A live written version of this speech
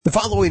The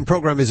following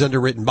program is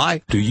underwritten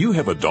by... Do you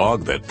have a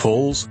dog that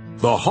pulls?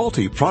 The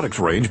Halti product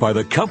range by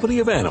the Company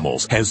of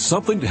Animals has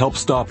something to help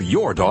stop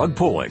your dog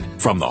pulling.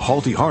 From the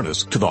Halti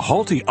harness to the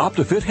Halti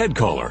OptiFit head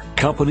collar.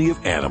 Company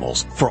of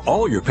Animals. For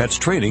all your pet's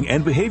training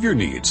and behavior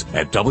needs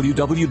at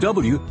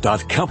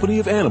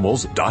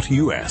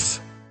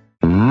www.companyofanimals.us.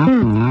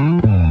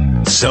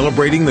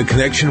 Celebrating the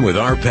connection with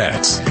our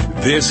pets.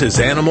 This is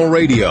Animal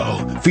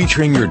Radio,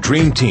 featuring your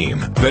dream team,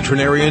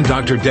 veterinarian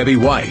Dr. Debbie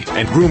White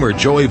and groomer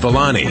Joey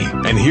Villani.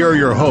 And here are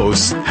your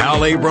hosts,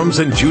 Hal Abrams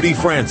and Judy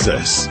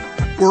Francis.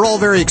 We're all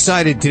very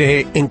excited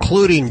today,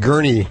 including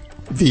Gurney,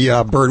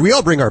 the bird. We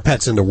all bring our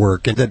pets into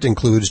work, and that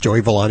includes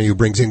Joey Villani, who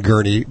brings in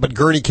Gurney. But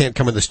Gurney can't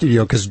come in the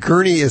studio because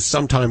Gurney is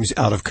sometimes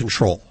out of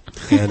control.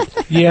 And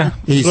yeah,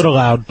 he's a little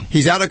loud.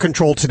 He's out of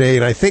control today,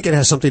 and I think it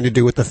has something to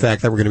do with the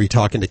fact that we're going to be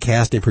talking to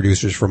casting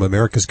producers from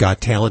America's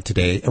Got Talent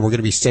today, and we're going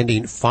to be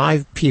sending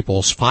five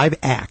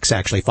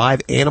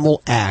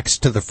animal acts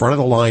to the front of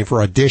the line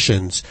for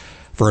auditions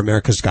for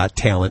America's Got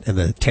Talent in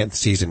the 10th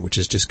season, which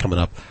is just coming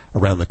up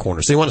around the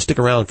corner. So you want to stick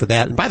around for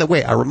that. And by the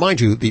way, I remind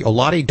you, the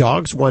Olati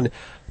Dogs won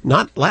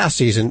not last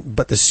season,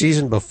 but the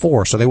season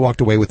before. So they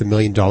walked away with $1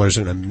 million and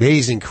an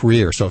amazing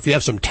career. So if you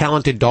have some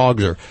talented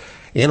dogs or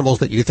animals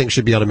that you think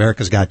should be on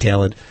America's Got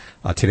Talent,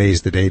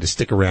 today's the day to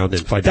stick around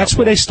and find out. That's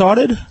where they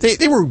started?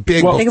 They were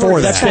big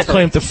before that. That's their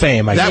claim to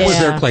fame, I guess. That was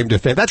their claim to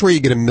fame. That's where you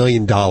get $1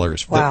 million.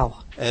 Wow.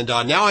 And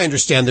now I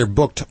understand they're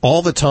booked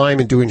all the time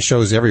and doing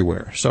shows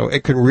everywhere. So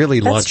it can really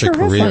launch a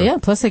career. Oh, yeah.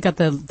 Plus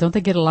don't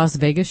they get a Las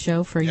Vegas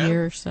show for a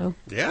year or so?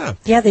 Yeah.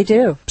 Yeah, they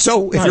do.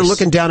 So if you're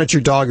looking down at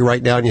your dog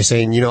right now and you're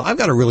saying, I've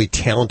got a really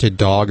talented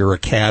dog or a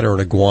cat or an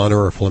iguana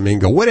or a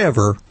flamingo,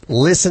 whatever,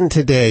 listen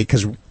today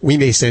because we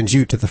may send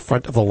you to the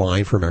front of the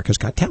line for America's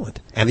Got Talent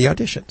and the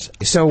auditions.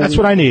 So that's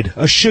what I need,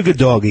 a sugar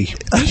doggy.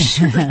 A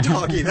sugar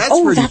doggy.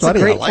 That's pretty that's funny.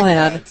 A great I like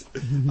plan. that.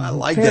 I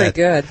like Very that.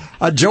 Very good.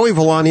 Joey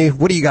Villani,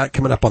 what do you got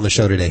coming up on the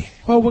show today?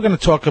 Well, we're going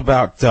to talk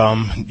about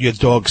your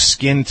dog's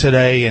skin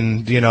today,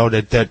 and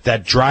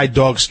that dry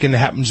dog skin that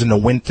happens in the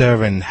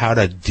winter, and how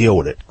to deal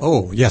with it.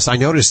 Oh yes, I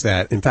noticed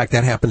that. In fact,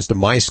 that happens to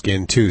my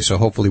skin too. So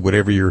hopefully,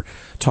 whatever you're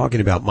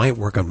talking about might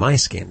work on my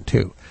skin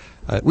too.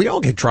 We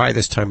all get dry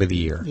this time of the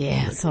year.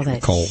 Yeah, it's all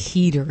that cold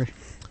heater.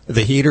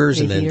 The heaters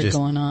and then just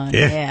going on.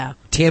 Yeah.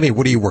 Tammy,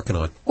 what are you working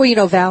on?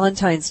 Well,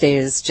 Valentine's Day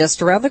is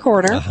just around the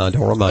corner. Don't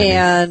remind me.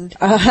 And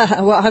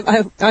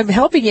I'm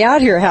helping you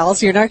out here, Hal,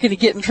 so you're not going to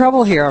get in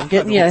trouble here. I'm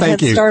getting you a head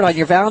start on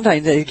your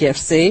Valentine's Day gift,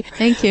 see?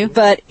 Thank you.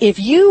 But if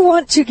you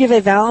want to give a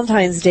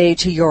Valentine's Day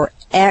to your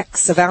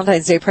ex, a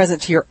Valentine's Day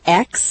present to your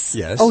ex,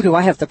 yes. Oh, do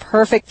I have the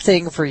perfect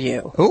thing for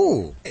you?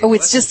 Oh,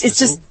 it's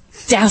just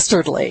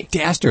dastardly.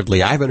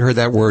 Dastardly. I haven't heard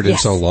that word in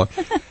so long.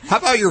 How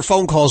about your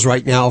phone calls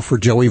right now for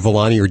Joey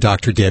Villani or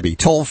Dr. Debbie?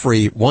 Toll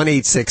free,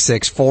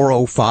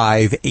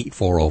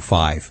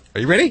 1-866-405-8405.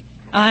 Are you ready?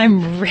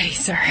 I'm ready,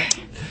 sir.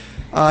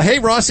 Hey,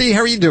 Rossi,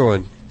 how are you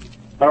doing?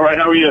 All right,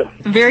 how are you?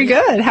 Very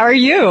good. How are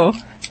you?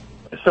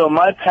 So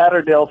my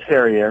Patterdale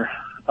Terrier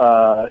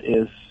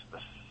is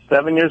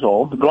 7 years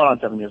old, going on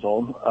 7 years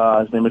old.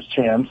 His name is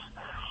Chance.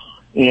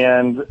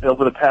 And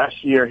over the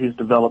past year, he's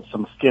developed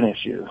some skin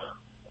issues.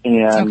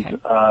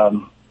 And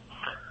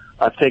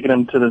I've taken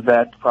him to the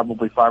vet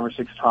probably 5 or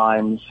 6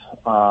 times,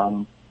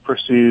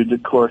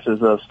 pursued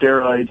courses of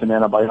steroids and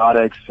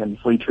antibiotics and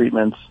flea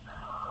treatments.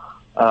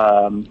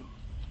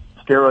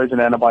 Steroids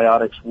and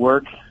antibiotics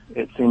work.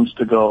 It seems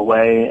to go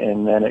away,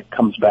 and then it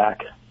comes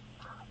back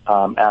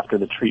after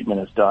the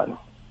treatment is done.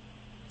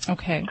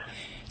 Okay.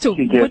 So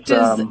what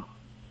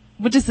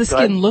does the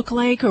skin look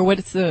like, or what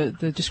is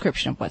the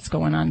description of what's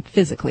going on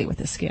physically with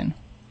the skin?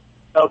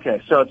 Okay,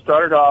 so it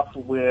started off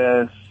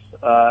with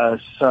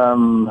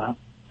some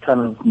kind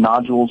of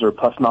nodules or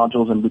pus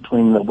nodules in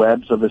between the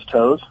webs of his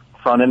toes,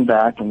 front and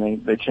back,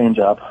 and they change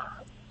up.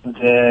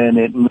 Then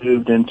it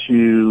moved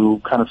into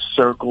kind of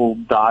circle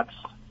dots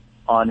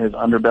on his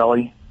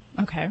underbelly.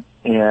 Okay.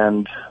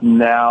 And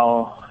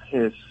now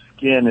his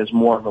skin is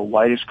more of a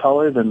whitish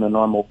color than the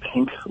normal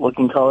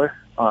pink-looking color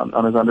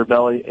on his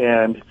underbelly,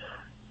 and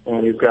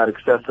he's got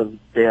excessive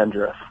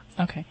dandruff.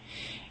 Okay.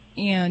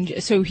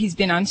 And so he's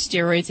been on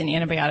steroids and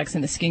antibiotics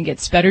and the skin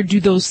gets better. Do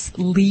those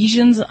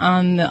lesions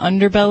on the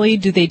underbelly,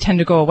 do they tend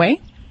to go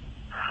away?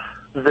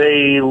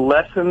 They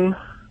lessen,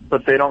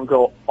 but they don't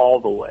go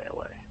all the way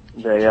away.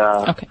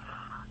 Okay.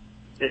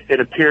 It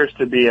appears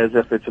to be as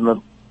if it's in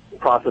the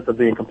process of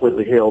being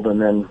completely healed,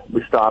 and then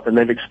we stop, and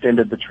they've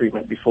extended the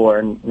treatment before,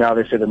 and now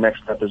they say the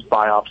next step is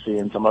biopsy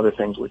and some other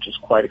things, which is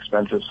quite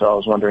expensive, so I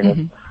was wondering if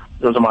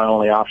those are my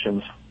only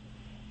options.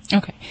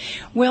 Okay.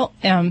 Well,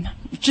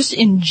 just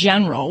in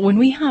general, when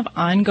we have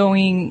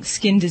ongoing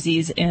skin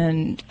disease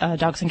in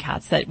dogs and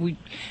cats that we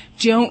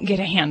don't get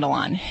a handle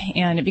on,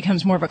 and it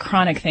becomes more of a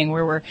chronic thing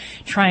where we're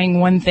trying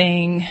one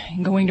thing,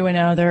 going to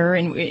another,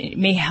 and it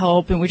may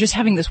help, and we're just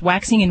having this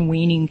waxing and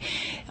waning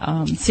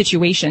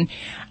situation,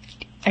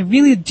 I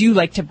really do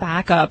like to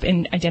back up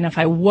and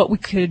identify what we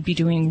could be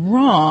doing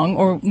wrong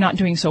or not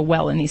doing so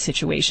well in these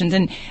situations.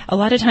 And a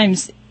lot of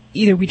times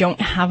either we don't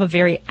have a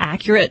very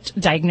accurate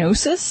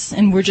diagnosis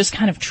and we're just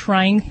kind of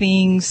trying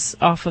things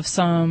off of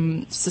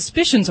some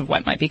suspicions of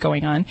what might be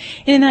going on.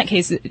 And in that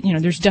case,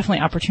 there's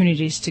definitely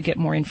opportunities to get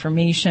more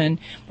information,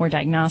 more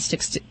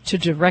diagnostics to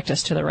direct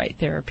us to the right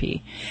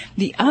therapy.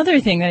 The other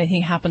thing that I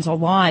think happens a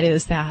lot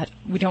is that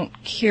we don't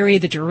carry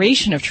the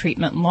duration of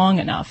treatment long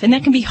enough. And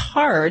that can be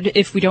hard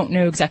if we don't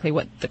know exactly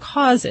what the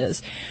cause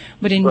is.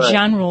 But in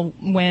general,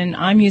 when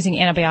I'm using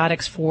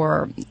antibiotics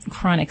for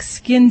chronic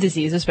skin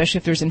disease, especially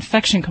if there's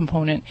infection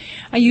component,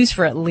 I use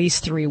for at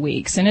least 3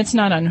 weeks. And it's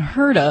not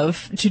unheard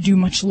of to do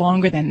much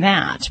longer than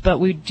that. But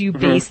we do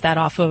base that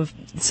off of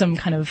some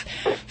kind of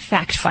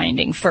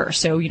fact-finding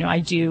first. So, I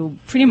do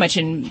pretty much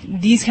in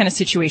these kind of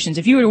situations,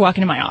 if you were to walk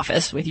into my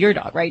office with your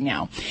dog right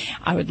now,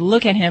 I would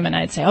look at him and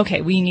I'd say,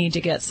 okay, we need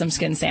to get some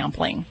skin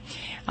sampling.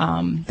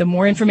 The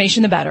more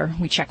information, the better.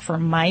 We check for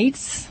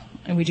mites.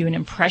 And we do an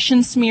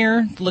impression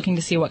smear, looking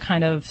to see what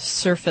kind of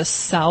surface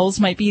cells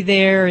might be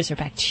there. Is there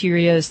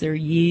bacteria? Is there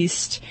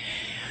yeast?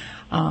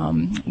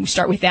 We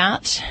start with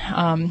that.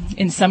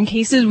 In some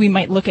cases, we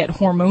might look at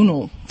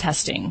hormonal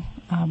testing,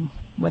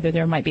 whether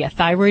there might be a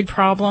thyroid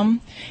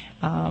problem,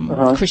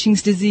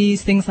 Cushing's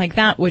disease, things like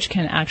that, which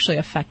can actually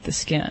affect the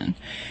skin.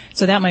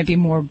 So that might be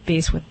more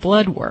based with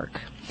blood work.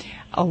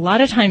 A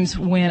lot of times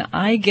when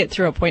I get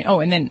through a point,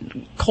 and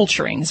then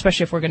culturing,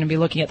 especially if we're going to be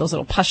looking at those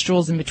little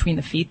pustules in between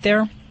the feet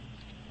there.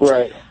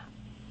 Right.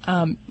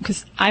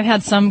 Because I've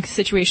had some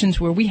situations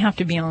where we have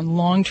to be on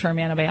long-term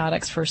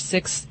antibiotics for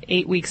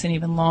 6-8 weeks and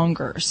even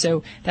longer.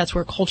 So that's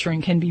where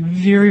culturing can be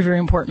very, very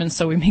important.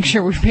 So we make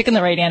sure we're picking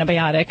the right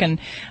antibiotic. And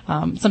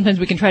sometimes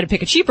we can try to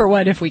pick a cheaper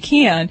one if we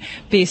can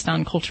based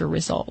on culture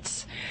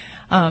results.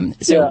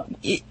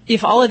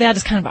 If all of that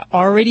has kind of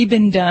already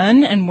been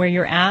done and where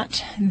you're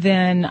at,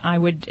 then I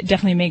would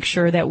definitely make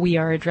sure that we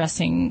are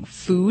addressing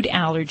food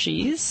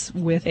allergies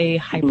with a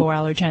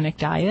hypoallergenic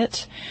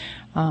diet.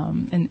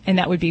 And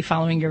that would be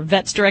following your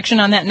vet's direction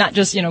on that, not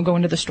just,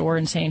 going to the store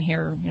and saying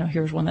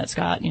here's one that's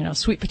got,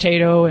 sweet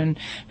potato and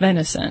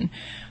venison.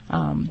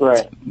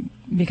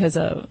 Because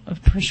a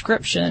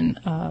prescription,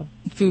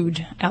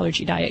 food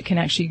allergy diet can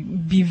actually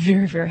be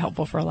very, very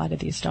helpful for a lot of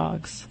these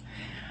dogs.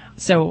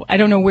 So I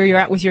don't know where you're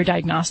at with your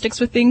diagnostics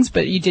with things,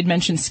 but you did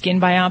mention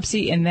skin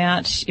biopsy, and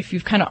that if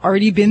you've kind of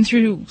already been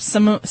through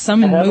some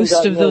and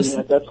most of those.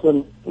 That's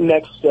the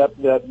next step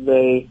that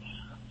they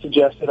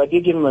suggested. I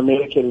did give him a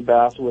medicated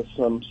bath with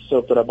some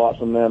soap that I bought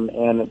from them,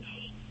 and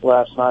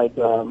last night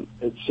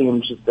it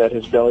seems that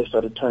his belly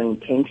started turning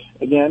pink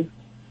again,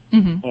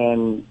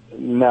 and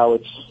now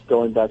it's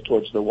going back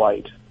towards the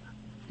white.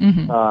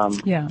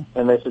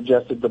 And they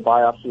suggested the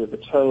biopsy of the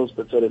toes,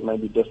 but said it may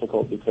be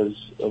difficult because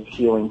of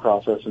healing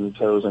process in the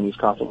toes, and he's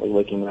constantly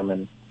licking them,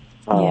 and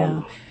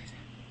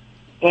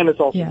it's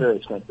also very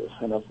expensive.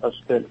 And I've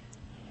spent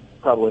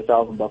probably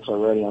 $1,000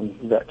 already on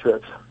vet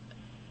trips.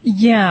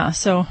 Yeah.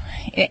 So,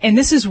 and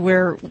this is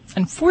where,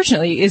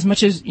 unfortunately, as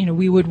much as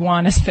we would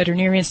want as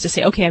veterinarians to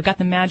say, okay, I've got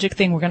the magic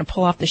thing, we're going to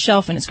pull off the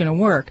shelf, and it's going to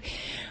work.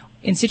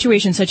 In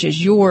situations such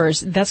as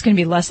yours, that's going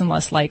to be less and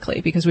less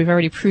likely because we've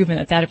already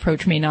proven that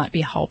approach may not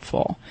be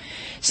helpful.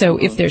 So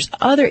if there's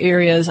other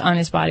areas on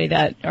his body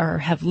that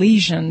have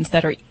lesions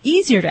that are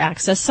easier to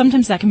access,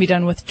 sometimes that can be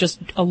done with just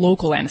a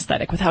local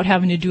anesthetic without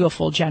having to do a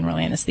full general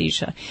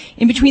anesthesia.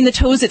 In between the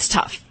toes, it's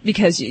tough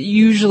because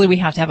usually we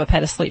have to have a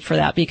pet asleep for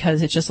that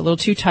because it's just a little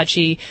too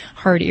touchy,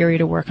 hard area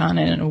to work on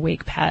in an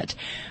awake pet.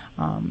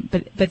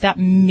 But that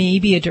may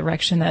be a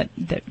direction that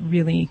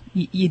really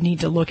you need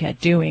to look at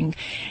doing.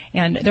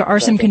 And there are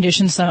some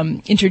conditions,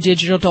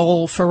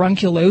 interdigital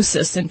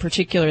furunculosis in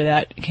particular,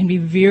 that can be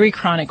very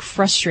chronic,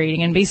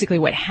 frustrating. And basically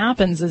what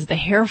happens is the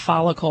hair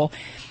follicle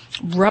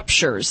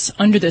ruptures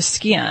under the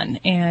skin,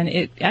 and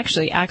it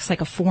actually acts like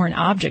a foreign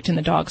object in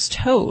the dog's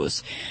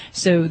toes.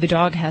 So the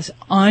dog has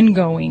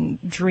ongoing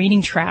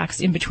draining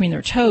tracts in between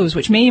their toes,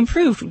 which may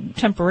improve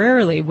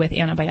temporarily with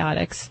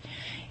antibiotics.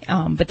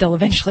 But they'll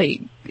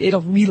eventually,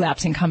 it'll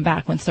relapse and come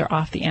back once they're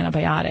off the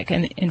antibiotic.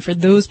 And for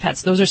those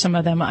pets, those are some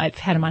of them, I've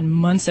had them on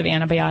months of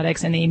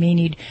antibiotics, and they may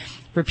need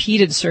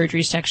repeated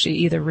surgeries to actually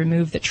either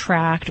remove the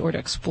tract or to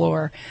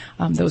explore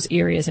those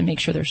areas and make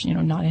sure there's,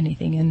 not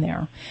anything in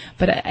there.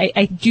 But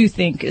I do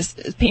think, as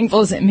painful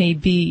as it may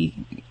be,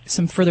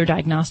 some further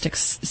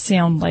diagnostics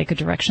sound like a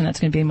direction that's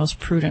going to be most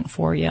prudent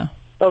for you.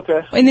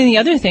 Okay. And then the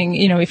other thing,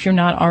 if you're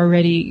not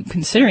already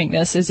considering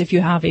this, is if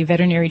you have a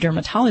veterinary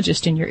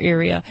dermatologist in your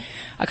area,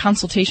 a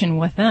consultation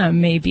with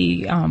them may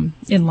be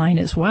in line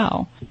as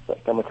well. I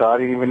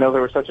didn't even know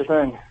there was such a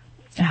thing.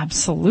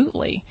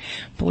 Absolutely.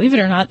 Believe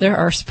it or not, there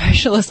are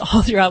specialists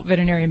all throughout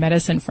veterinary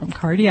medicine, from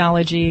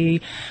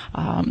cardiology,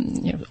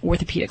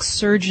 orthopedic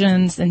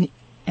surgeons, and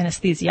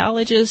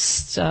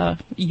anesthesiologists,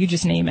 you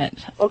just name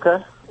it.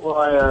 Okay. Well,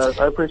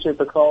 I appreciate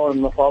the call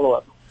and the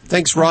follow-up.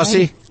 Thanks,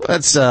 Rossi.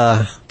 Let's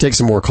take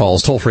some more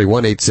calls. Toll free,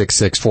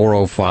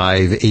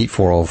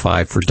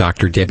 1-866-405-8405 for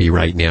Dr. Debbie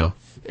right now.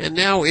 And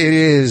now it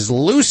is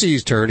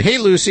Lucy's turn. Hey,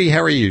 Lucy, how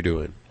are you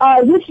doing?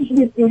 This is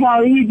Lucy. How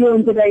are you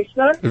doing today,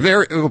 sir?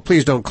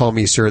 Please don't call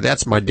me sir.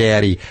 That's my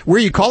daddy. Where are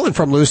you calling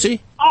from,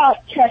 Lucy?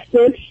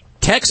 Texas.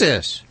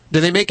 Texas. Do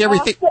they make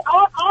everything?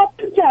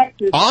 Austin,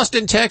 Texas.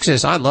 Austin,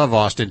 Texas. I love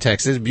Austin,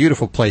 Texas.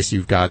 Beautiful place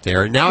you've got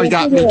there. Now you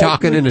got me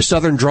talking in a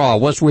southern drawl.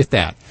 What's with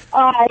that?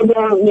 I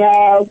don't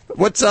know.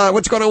 What's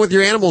going on with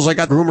your animals? I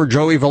got Groomer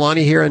Joey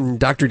Villani here and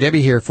Dr.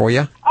 Debbie here for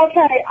you.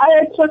 Okay,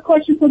 I have a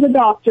question for the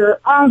doctor.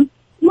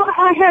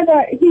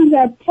 He's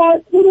a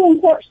poodle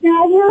and Port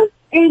Schnauzer,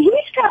 and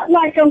he's got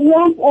like a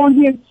lump on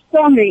his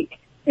stomach.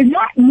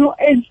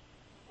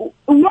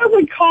 What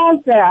would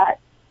cause that?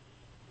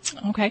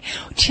 Okay.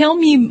 Tell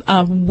me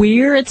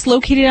where it's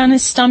located on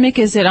his stomach.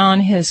 Is it on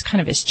his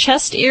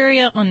chest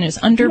area, on his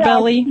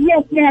underbelly?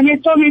 Yes, ma'am.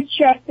 It's on his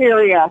chest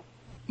area.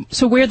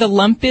 So where the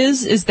lump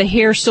is the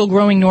hair still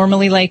growing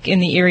normally, like in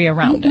the area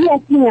around it?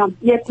 Yes, ma'am.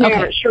 Yes, ma'am.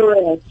 Okay. It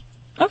sure is.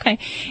 Okay.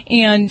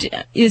 And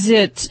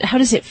how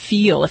does it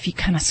feel if you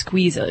kind of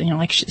squeeze it,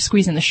 like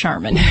squeezing the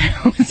Charmin?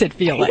 What does it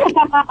feel like?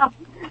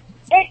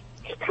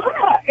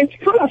 It's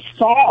kind of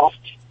soft.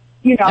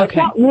 Okay. It's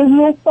not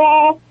real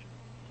soft.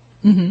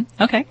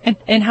 Mm-hmm. Okay.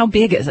 And how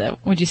big is it?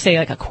 Would you say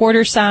like a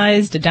quarter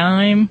sized, a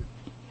dime?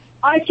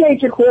 I'd say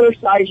it's a quarter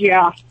size,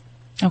 yeah.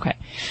 Okay.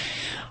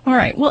 All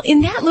right. Well,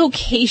 in that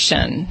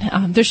location,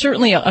 there's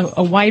certainly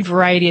a wide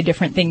variety of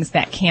different things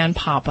that can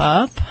pop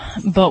up,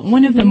 but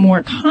one of the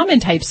more common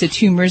types of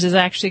tumors is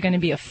actually going to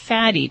be a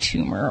fatty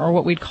tumor, or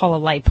what we'd call a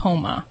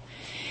lipoma.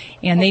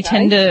 And they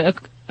tend to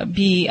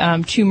be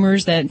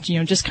tumors that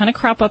just kind of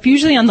crop up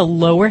usually on the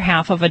lower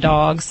half of a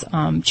dog's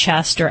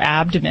chest or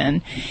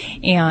abdomen,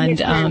 and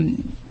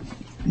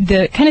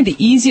the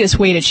easiest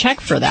way to check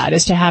for that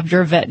is to have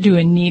your vet do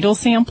a needle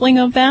sampling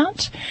of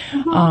that,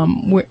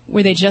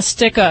 where they just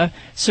stick a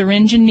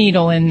syringe and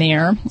needle in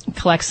there,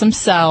 collect some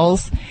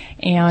cells,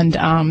 and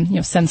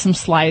send some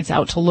slides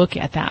out to look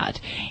at that.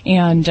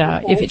 And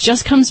if it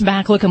just comes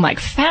back looking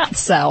like fat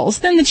cells,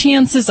 then the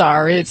chances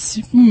are it's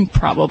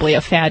probably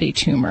a fatty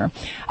tumor.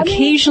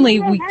 Occasionally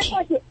we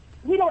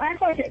don't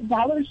act like it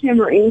bothers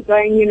him or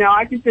anything.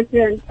 I can sit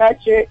there and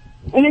touch it,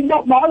 and it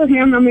don't bother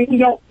him.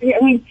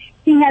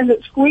 He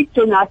hasn't squeaked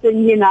or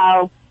nothing.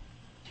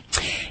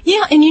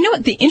 Yeah, and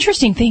what the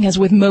interesting thing is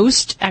with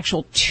most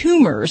actual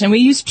tumors, and we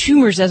use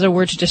tumors as a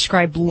word to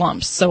describe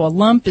lumps. So a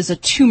lump is a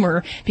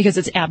tumor because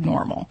it's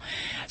abnormal.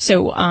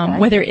 So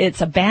whether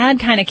it's a bad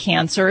kind of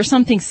cancer or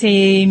something,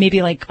 say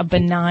maybe like a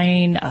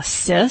benign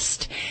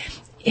cyst,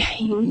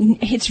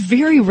 it's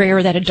very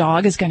rare that a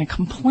dog is going to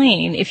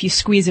complain if you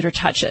squeeze it or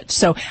touch it.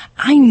 So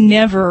I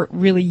never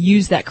really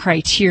use that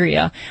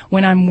criteria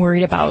when I'm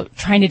worried about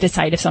trying to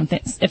decide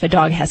if a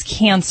dog has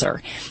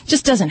cancer. It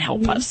just doesn't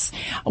help us.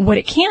 What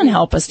it can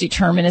help us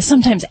determine is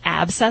sometimes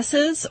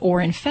abscesses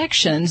or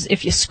infections.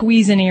 If you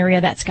squeeze an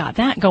area that's got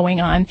that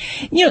going on,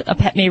 a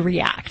pet may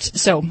react.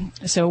 So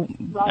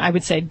I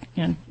would say,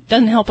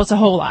 doesn't help us a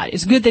whole lot.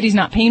 It's good that he's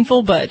not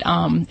painful, but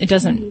it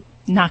doesn't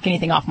knock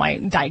anything off my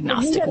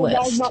diagnostic list. We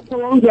had a dog not so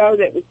long ago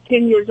that was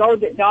 10 years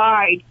old that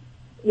died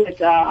with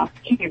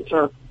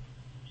cancer.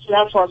 So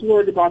that's why I was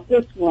worried about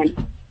this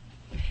one.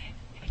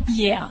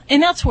 Yeah,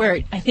 and that's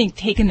where I think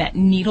taking that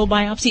needle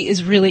biopsy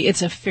is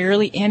it's a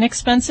fairly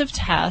inexpensive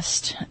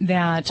test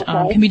that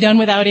can be done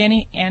without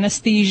any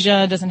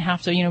anesthesia. Doesn't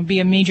have to, be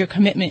a major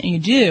commitment, and you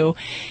do,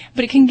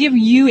 but it can give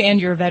you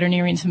and your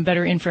veterinarian some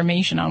better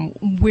information on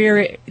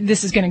where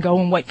this is going to go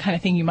and what kind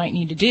of thing you might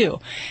need to do.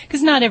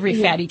 Because not every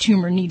fatty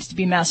tumor needs to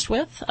be messed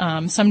with.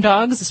 Some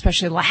dogs,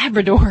 especially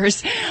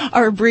Labradors,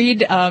 are a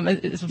breed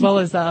as well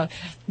as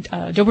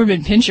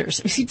Doberman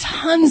Pinschers. We see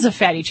tons of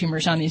fatty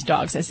tumors on these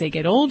dogs as they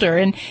get older,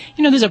 and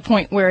there's a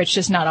point where it's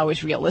just not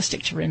always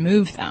realistic to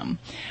remove them.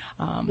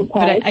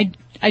 But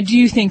I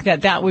do think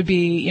that would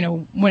be,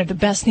 one of the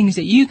best things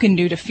that you can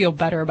do to feel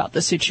better about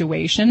the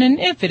situation. And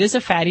if it is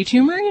a fatty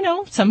tumor,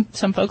 some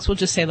folks will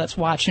just say, let's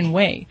watch and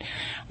wait.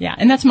 Yeah,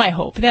 and that's my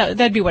hope.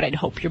 That'd be what I'd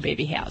hope your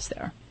baby has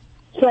there.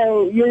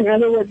 So, in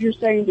other words, you're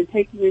saying to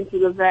take him into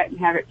the vet and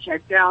have it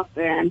checked out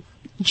then?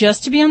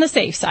 Just to be on the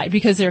safe side,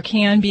 because there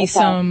can be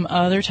some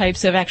other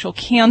types of actual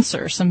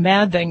cancer, some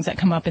bad things that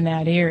come up in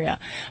that area.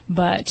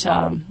 But,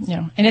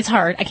 and it's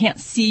hard. I can't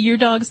see your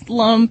dog's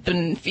lump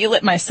and feel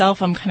it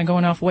myself. I'm kind of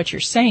going off what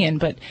you're saying,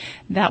 but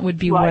that would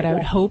be what I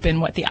would hope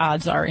and what the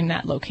odds are in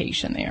that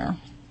location there.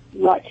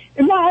 Right.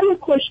 And my other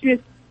question is,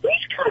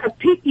 he's kind of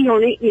picky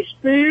on eating his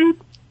food.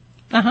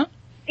 Uh-huh.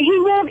 He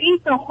won't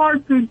eat the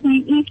hard food.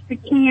 He eats the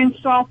canned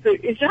soft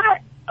food. Is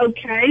that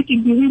okay to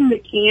give him the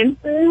canned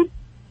food?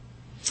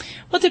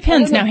 Well, it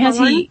depends. Now,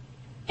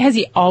 has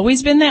he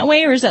always been that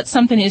way, or is that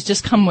something that's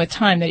just come with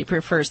time that he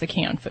prefers the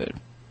canned food?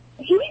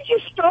 He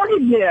just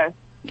started this.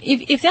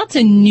 If that's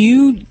a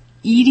new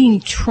eating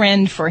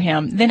trend for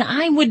him, then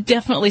I would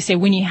definitely say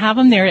when you have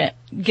him there to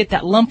get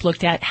that lump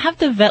looked at, have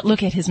the vet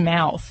look at his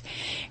mouth.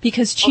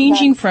 Because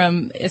changing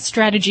from a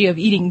strategy of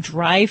eating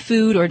dry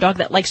food or a dog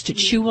that likes to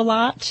chew a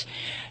lot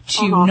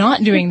to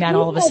not doing that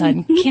all of a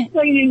sudden.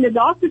 The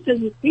doctor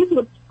says his teeth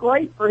looks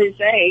great for his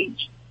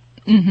age.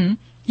 Mm-hmm.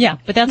 Yeah,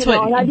 but that's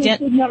what... And I just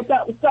didn't know if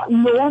that was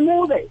something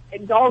normal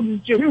that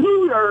dogs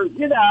do, or,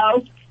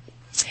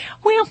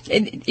 Well,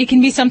 it can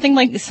be something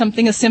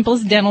as simple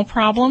as dental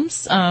problems.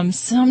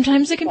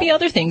 Sometimes it can be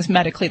other things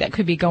medically that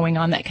could be going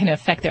on that can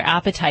affect their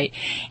appetite.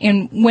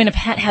 And when a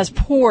pet has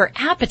poor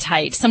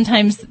appetite,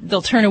 sometimes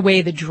they'll turn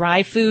away the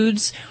dry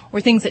foods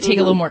or things that take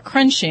a little more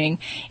crunching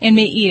and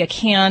may eat a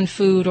canned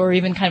food or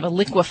even kind of a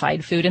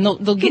liquefied food, and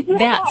they'll get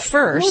that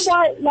first.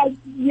 Like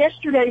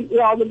yesterday,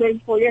 the day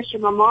before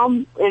yesterday, my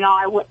mom and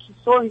I went to the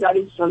store and got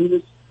him some of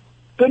this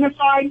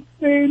liquefied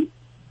food,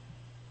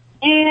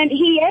 and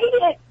he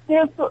ate it.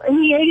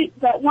 He ate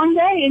it that one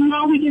day, and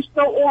now he just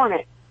don't want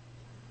it.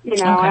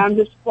 And I'm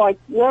just like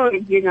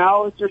worried.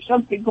 Is there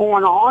something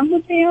going on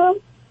with him,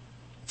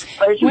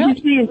 or is he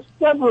just being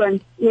stubborn?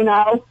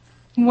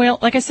 Well,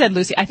 like I said,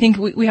 Lucy, I think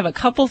we have a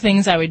couple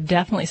things I would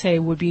definitely say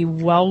would be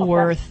well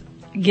worth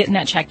getting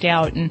that checked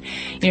out. And,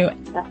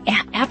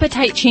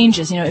 appetite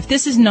changes. If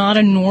this is not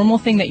a normal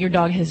thing that your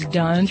dog has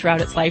done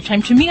throughout its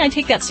lifetime, to me, I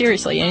take that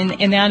seriously.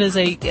 And that is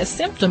a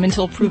symptom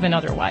until proven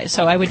otherwise.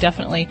 So I would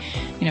definitely,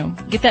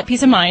 get that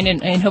peace of mind.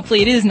 And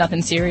hopefully it is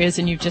nothing serious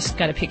and you've just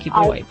got a picky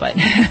boy. But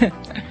I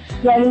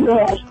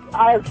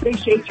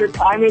appreciate your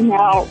time and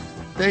help.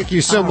 Thank you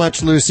so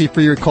much, Lucy,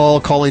 for your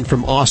call. Calling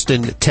from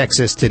Austin,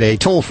 Texas today.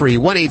 Toll free,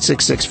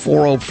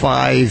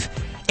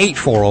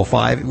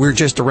 1-866-405-8405. We're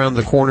just around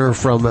the corner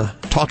from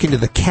talking to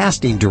the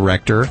casting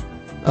director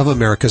of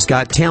America's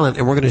Got Talent,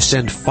 and we're going to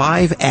send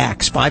 5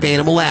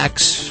 animal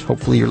acts.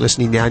 Hopefully you're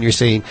listening now and you're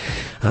saying,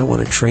 I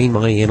want to train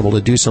my animal to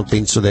do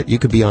something so that you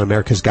could be on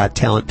America's Got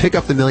Talent. Pick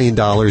up the $1 million.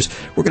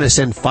 We're going to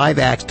send 5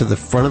 acts to the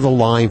front of the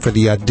line for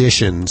the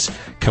auditions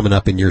coming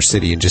up in your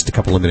city in just a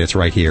couple of minutes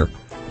right here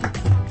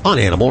on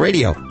Animal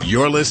Radio.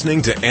 You're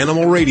listening to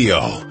Animal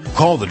Radio.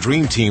 Call the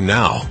Dream Team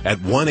now at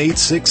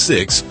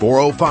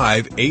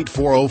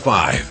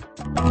 1-866-405-8405.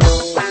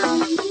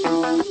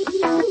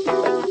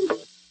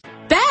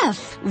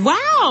 Beth,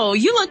 wow,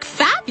 you look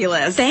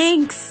fabulous.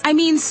 Thanks. I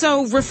mean,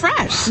 so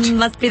refreshed.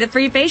 Must be the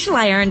free facial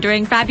I earned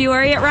during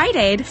February at Rite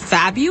Aid.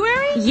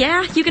 February?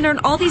 Yeah, you can earn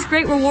all these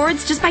great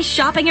rewards just by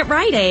shopping at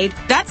Rite Aid.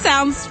 That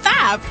sounds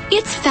fab.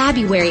 It's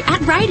February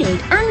at Rite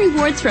Aid. Earn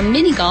rewards from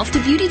mini golf to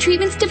beauty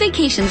treatments to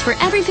vacations for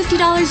every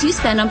 $50 you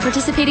spend on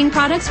participating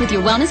products with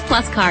your Wellness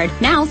Plus card.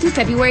 Now through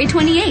February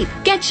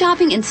 28th. Get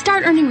shopping and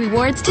start earning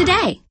rewards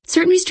today.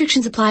 Certain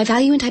restrictions apply.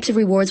 Value and types of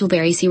rewards will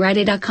vary. See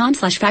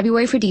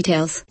RiteAid.com/February for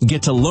details.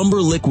 Get to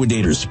Lumber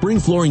Liquidators Spring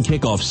Flooring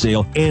Kickoff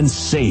Sale and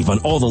save on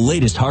all the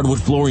latest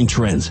hardwood flooring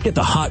trends. Get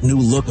the hot new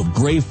look of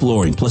gray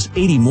flooring plus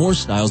 80 more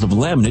styles of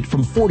laminate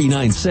from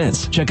 49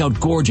 cents. Check out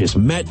gorgeous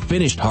matte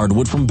finished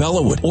hardwood from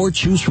Bellawood or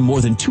choose from more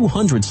than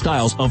 200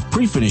 styles of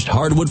pre-finished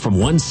hardwood from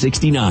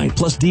 $169.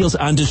 Plus deals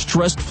on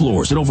distressed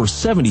floors and over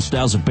 70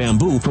 styles of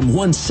bamboo from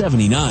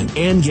 $179.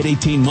 And get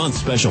 18-month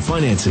special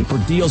financing for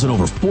deals on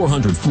over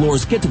 400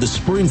 floors. Get to the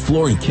Spring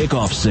Flooring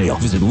Kickoff Sale.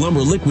 Visit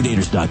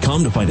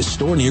LumberLiquidators.com to find a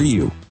store near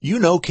you. You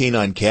know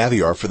Canine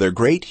Caviar for their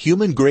great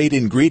human-grade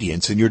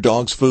ingredients in your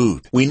dog's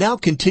food. We now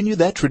continue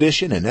that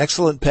tradition and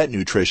excellent pet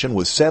nutrition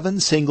with 7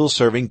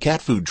 single-serving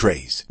cat food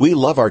trays. We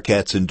love our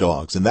cats and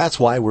dogs, and that's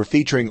why we're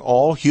featuring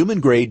all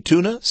human-grade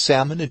tuna,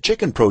 salmon, and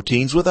chicken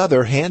proteins with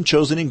other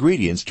hand-chosen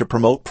ingredients to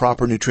promote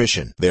proper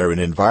nutrition. They're in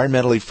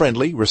environmentally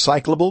friendly,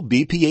 recyclable,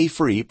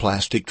 BPA-free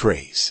plastic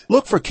trays.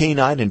 Look for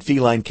canine and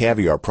feline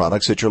caviar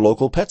products at your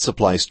local pet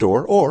supply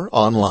store or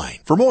online.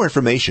 For more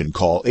information,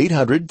 call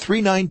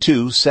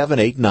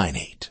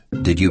 800-392-7898.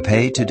 Did you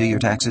pay to do your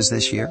taxes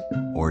this year?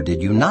 Or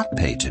did you not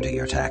pay to do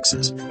your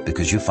taxes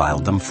because you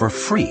filed them for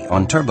free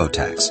on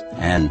TurboTax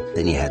and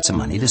then you had some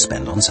money to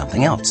spend on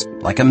something else,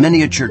 like a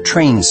miniature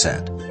train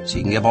set, so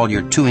you can give all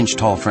your 2-inch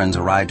tall friends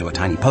a ride to a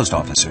tiny post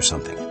office or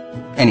something?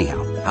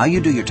 Anyhow, how you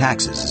do your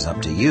taxes is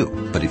up to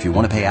you, but if you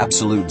want to pay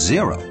absolute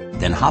zero,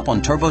 then hop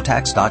on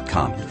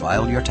TurboTax.com and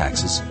file your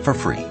taxes for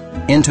free.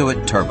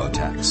 Intuit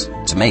TurboTax.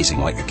 It's amazing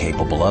what you're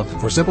capable of.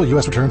 For simple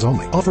U.S. returns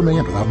only. Offer may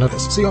end without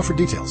notice. See offer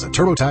details at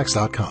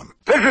TurboTax.com.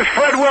 This is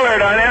Fred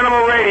Willard on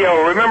Animal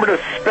Radio. Remember to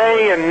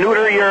spay and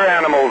neuter your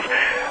animals.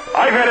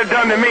 I've had it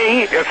done to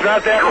me. It's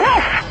not that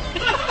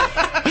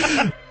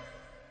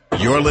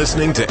rough. You're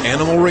listening to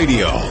Animal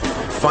Radio.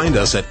 Find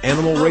us at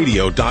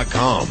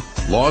animalradio.com.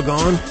 Log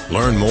on,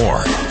 learn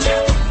more.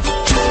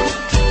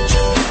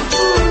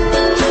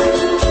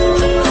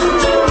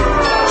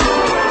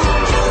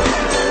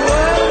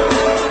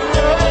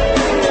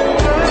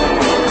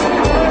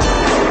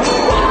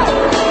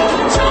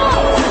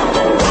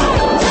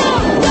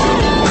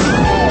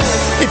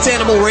 It's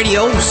Animal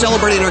Radio,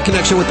 celebrating our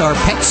connection with our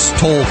pets,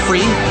 toll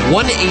free,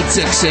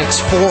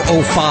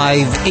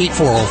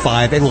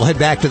 1-866-405-8405. And we'll head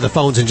back to the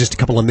phones in just a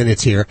couple of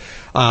minutes here.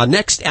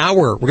 Next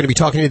hour, we're going to be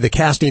talking to the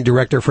casting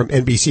director from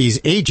NBC's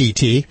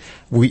AGT.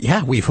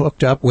 We've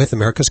hooked up with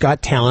America's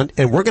Got Talent,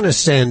 and we're going to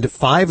send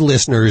 5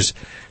 listeners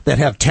that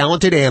have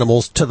talented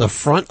animals to the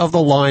front of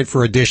the line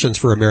for auditions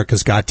for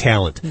America's Got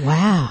Talent.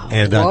 Wow.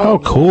 And,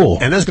 cool.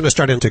 And that's going to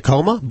start in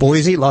Tacoma,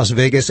 Boise, Las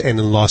Vegas, and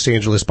in Los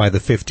Angeles by the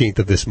 15th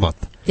of this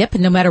month. Yep,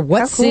 and no matter what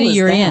How cool city is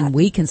you're that? in,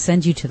 we can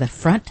send you to the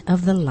front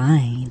of the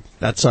line.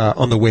 That's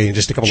on the way in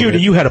just a couple Judy,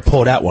 minutes. you had to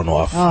pull that one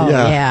off. Oh,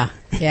 yeah.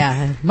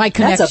 My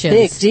connections. That's a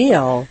big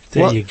deal.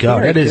 There you go.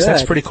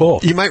 That's pretty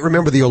cool. You might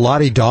remember the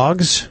Olati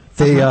Dogs.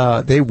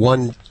 They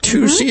won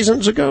 2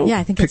 seasons ago. Yeah,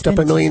 I think picked it's up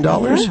been $1 million.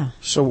 Yeah.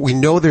 So we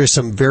know there's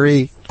some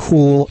very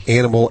cool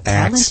animal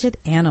acts Talented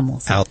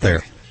animals out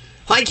there.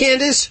 Hi,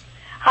 Candace.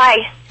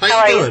 Hi. How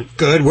are you doing?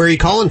 Good. Where are you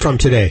calling from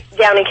today?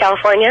 Down in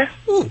California.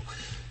 Ooh.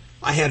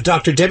 I have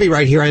Dr. Debbie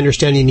right here. I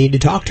understand you need to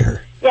talk to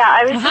her. Yeah,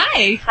 I was.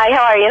 Hi. Hi.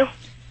 How are you?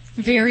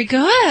 Very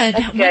good.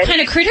 That's What good. kind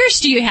of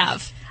critters do you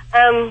have?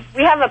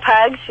 We have a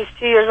pug. She's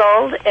 2 years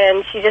old,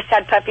 and she just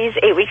had puppies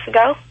 8 weeks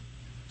ago.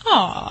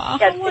 Aw,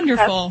 Yeah, how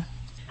wonderful.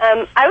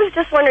 I was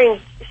just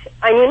wondering.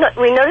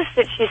 We noticed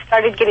that she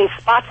started getting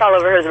spots all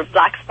over her. The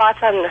black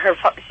spots on her.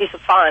 She's a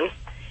fawn,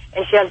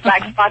 and she has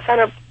black spots on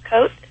her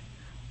coat.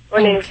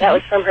 Wondering if that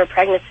was from her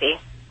pregnancy.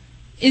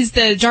 Is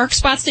the dark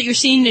spots that you're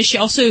seeing, is she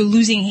also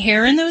losing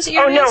hair in those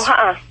areas?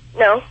 Oh, no,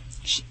 no.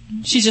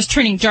 She's just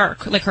turning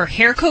dark. Like her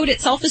hair coat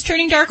itself is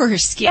turning dark, or her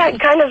skin? Yeah,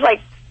 kind of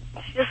like,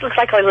 she just looks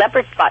like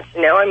leopard spots,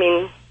 I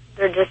mean,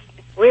 they're just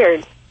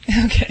weird.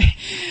 Okay.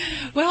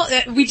 Well,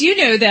 we do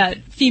know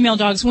that female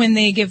dogs, when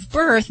they give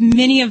birth,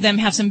 many of them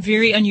have some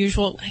very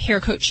unusual hair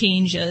coat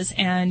changes,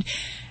 and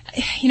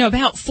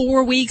about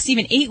 4 weeks,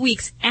 even 8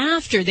 weeks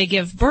after they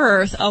give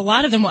birth, a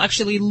lot of them will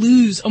actually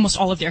lose almost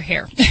all of their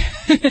hair.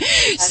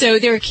 So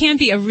there can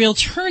be a real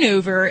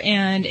turnover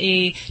and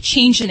a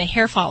change in the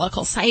hair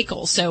follicle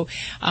cycle. So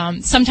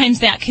sometimes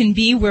that can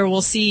be where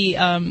we'll see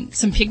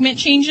some pigment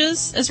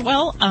changes as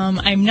well.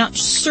 I'm not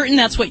certain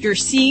that's what you're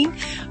seeing,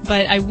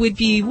 but I would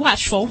be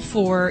watchful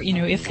for,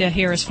 if the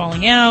hair is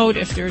falling out,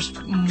 if there's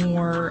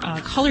more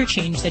color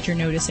change that you're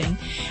noticing.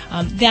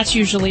 That's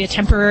usually a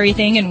temporary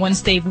thing, and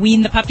once they've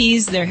weaned the puppies,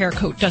 their hair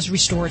coat does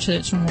restore to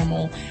its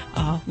normal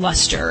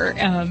luster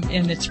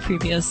in its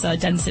previous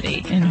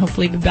density, and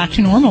hopefully be back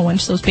to normal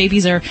once those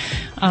babies are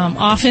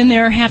off in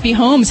their happy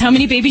homes. How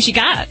many babies you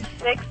got?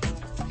 6.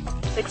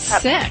 6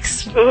 puppies.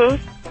 6?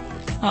 Mm-hmm.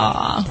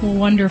 Aw,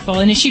 wonderful.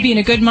 And is she being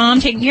a good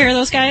mom, taking care of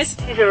those guys?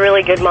 She's a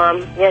really good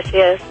mom. Yes, she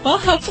is. Well,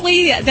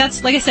 hopefully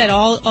that's, like I said,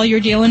 all you're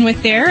dealing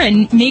with there.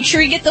 And make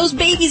sure you get those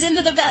babies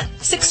into the vet.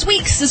 6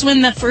 weeks is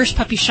when the first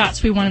puppy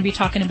shots we want to be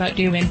talking about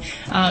doing,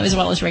 as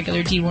well as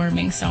regular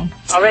deworming. So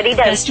already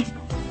done.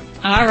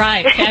 All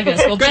right,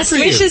 fabulous. Well, best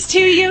wishes to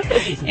you,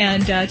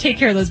 and take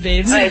care of those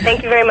babes. All right,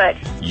 thank you very much.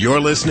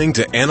 You're listening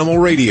to Animal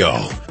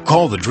Radio.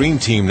 Call the Dream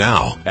Team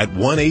now at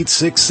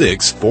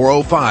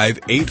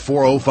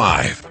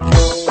 1-866-405-8405.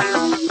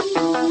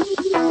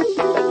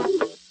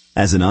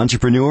 As an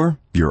entrepreneur,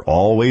 you're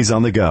always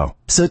on the go.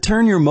 So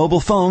turn your mobile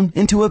phone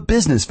into a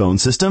business phone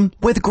system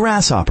with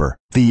Grasshopper,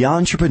 the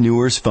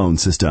entrepreneur's phone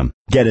system.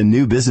 Get a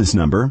new business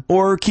number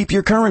or keep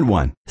your current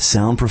one.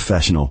 Sound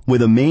professional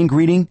with a main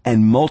greeting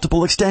and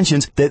multiple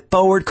extensions that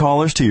forward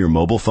callers to your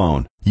mobile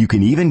phone. You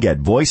can even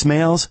get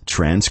voicemails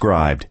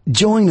transcribed.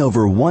 Join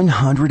over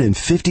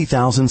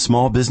 150,000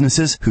 small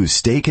businesses who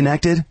stay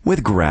connected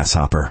with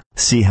Grasshopper.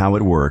 See how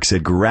it works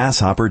at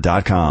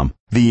grasshopper.com.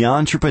 The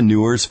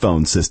entrepreneur's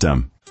phone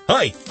system.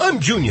 Hi, I'm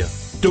Junior,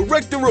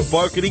 Director of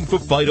Marketing for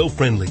Fido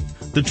Friendly,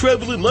 the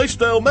travel and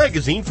lifestyle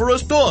magazine for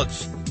us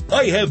dogs.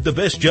 I have the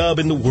best job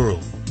in the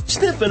world,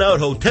 sniffing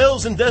out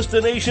hotels and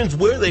destinations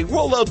where they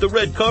roll out the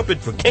red carpet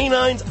for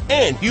canines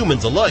and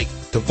humans alike.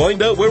 To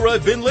find out where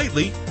I've been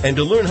lately and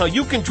to learn how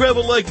you can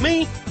travel like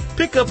me,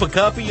 pick up a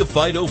copy of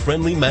Fido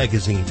Friendly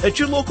magazine at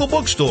your local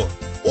bookstore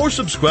or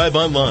subscribe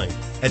online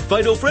at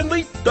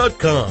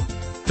FidoFriendly.com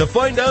to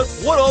find out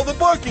what all the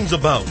barking's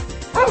about.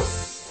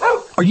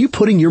 Are you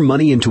putting your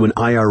money into an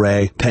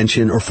IRA,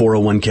 pension, or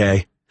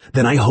 401k?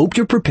 Then I hope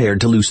you're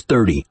prepared to lose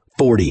 30,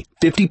 40,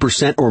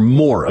 50% or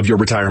more of your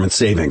retirement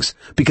savings,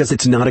 because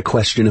it's not a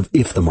question of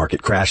if the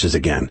market crashes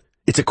again.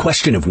 It's a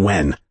question of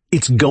when.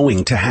 It's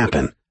going to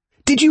happen.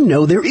 Did you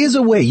know there is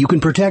a way you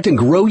can protect and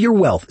grow your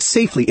wealth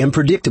safely and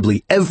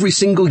predictably every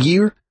single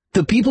year?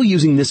 The people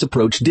using this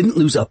approach didn't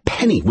lose a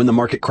penny when the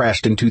market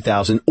crashed in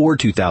 2000 or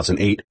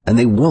 2008, and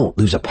they won't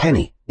lose a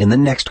penny in the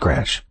next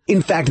crash.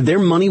 In fact, their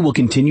money will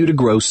continue to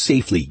grow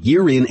safely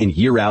year in and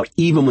year out,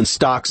 even when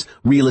stocks,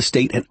 real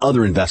estate, and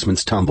other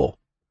investments tumble.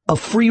 A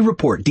free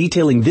report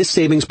detailing this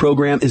savings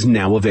program is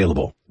now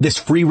available. This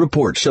free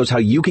report shows how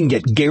you can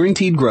get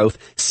guaranteed growth,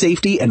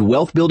 safety, and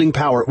wealth-building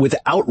power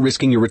without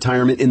risking your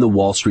retirement in the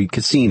Wall Street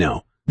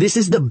casino. This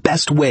is the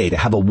best way to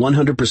have a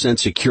 100%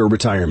 secure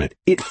retirement.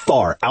 It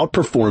far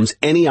outperforms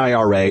any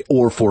IRA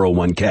or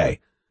 401k.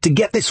 To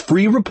get this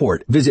free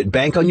report, visit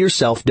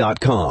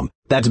bankonyourself.com.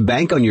 That's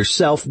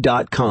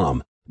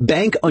bankonyourself.com.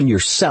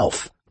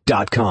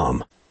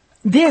 Bankonyourself.com.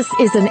 This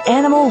is an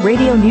Animal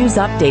Radio News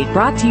Update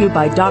brought to you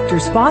by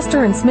Drs.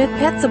 Foster and Smith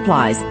Pet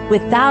Supplies,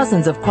 with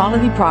thousands of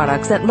quality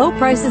products at low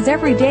prices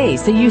every day,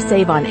 so you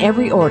save on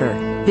every order.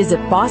 Visit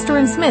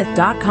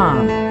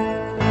fosterandsmith.com.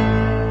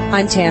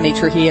 I'm Tammy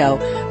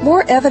Trujillo.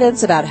 More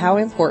evidence about how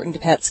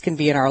important pets can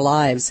be in our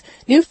lives.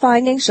 New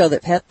findings show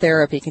that pet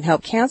therapy can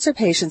help cancer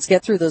patients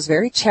get through those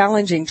very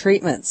challenging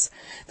treatments.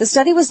 The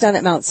study was done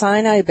at Mount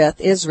Sinai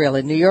Beth Israel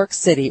in New York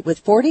City with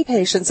 40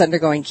 patients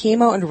undergoing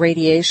chemo and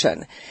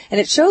radiation, and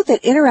it showed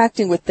that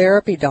interacting with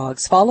therapy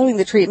dogs following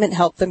the treatment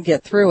helped them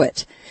get through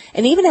it.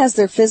 And even as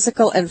their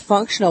physical and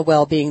functional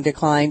well-being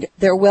declined,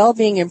 their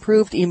well-being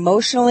improved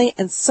emotionally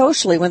and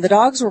socially when the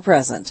dogs were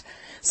present.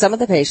 Some of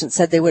the patients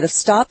said they would have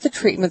stopped the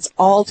treatments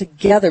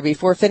altogether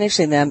before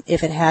finishing them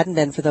if it hadn't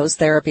been for those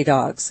therapy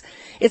dogs.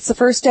 It's the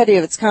first study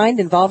of its kind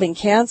involving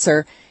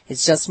cancer.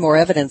 It's just more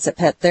evidence that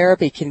pet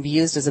therapy can be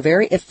used as a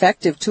very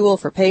effective tool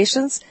for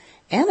patients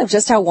and of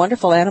just how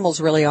wonderful animals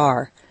really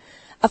are.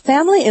 A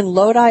family in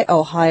Lodi,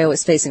 Ohio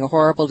is facing a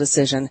horrible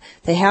decision.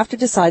 They have to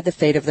decide the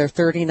fate of their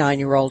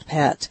 39-year-old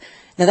pet.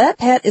 Now that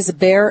pet is a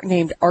bear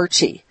named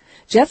Archie.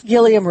 Jeff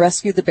Gilliam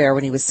rescued the bear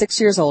when he was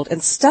 6 years old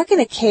and stuck in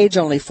a cage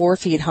only 4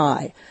 feet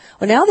high.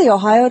 Well, now the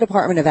Ohio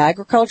Department of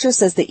Agriculture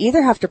says they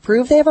either have to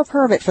prove they have a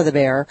permit for the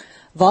bear,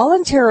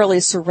 voluntarily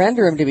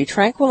surrender him to be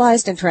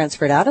tranquilized and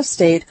transferred out of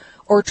state,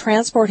 or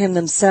transport him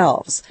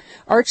themselves.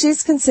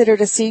 Archie's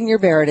considered a senior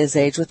bear at his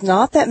age with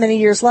not that many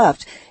years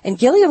left, and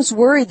Gilliam's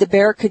worried the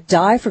bear could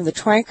die from the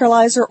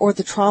tranquilizer or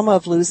the trauma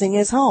of losing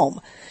his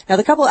home. Now,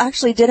 the couple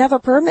actually did have a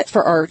permit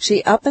for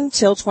Archie up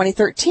until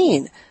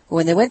 2013.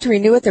 When they went to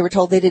renew it, they were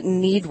told they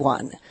didn't need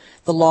one.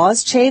 The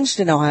laws changed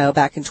in Ohio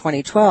back in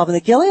 2012, and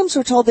the Gilliams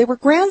were told they were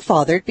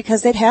grandfathered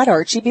because they'd had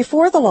Archie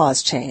before the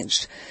laws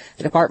changed.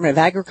 The Department of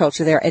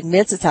Agriculture there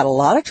admits it's had a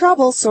lot of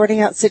trouble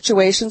sorting out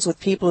situations with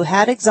people who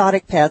had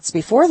exotic pets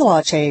before the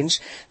law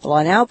changed. The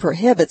law now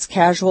prohibits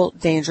casual,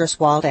 dangerous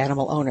wild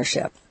animal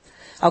ownership.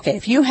 Okay,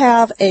 if you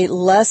have a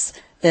less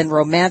than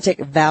romantic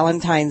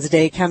Valentine's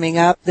Day coming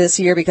up this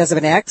year because of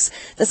an ex,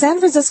 the San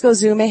Francisco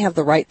Zoo may have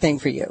the right thing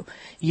for you.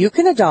 You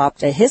can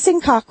adopt a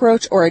hissing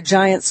cockroach or a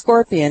giant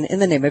scorpion in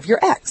the name of your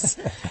ex.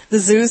 The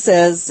zoo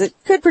says it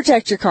could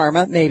protect your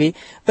karma, maybe,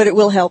 but it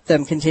will help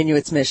them continue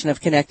its mission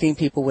of connecting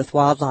people with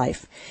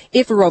wildlife.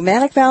 If a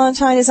romantic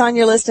Valentine is on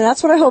your list, and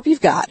that's what I hope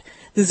you've got,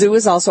 the zoo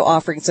is also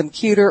offering some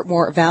cuter,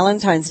 more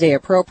Valentine's Day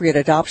appropriate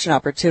adoption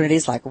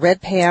opportunities like red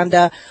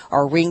panda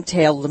or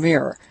ring-tailed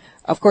lemur.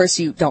 Of course,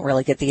 you don't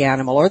really get the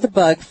animal or the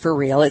bug for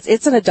real.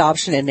 It's an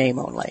adoption in name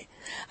only.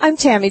 I'm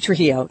Tammy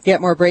Trujillo.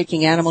 Get more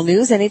breaking animal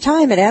news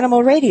anytime at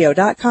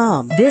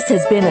animalradio.com. This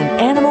has been an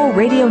Animal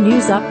Radio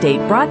News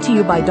Update brought to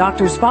you by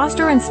Drs.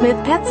 Foster and Smith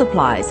Pet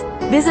Supplies.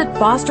 Visit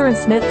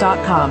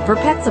fosterandsmith.com for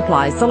pet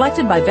supplies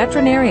selected by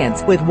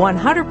veterinarians with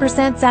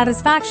 100%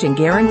 satisfaction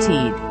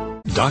guaranteed.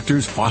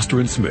 Doctors Foster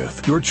and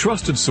Smith, your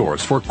trusted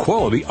source for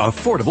quality,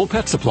 affordable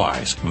pet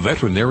supplies.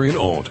 Veterinarian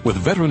owned with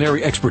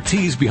veterinary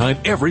expertise behind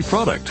every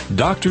product.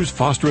 Doctors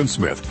Foster and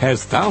Smith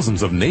has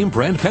thousands of name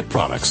brand pet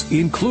products,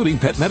 including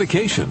pet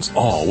medications,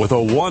 all with a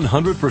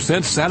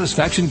 100%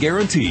 satisfaction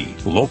guarantee.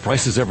 Low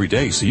prices every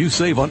day so you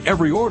save on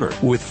every order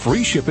with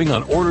free shipping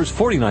on orders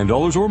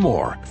 $49 or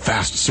more.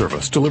 Fast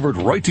service delivered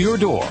right to your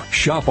door.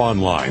 Shop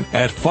online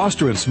at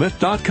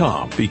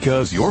fosterandsmith.com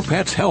because your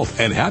pet's health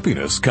and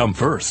happiness come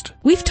first.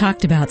 We've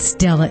talked about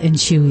Stella and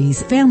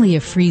Chewy's family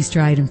of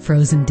freeze-dried and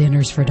frozen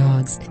dinners for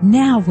dogs.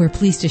 Now we're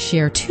pleased to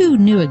share 2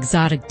 new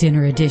exotic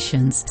dinner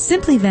additions,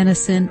 Simply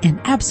Venison and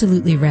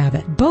Absolutely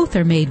Rabbit. Both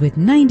are made with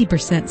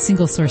 90%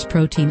 single-source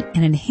protein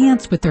and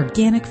enhanced with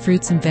organic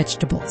fruits and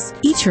vegetables.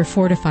 Each are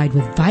fortified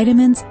with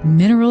vitamins,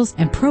 minerals,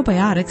 and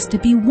probiotics to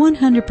be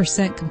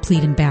 100%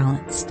 complete and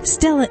balanced.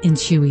 Stella and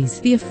Chewy's,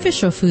 the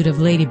official food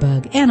of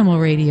Ladybug, Animal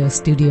Radio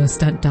Studio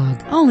Stunt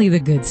Dog. Only the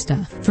good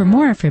stuff. For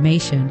more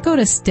information, go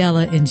to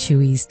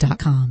StellaandChewy's.com.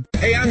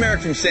 Hey, I'm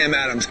Eric from Sam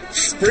Adams.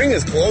 Spring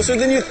is closer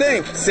than you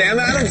think. Sam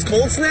Adams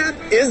Cold Snap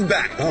is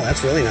back. Oh,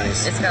 that's really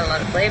nice. It's got a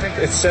lot of flavor.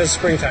 It says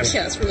springtime.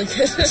 Yeah, it's really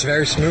good. It's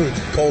very smooth.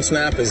 Cold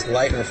Snap is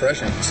light and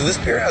refreshing. So this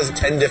beer has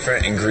 10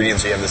 different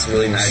ingredients. You have this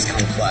really nice,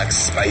 complex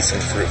spice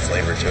and fruit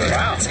flavor to it.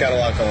 Wow. It's got a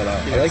lot going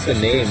on. I like the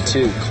name,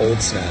 too,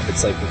 Cold Snap.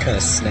 It's like we're kind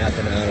of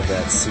snapping out of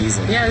that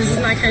season. Yeah, this is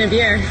my kind of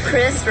beer.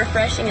 Crisp,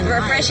 refreshing, and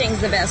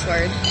refreshing's the best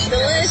word.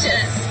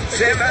 Delicious.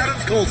 Sam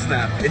Adams Cold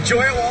Snap.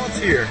 Enjoy it while it's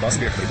here.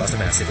 Boston Beer Company, Boston,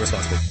 Mass. Save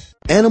responsibly.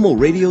 Animal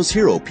Radio's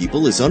Hero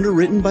People is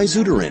underwritten by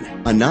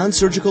Zudarin, a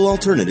non-surgical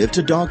alternative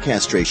to dog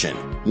castration.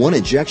 One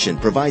injection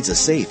provides a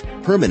safe,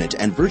 permanent,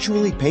 and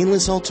virtually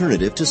painless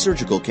alternative to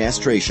surgical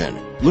castration.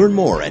 Learn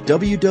more at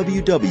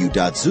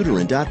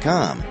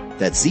www.zudarin.com.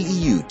 That's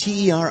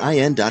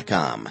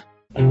ZEUTERIN.com.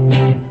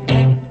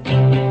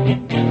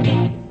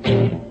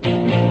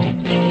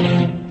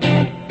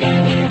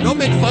 Don't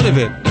make fun of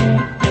it.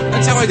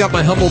 That's how I got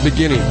my humble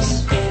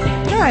beginnings.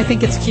 Yeah, I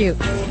think it's cute.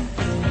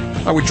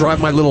 I would drive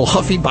my little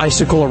Huffy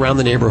bicycle around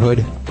the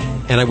neighborhood,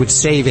 and I would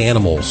save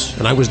animals.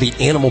 And I was the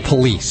animal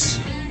police,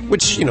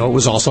 which,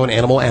 was also an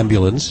animal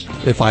ambulance.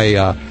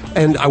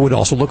 And I would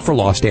also look for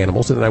lost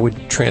animals, and then I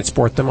would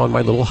transport them on my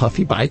little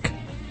Huffy bike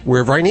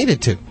wherever I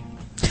needed to.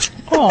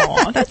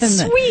 Oh, that's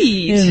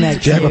sweet. Isn't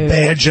that Do you have a cute?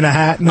 badge and a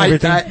hat and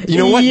everything? You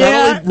know what?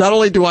 Yeah. Not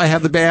only do I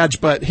have the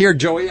badge, but here,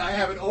 Joey, I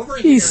have it over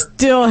He here,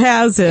 still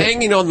has it.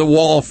 hanging on the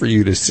wall for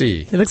you to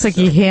see. It looks like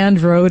he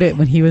hand wrote it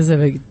when he was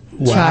a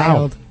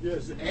child.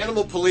 Yes,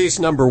 Animal Police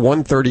number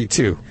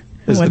 132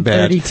 is the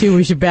badge. 132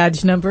 was your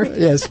badge number?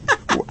 Yes.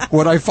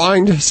 What I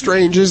find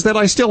strange is that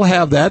I still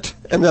have that,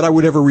 and that I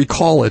would ever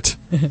recall it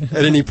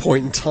at any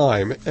point in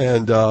time.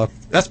 And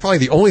that's probably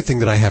the only thing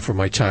that I have from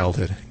my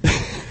childhood.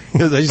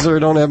 Because I sort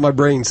of don't have my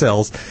brain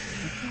cells.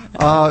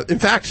 In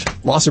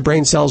fact, loss of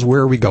brain cells,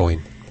 where are we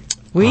going?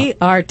 We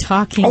are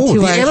talking to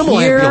the our animal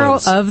hero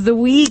ambulance. of the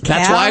week.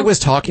 That's Hal. why I was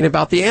talking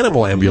about the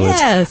animal ambulance.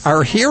 Yes.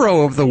 Our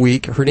hero of the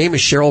week, her name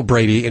is Cheryl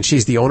Brady, and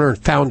she's the owner and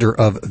founder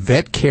of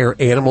Vet Care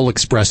Animal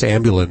Express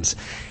Ambulance.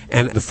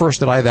 And the first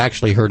that I've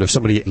actually heard of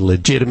somebody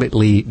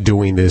legitimately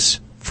doing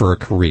this for a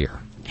career.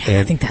 And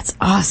I think that's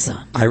awesome.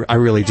 I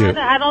really do.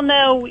 I don't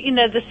know,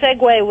 the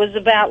segue was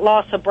about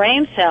loss of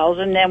brain cells,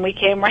 and then we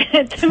came right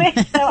into me.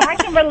 So I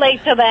can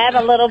relate to that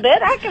a little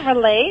bit. I can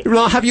relate.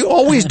 Well, have you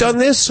always done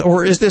this,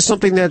 or is this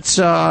something that's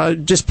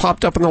just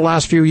popped up in the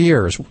last few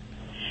years?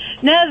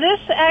 No, this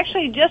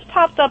actually just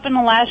popped up in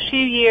the last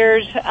few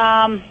years. When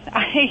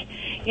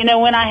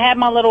I had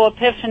my little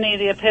epiphany,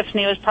 the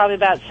epiphany was probably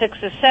about 6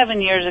 or 7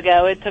 years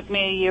ago. It took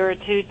me a year or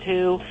two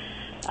to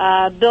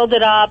build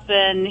it up,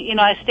 and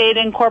I stayed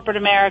in corporate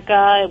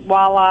America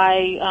while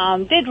I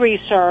did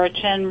research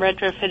and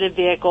retrofitted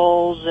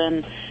vehicles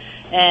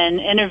and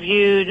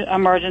interviewed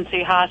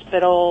emergency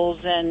hospitals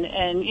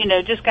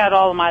and just got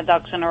all of my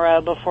ducks in a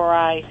row before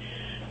I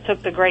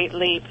took the great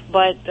leap.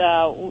 But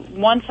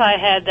once I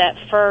had that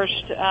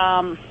first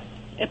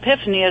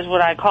epiphany, is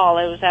what I call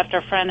it. It was after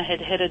a friend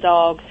had hit a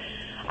dog.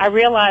 I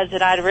realized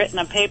that I'd written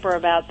a paper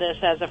about this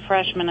as a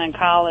freshman in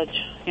college,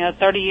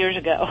 30 years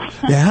ago.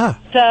 Yeah.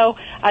 So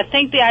I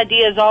think the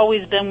idea has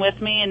always been with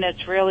me, and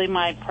it's really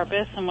my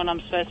purpose and what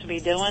I'm supposed to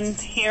be doing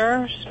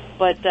here.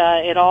 But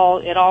it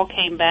all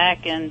came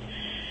back, and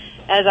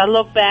as I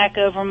look back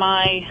over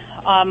my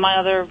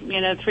other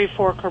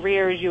 3-4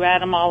 careers, you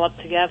add them all up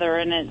together,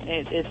 and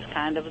it's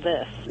kind of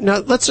this. Now,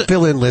 let's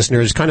fill in,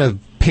 listeners, kind of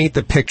paint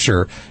the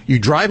picture. You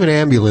drive an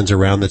ambulance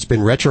around that's been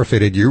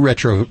retrofitted, you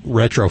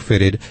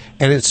retrofitted,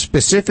 and it's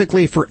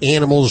specifically for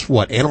animals,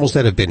 animals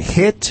that have been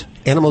hit?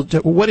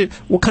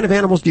 What kind of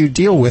animals do you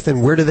deal with,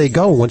 and where do they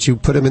go once you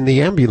put them in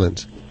the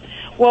ambulance?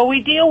 Well,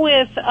 we deal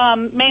with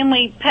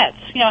mainly pets,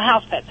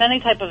 house pets, any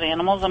type of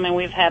animals. I mean,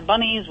 we've had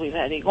bunnies, we've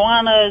had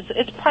iguanas.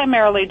 It's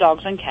primarily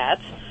dogs and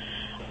cats.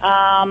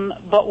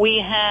 But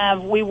we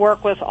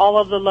work with all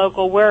of the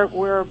local.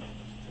 We're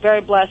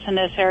very blessed in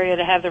this area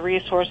to have the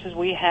resources.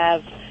 We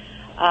have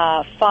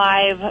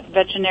 5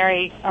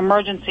 veterinary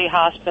emergency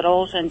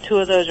hospitals, and 2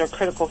 of those are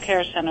critical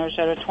care centers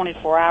that are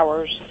 24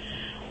 hours.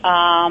 So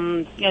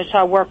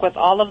I work with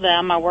all of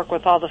them. I work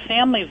with all the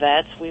family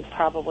vets. We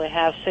probably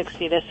have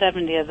 60 to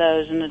 70 of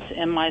those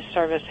in my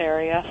service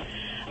area.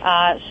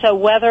 So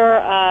whether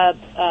a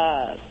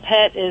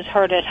pet is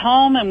hurt at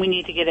home and we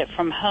need to get it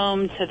from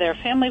home to their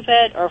family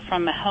vet, or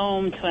from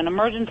home to an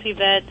emergency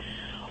vet,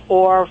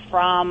 or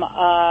from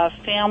a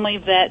family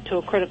vet to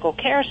a critical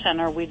care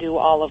center, we do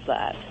all of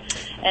that.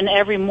 And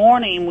every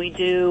morning we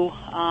do,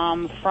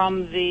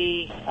 from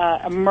the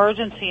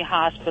emergency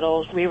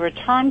hospitals, we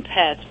return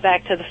pets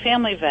back to the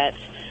family vets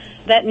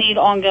that need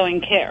ongoing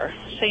care.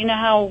 So you know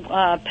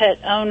how pet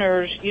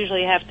owners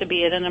usually have to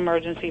be at an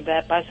emergency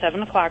vet by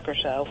 7 o'clock or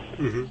so,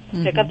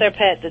 pick up their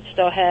pet that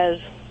still has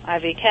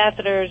IV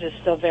catheters, is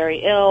still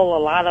very ill. A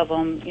lot of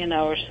them,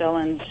 are still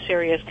in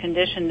serious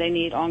condition. They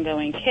need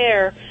ongoing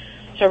care.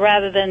 So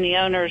rather than the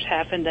owners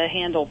having to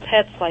handle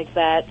pets like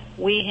that,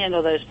 we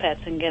handle those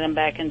pets and get them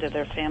back into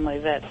their family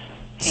vets.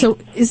 So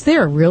is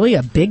there really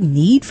a big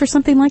need for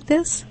something like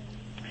this?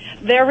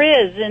 There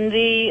is, and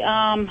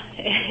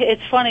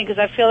it's funny because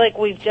I feel like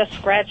we've just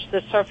scratched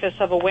the surface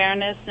of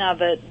awareness. Now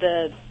that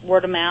the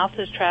word of mouth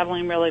is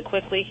traveling really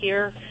quickly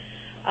here,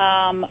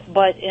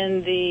 but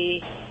in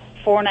the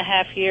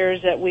 4.5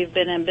 years that we've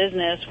been in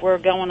business, we're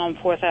going on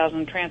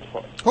 4,000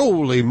 transports.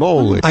 Holy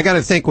moly. I got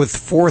to think, with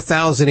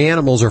 4,000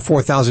 animals or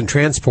 4,000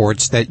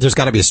 transports, that there's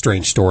got to be a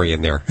strange story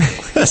in there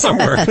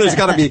somewhere. There's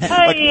got to be.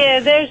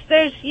 There's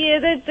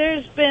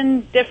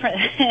been different.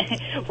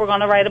 We're going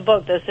to write a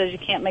book that says you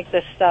can't make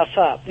this stuff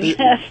up.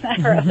 Yes, not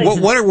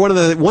really. What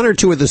are one or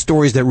two of the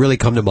stories that really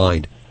come to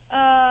mind?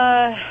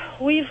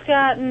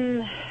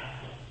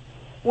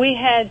 We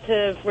had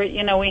to,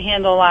 we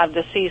handle a lot of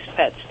deceased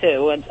pets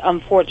too, and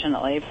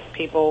unfortunately,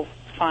 people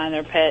find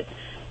their pet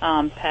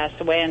passed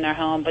away in their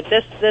home. But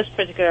this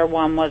particular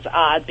one was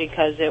odd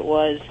because it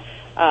was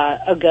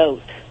a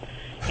goat.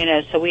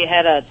 So we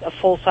had a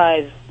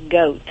full-size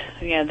goat,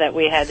 that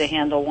we had to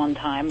handle one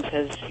time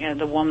because,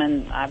 the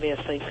woman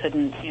obviously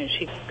couldn't,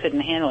 she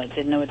couldn't handle it,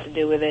 didn't know what to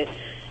do with it,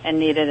 and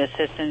needed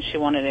assistance. She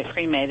wanted it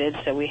cremated,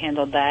 so we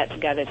handled that,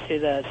 got it to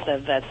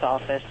the vet's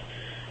office.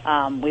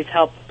 We've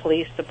helped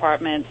police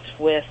departments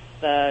with,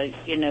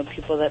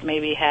 people that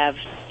maybe have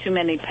too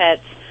many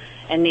pets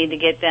and need to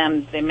get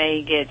them. They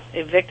may get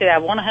evicted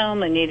out of one home.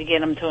 They need to get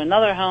them to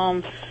another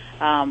home.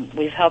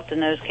 We've helped in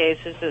those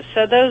cases.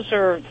 So those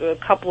are a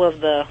couple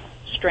of the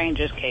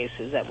strangest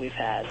cases that we've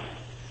had.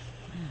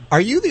 Are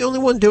you the only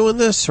one doing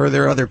this, or are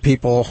there other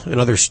people in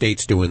other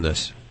states doing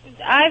this?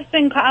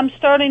 I'm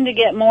starting to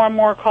get more and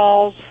more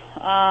calls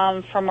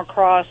from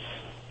across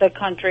the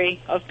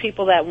country of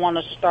people that want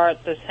to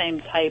start the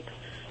same type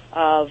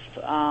of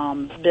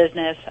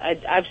business.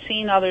 I've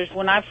seen others.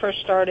 When I first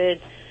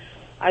started,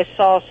 I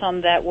saw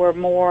some that were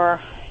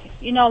more,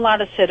 a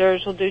lot of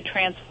sitters will do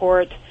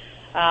transport,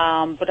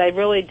 but I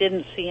really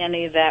didn't see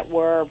any that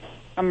were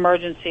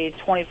emergency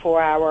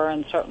 24-hour,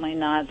 and certainly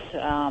not,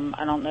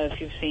 I don't know if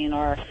you've seen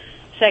our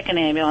second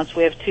ambulance.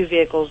 We have 2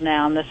 vehicles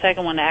now, and the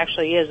second one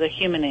actually is a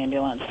human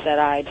ambulance that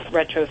I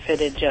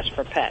retrofitted just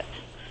for pets.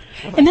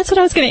 And that's what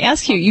I was going to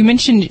ask you. You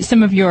mentioned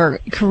some of your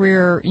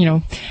career,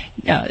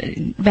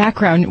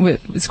 background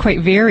was quite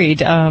varied.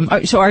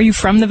 So are you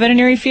from the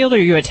veterinary field? Are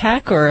you a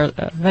tech or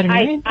a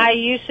veterinarian? I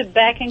used to,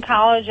 back in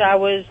college, I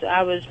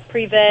was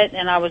pre-vet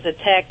and I was a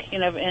tech,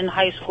 in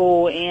high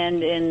school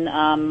and in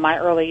my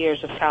early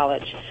years of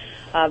college.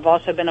 I've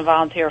also been a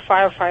volunteer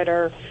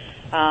firefighter.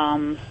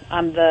 I'm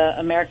the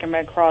American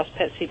Red Cross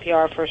Pet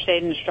CPR first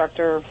aid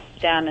instructor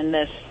down in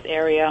this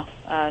area,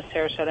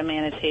 Sarasota,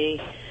 Manatee.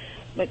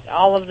 But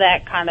all of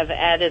that kind of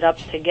added up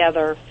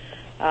together,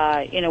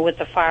 with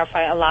the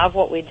firefight. A lot of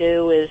what we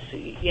do is,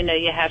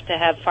 you have to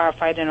have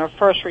firefighting or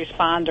first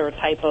responder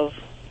type of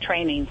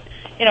training,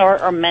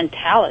 or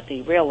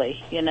mentality,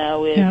 really,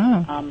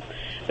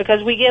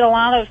 because we get a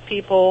lot of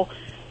people,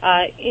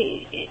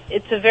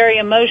 it's a very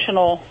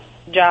emotional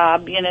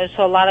job,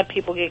 so a lot of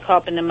people get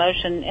caught up in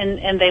emotion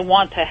and they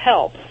want to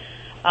help.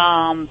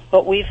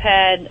 But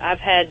I've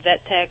had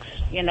vet techs,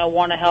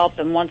 want to help,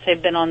 and once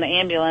they've been on the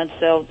ambulance,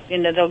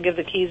 they'll give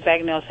the keys back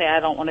and they'll say, I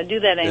don't want to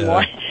do that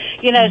anymore.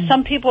 Yeah.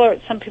 Some people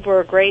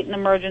are great in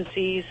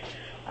emergencies.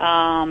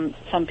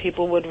 Some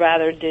people would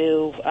rather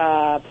do,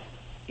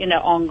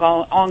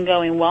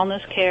 ongoing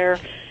wellness care,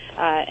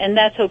 and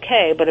that's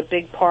okay. But a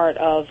big part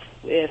of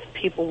if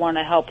people want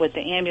to help with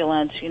the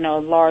ambulance, a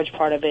large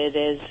part of it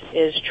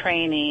is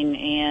training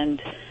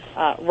and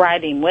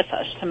riding with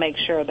us to make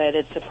sure that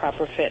it's a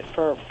proper fit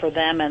for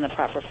them and the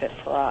proper fit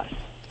for us.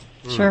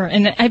 Sure.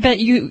 And I bet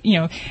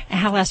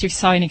Hal asked if you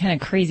saw any kind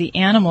of crazy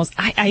animals.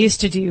 I used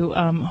to do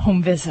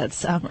home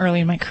visits early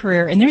in my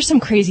career, and there's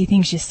some crazy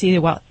things you see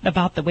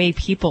about the way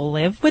people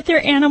live with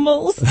their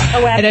animals. Oh,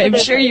 absolutely. And I'm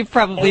sure you've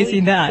probably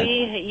seen that.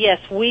 Yes,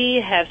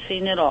 we have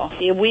seen it all.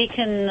 Yeah, we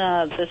can,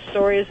 the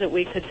stories that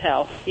we could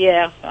tell.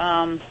 Yeah.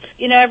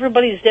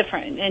 Everybody's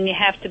different, and you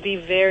have to be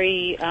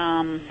very...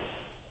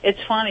 It's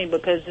funny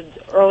because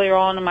earlier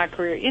on in my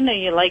career,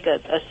 you like a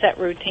set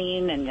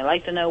routine and you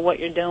like to know what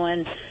you're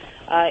doing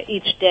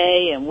each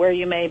day and where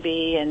you may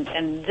be,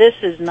 and this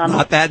is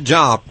not that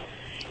job.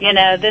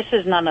 This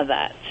is none of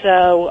that.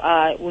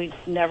 So we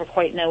never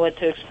quite know what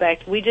to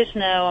expect. We just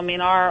know,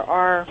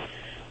 our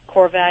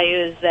core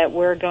value is that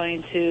we're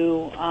going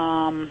to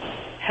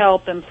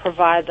help and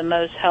provide the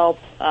most help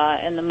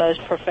in the most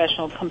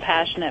professional,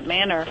 compassionate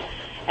manner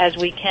as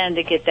we can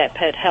to get that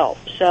pet help.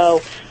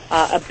 So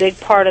a big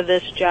part of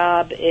this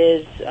job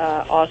is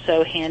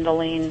also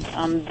handling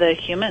the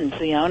humans,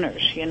 the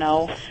owners,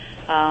 because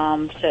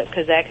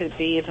that could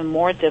be even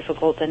more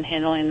difficult than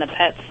handling the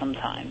pets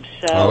sometimes.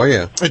 So, oh,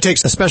 yeah. It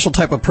takes a special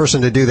type of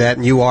person to do that,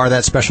 and you are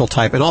that special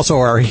type. And also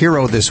our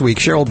hero this week,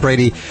 Cheryl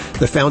Brady,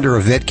 the founder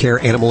of Vet Care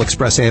Animal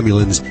Express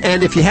Ambulance.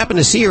 And if you happen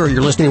to see her,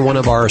 you're listening to one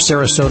of our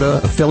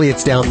Sarasota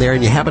affiliates down there,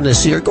 and you happen to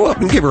see her, go up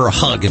and give her a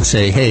hug and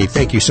say, hey,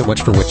 thank you so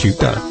much for what you've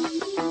done.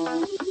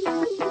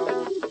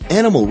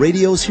 Animal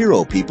Radio's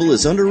Hero People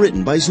is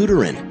underwritten by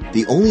Zudarin,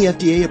 the only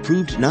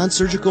FDA-approved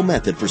non-surgical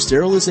method for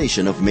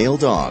sterilization of male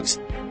dogs.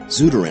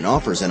 Zudarin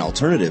offers an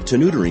alternative to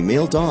neutering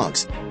male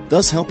dogs,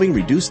 thus helping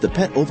reduce the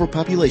pet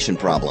overpopulation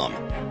problem.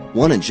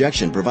 One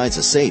injection provides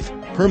a safe,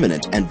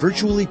 permanent, and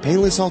virtually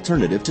painless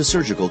alternative to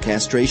surgical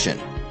castration.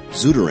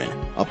 Zudarin,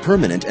 a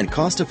permanent and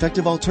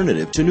cost-effective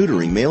alternative to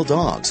neutering male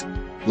dogs.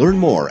 Learn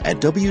more at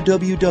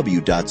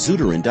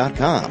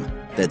www.zudarin.com.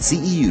 That's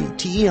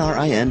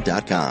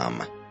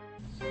ZEUTERIN.com.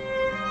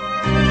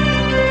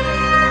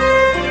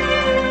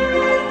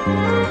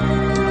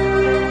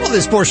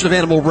 This portion of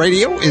Animal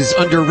Radio is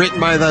underwritten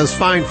by those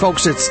fine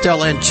folks at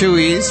Stella and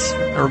Chewy's.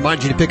 I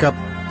remind you to pick up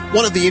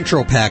one of the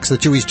intro packs, the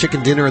Chewy's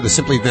Chicken Dinner, the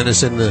Simply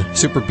Venison, the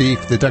Super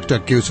Beef, the Duck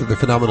Duck Goose with the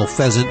Phenomenal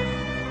Pheasant,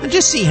 and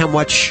just see how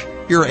much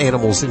your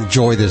animals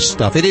enjoy this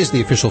stuff. It is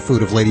the official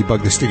food of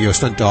Ladybug, the studio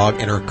stunt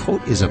dog, and her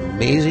coat is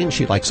amazing.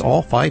 She likes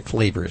all 5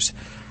 flavors.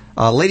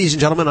 Ladies and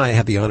gentlemen, I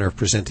have the honor of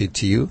presenting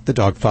to you the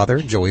dog father,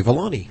 Joey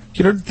Villani.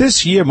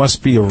 This year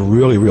must be a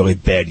really, really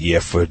bad year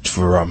for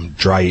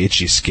dry,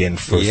 itchy skin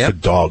for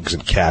dogs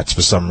and cats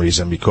for some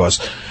reason, because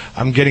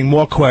I'm getting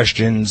more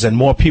questions and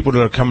more people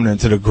that are coming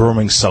into the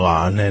grooming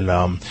salon,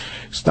 and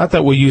it's not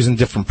that we're using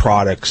different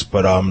products,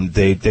 but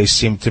they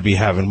seem to be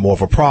having more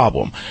of a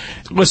problem.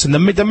 Listen,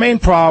 the main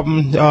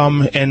problem,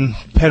 and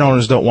pet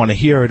owners don't want to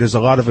hear it, is a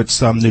lot of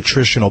it's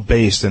nutritional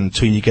based, and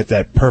until you get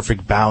that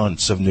perfect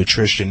balance of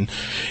nutrition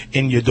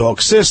in your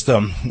dog's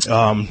system,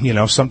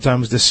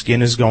 sometimes the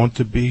skin is going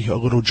to be a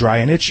little dry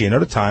and itchy, and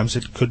other times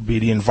it could be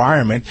the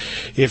environment.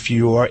 If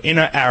you are in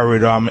an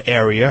arid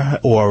area,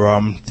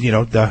 or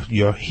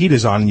your heat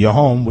is on in your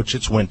home, which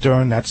it's winter,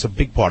 and that's a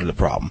big part of the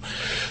problem.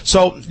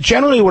 So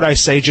generally, what I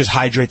say is just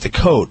hydrate the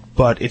coat,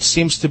 but it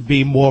seems to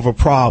be more of a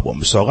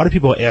problem. So a lot of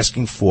people are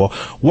asking for,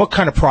 what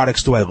kind of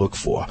products do I look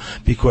for?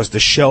 Because the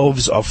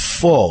shelves are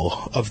full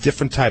of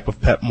different type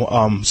of pet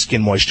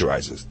skin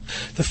moisturizers.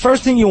 The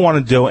first thing you want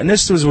to do, and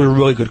this was a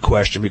really good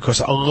question,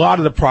 because a lot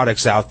of the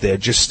products out there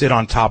just sit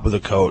on top of the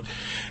coat,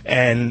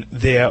 and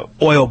they're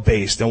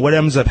oil-based. And what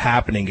ends up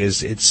happening is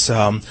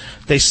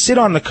they sit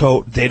on the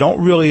coat, they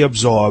don't really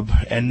absorb,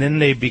 and then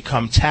they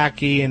become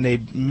tacky, and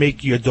they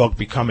make your dog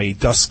become a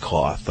dust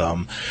cloth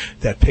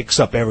that picks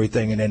up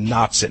everything and then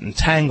knots it and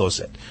tangles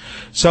it.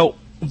 So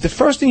the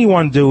first thing you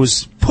want to do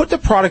is put the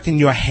product in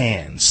your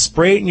hands,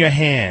 spray it in your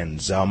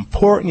hands,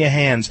 pour it in your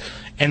hands,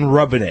 and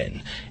rub it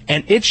in.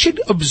 And it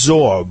should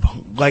absorb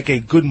like a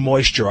good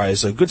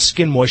moisturizer, a good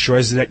skin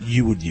moisturizer that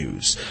you would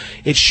use.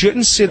 It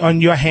shouldn't sit on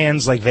your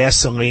hands like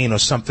Vaseline or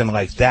something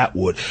like that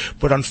would.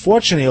 But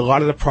unfortunately, a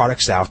lot of the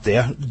products out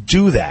there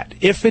do that.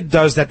 If it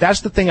does that,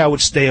 that's the thing I would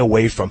stay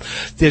away from.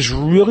 There's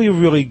really,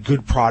 really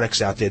good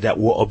products out there that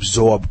will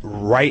absorb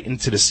right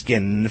into the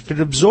skin. And if it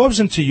absorbs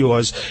into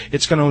yours,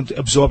 it's going to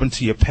absorb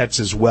into your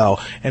pets as well,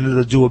 and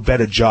it'll do a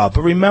better job.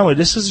 But remember,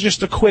 this is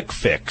just a quick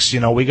fix.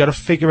 We got to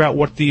figure out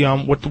what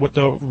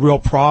the real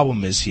problem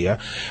is here,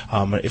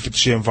 if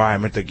it's your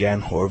environment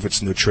again, or if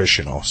it's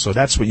nutritional. So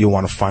that's what you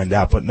want to find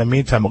out. But in the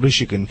meantime, at least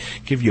you can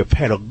give your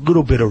pet a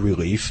little bit of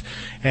relief.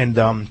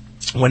 And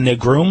when they're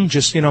groomed,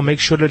 just make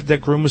sure that their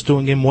groomer is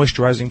doing a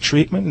moisturizing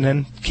treatment, and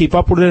then keep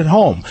up with it at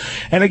home.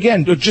 And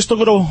again, just a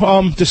little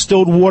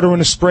distilled water in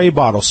a spray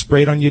bottle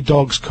sprayed on your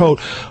dog's coat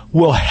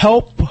will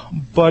help.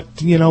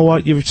 But you know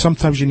what?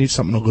 Sometimes you need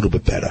something a little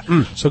bit better.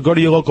 So go to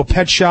your local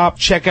pet shop,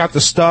 check out the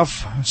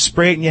stuff,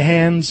 spray it in your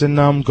hands,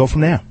 and go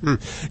from there.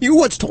 You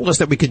once told us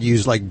that we could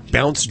use like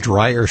bounce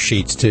dryer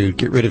sheets to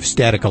get rid of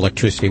static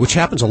electricity, which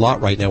happens a lot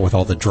right now with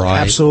all the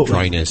dryness.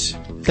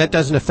 That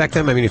doesn't affect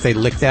them? I mean, if they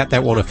lick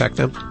that won't affect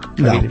them?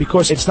 No,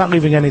 because it's not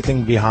leaving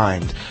anything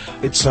behind.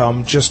 It's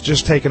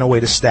just taking away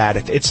the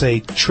static. It's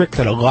a trick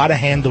that a lot of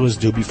handlers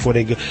do before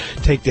they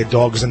take their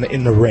dogs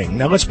in the ring.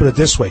 Now, let's put it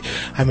this way.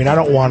 I mean, I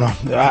don't want to.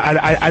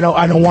 I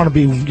don't want to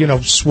be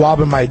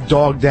swabbing my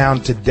dog down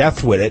to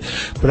death with it.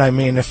 But I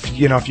mean, if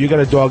you got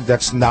a dog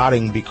that's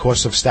nodding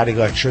because of static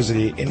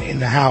electricity in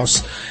the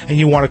house, and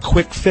you want a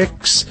quick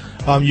fix,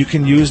 you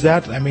can use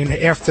that. I mean,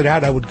 after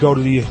that, I would go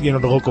to the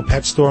the local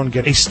pet store and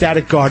get a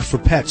static guard for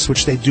pets,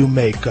 which they do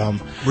make.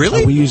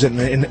 Really? We use it.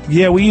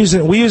 We use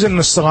it in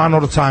the salon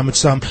all the time.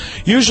 It's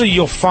usually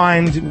you'll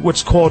find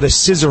what's called a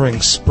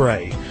scissoring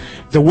spray.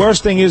 The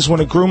worst thing is when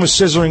a groomer is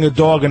scissoring a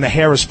dog and the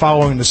hair is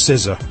following the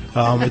scissor.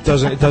 It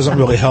doesn't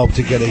really help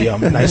to get a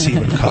nice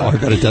even cut. I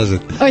bet it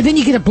doesn't. Or then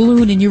you get a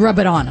balloon and you rub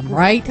it on them,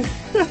 right?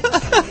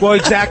 Well,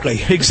 exactly.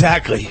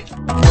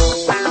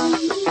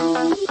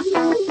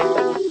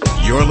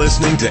 You're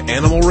listening to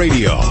Animal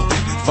Radio.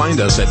 Find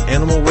us at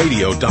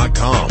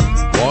animalradio.com.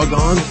 Log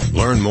on,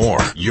 learn more.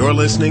 You're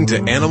listening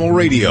to Animal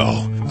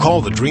Radio.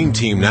 Call the Dream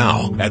Team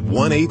now at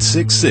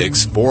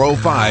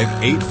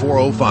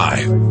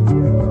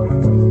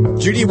 1-866-405-8405.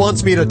 Judy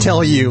wants me to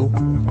tell you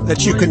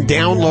that you can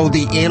download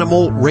the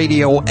Animal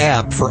Radio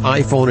app for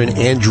iPhone and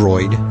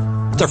Android.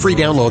 It's a free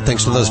download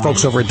thanks to those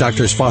folks over at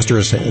Drs. Foster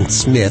and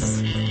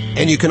Smith.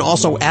 And you can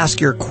also ask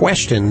your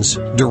questions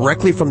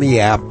directly from the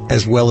app,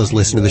 as well as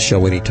listen to the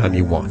show anytime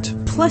you want.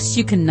 Plus,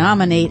 you can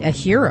nominate a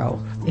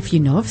hero. If you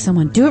know of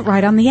someone, do it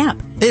right on the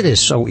app. It is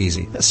so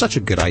easy. That's such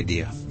a good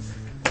idea.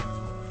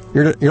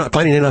 You're not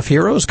finding enough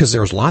heroes? Because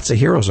there's lots of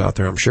heroes out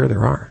there. I'm sure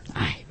there are.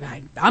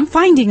 I'm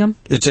finding them.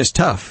 It's just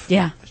tough.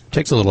 Yeah. It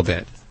takes a little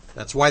bit.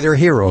 That's why they're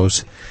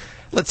heroes.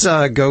 Let's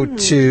go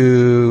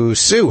to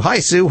Sue. Hi,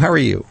 Sue. How are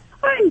you?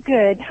 I'm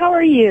good. How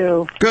are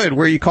you? Good.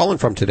 Where are you calling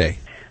from today?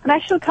 I'm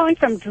actually calling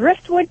from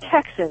Driftwood,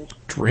 Texas.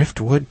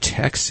 Driftwood,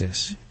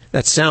 Texas.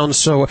 That sounds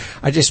so...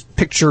 I just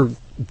picture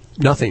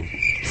nothing.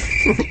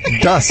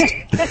 Dust.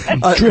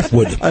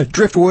 Driftwood.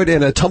 Driftwood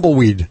and a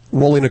tumbleweed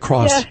rolling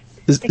across. Yeah,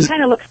 it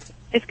kind of looks...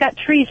 It's got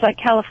trees like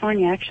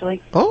California,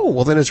 actually. Oh,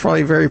 well, then it's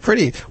probably very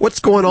pretty. What's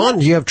going on?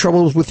 Do you have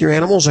troubles with your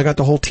animals? I got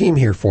the whole team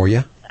here for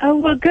you. Oh,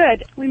 well,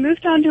 good. We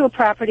moved onto a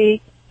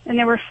property, and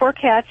there were 4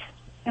 cats,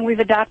 and we've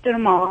adopted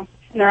them all.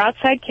 And they're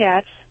outside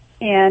cats,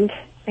 and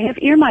they have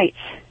ear mites.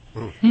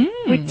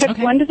 We took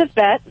one to the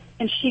vet,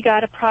 and she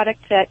got a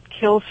product that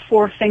kills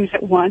 4 things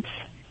at once.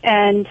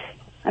 And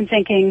I'm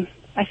thinking,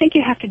 I think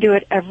you have to do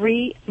it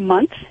every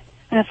month.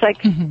 And it's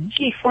like,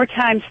 gee, 4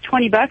 times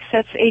 $20,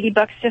 that's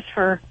 $80 just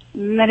for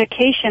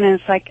medication. And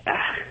it's like,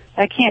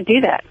 I can't do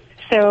that.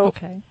 So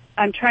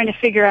I'm trying to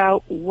figure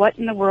out what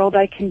in the world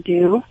I can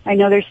do. I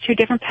know there's 2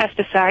 different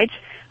pesticides.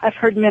 I've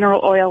heard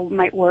mineral oil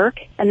might work.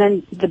 And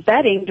then the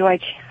bedding,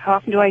 how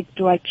often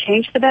do I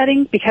change the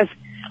bedding? Because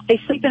they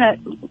sleep in a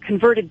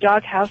converted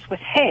doghouse with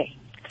hay,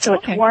 so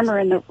it's warmer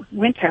in the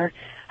winter.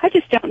 I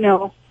just don't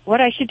know what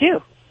I should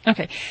do.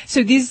 Okay.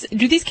 So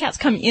do these cats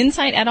come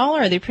inside at all,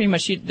 or are they pretty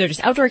much, they're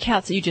just outdoor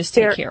cats that you just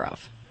take care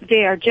of?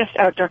 They are just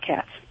outdoor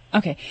cats.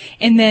 Okay.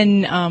 And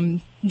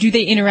then, do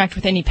they interact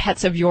with any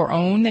pets of your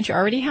own that you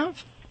already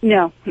have?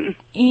 No.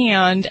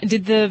 And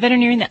did the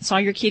veterinarian that saw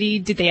your kitty,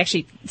 did they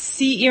actually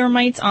see ear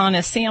mites on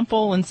a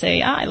sample and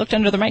say, I looked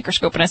under the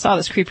microscope and I saw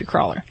this creepy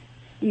crawler?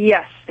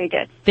 Yes, they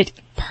did.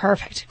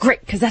 Perfect.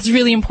 Great. Because that's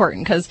really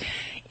important, because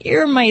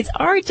ear mites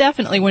are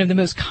definitely one of the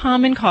most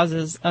common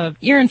causes of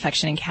ear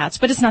infection in cats,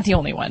 but it's not the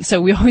only one.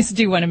 So we always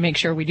do want to make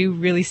sure we do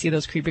really see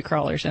those creepy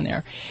crawlers in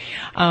there.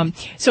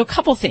 So a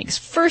couple things.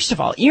 First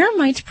of all, ear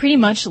mites pretty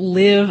much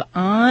live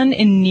on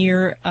and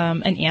near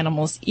an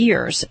animal's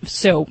ears.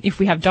 So if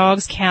we have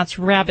dogs, cats,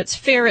 rabbits,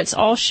 ferrets,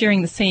 all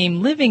sharing the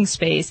same living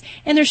space,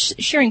 and they're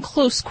sharing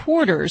close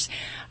quarters,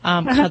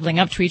 cuddling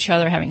up to each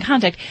other, having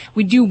contact,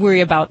 we do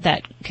worry about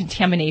that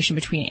contamination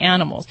between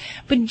animals.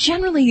 But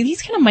generally,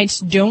 these kind of mites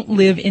don't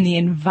live in the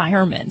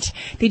environment.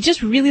 They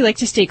just really like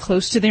to stay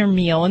close to their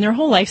meal, and their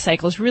whole life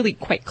cycle is really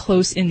quite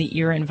close in the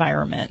ear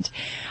environment.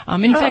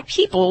 In fact,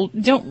 people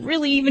don't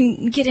really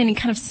even get any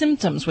kind of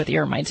symptoms with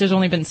ear mites. There's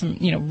only been some,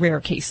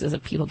 rare cases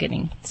of people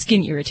getting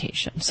skin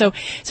irritation. So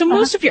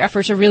most of your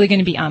efforts are really going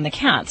to be on the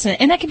cats,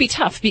 and that can be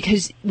tough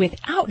because with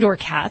outdoor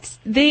cats,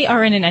 they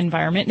are in an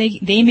environment.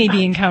 They may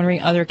be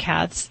encountering other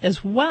cats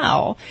as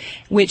well,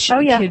 which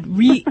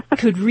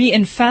could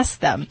reinfest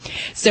them.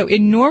 So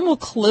in normal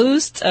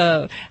closed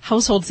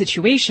household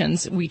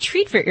situations, we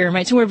treat for ear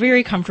mites, and we're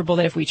very comfortable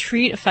that if we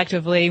treat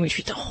effectively, we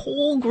treat the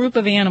whole group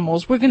of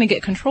animals, we're going to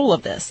get control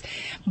of this.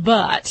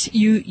 But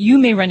you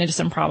may run into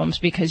some problems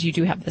because you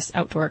do have this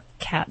outdoor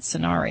cat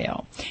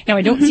scenario. Now,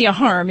 I don't see a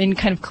harm in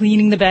kind of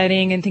cleaning the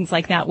bedding and things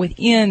like that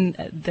within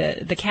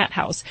the cat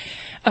house,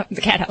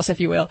 if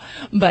you will.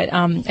 But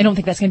I don't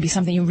think that's going to be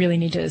something you really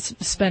need to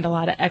spend a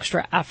lot of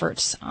extra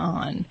efforts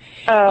on.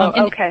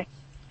 Okay.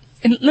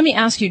 And let me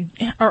ask you,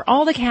 are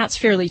all the cats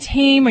fairly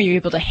tame? Are you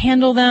able to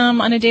handle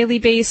them on a daily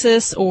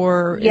basis,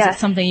 or is it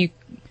something you...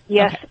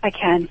 Yes, okay. I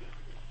can.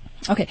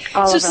 Okay.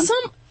 All of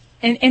them.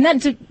 And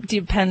that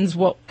depends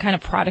what kind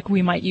of product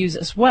we might use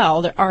as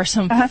well. There are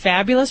some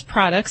fabulous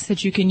products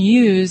that you can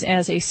use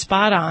as a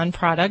spot-on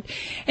product,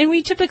 and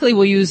we typically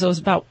will use those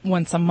about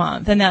once a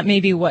month. And that may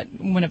be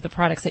one of the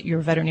products that your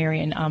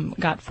veterinarian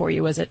got for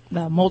you. Was it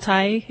the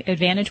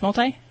Advantage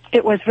Multi?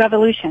 It was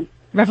Revolution.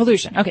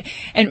 Revolution. Okay.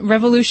 And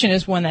Revolution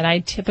is one that I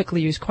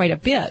typically use quite a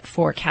bit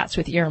for cats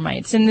with ear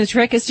mites. And the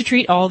trick is to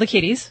treat all the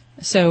kitties.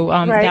 So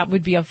that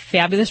would be a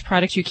fabulous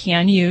product you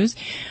can use.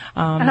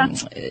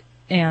 And,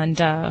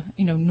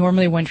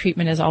 normally one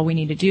treatment is all we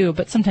need to do,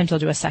 but sometimes I'll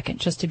do a second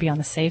just to be on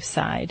the safe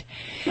side.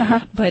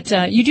 But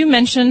you do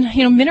mention,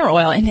 mineral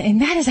oil,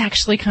 and that is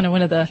actually kind of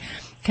one of the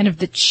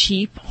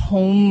cheap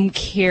home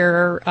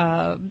care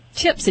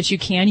tips that you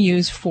can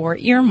use for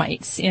ear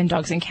mites in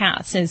dogs and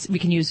cats. Is we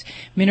can use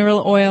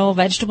mineral oil,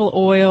 vegetable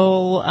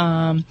oil,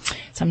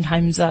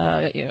 sometimes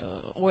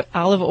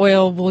olive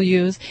oil we'll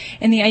use.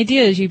 And the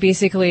idea is you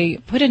basically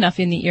put enough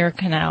in the ear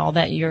canal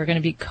that you're going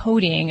to be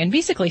coating and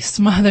basically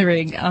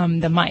smothering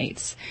the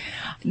mites.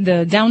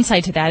 The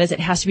downside to that is it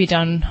has to be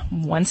done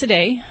once a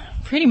day,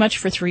 pretty much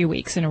for 3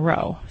 weeks in a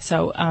row.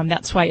 So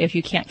that's why if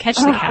you can't catch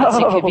the cats,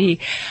 it could be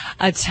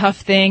a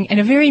tough thing and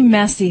a very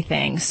messy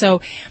thing.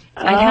 So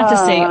I'd have to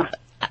say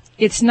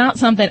it's not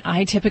something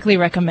I typically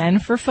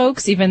recommend for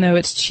folks, even though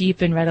it's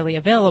cheap and readily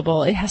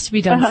available. It has to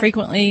be done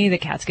frequently. The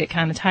cats get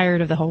kind of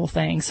tired of the whole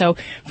thing. So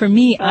for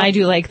me, I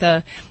do like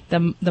the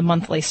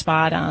monthly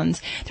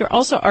spot-ons. There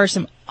also are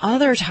some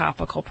other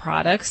topical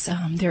products.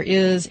 There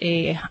is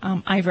a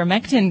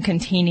ivermectin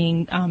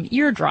containing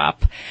ear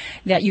drop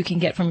that you can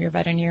get from your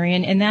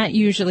veterinarian, and that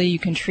usually you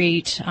can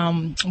treat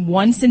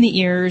once in the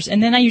ears,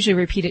 and then I usually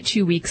repeat it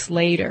 2 weeks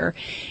later.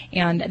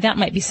 And that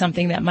might be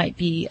something that might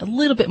be a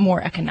little bit more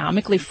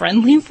economically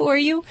friendly for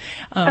you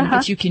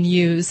that you can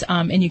use,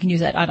 and you can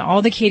use that on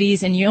all the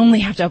kitties, and you only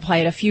have to apply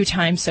it a few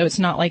times, so it's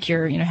not like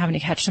you're having to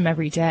catch them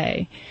every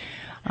day.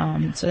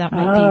 So that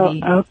might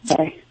be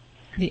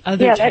the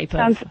other type of...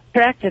 Yeah, that sounds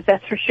attractive,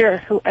 that's for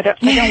sure. I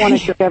don't want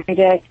to do it every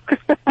day.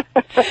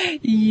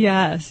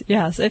 Yes.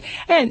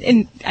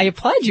 And I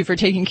applaud you for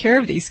taking care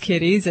of these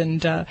kitties,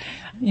 and,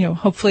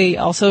 hopefully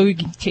also you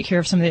can take care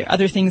of some of the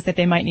other things that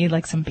they might need,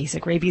 like some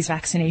basic rabies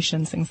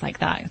vaccinations, things like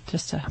that,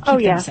 just to keep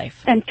them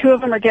safe. And 2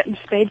 of them are getting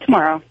spayed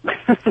tomorrow.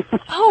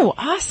 Oh,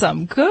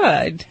 awesome.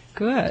 Good.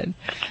 So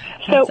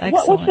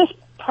what was this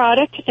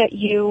product that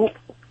you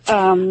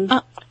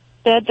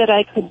said that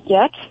I could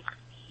get?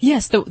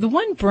 Yes, the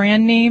one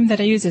brand name that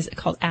I use is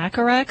called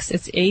Acarex.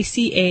 It's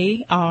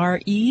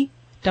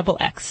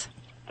ACAREXX.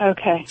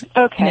 Okay.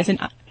 And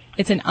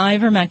it's an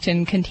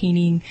ivermectin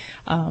containing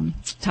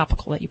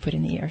topical that you put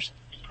in the ears.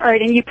 All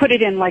right, and you put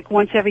it in like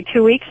once every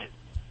 2 weeks?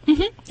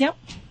 Mm-hmm. Yep.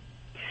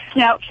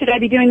 Now, should I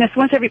be doing this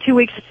once every 2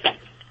 weeks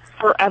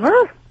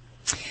forever?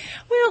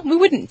 Well, we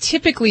wouldn't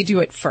typically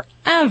do it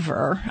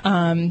forever.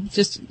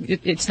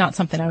 It's not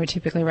something I would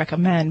typically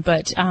recommend,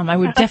 but I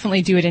would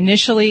definitely do it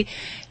initially.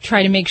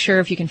 Try to make sure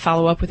if you can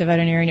follow up with a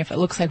veterinarian if it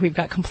looks like we've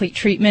got complete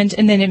treatment,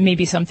 and then it may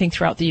be something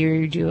throughout the year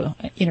you do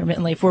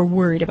intermittently if we're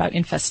worried about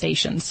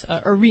infestations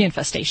or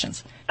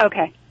reinfestations.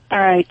 Okay. All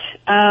right.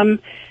 And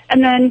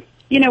then,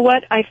 you know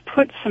what? I've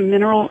put some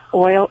mineral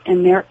oil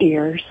in their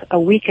ears a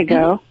week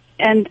ago,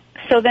 and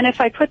so then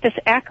if I put this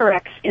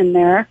Acrorex in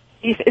there,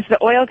 is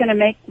the oil going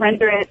to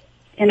render it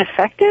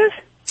ineffective?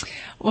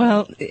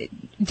 Well, it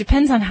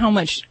depends on how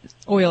much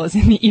oil is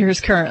in the ears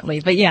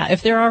currently. But yeah,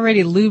 if they're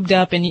already lubed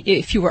up and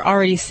if you were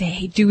already,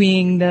 say,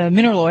 doing the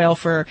mineral oil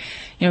for,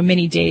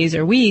 many days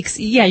or weeks,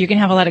 yeah, you're going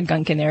to have a lot of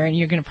gunk in there and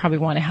you're going to probably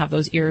want to have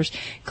those ears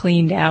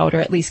cleaned out or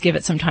at least give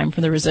it some time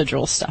for the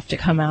residual stuff to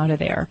come out of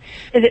there.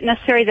 Is it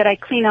necessary that I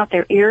clean out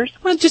their ears?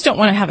 Well, just don't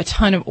want to have a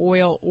ton of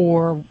oil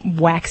or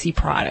waxy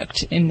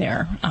product in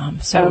there.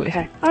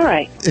 Okay. All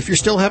right. If you're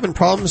still having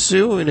problems,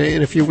 Sue,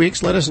 in a few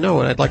weeks, let us know,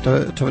 and I'd like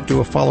to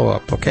do a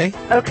follow-up, okay?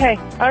 Okay.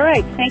 All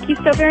right. Thank you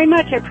so very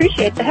much. I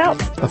appreciate the help.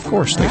 Of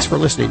course. Thanks for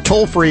listening.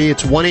 Toll free,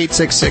 it's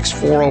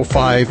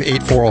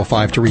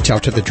 1-866-405-8405 to reach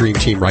out to the Dream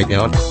Team right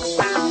now.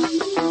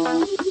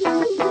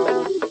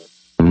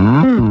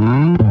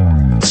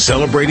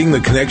 Celebrating the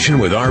connection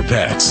with our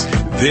pets.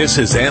 This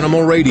is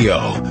Animal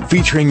Radio,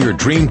 featuring your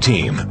dream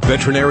team,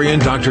 veterinarian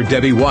Dr.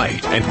 Debbie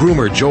White and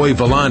groomer Joey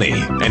Villani.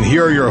 And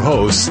here are your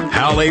hosts,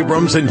 Hal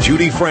Abrams and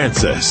Judy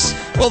Francis.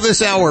 Well,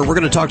 this hour, we're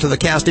going to talk to the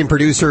casting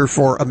producer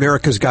for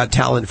America's Got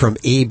Talent from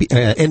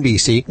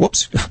NBC.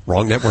 Whoops,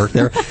 wrong network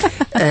there.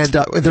 And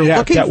they're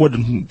looking...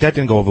 That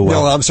didn't go over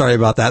well. No, I'm sorry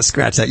about that.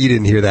 Scratch that. You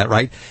didn't hear that,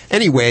 right?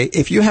 Anyway,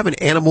 if you have an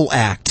animal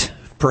act...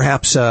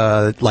 Perhaps,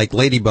 like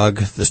Ladybug,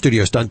 the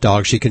studio stunt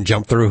dog, she can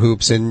jump through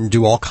hoops and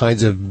do all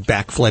kinds of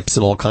backflips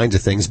and all kinds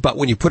of things. But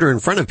when you put her in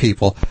front of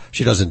people,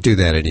 she doesn't do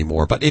that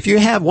anymore. But if you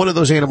have one of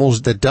those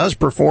animals that does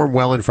perform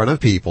well in front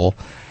of people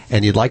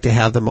and you'd like to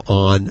have them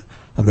on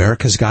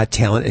America's Got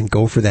Talent and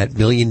go for that $1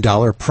 million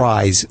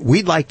prize,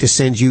 we'd like to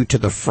send you to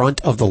the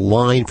front of the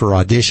line for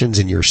auditions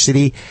in your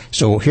city.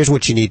 So here's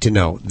what you need to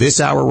know. This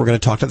hour, we're going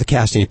to talk to the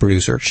casting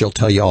producer. She'll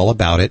tell you all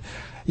about it.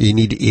 You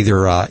need to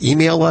either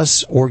email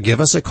us or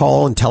give us a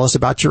call and tell us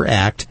about your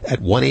act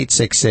at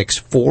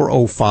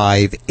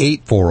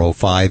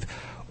 1-866-405-8405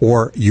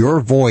 or your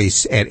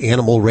voice at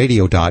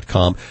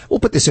animalradio.com. We'll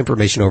put this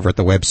information over at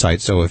the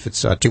website, so if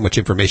it's too much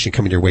information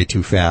coming your way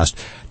too fast,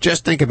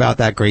 just think about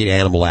that great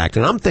animal act.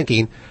 And I'm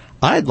thinking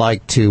I'd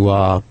like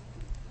to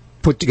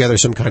put together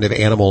some kind of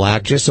animal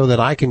act just so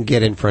that I can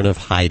get in front of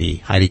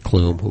Heidi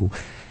Klum, who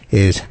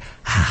is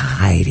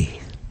Heidi.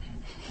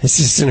 This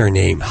isn't her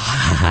name,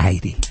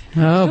 Heidi.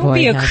 Oh, Don't boy.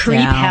 be a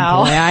creep,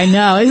 Hal. I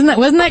know.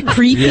 Wasn't that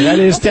creepy? Yeah,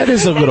 that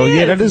is a little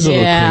creepy.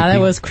 Yeah, that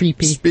was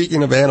creepy.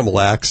 Speaking of animal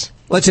acts,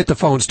 let's hit the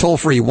phones toll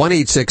free,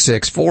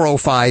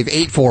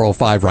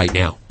 1-866-405-8405 right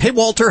now. Hey,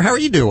 Walter, how are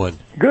you doing?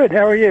 Good,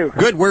 how are you?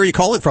 Good. Where are you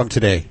calling from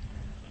today?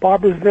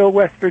 Barboursville,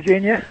 West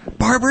Virginia.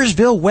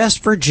 Barboursville,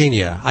 West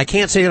Virginia. I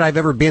can't say that I've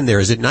ever been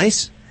there. Is it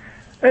nice?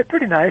 It's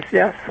pretty nice,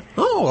 yes.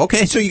 Oh,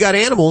 okay. So you got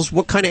animals.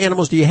 What kind of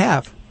animals do you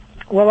have?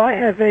 Well, I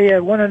have a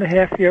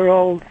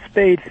 1.5-year-old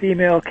spayed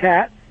female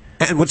cat.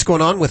 And what's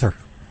going on with her?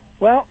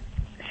 Well,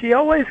 she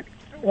always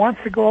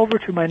wants to go over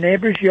to my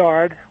neighbor's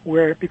yard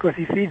because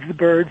he feeds the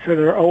birds, so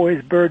there are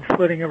always birds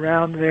flitting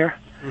around there.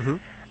 Mm-hmm.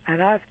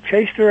 And I've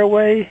chased her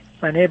away.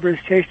 My neighbor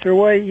has chased her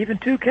away. Even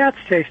 2 cats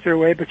chased her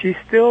away, but she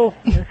still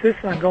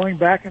insists on going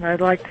back, and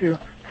I'd like to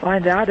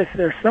find out if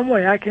there's some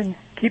way I can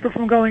keep her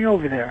from going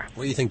over there.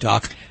 What do you think,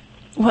 Doc?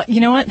 Well,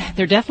 you know what?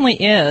 There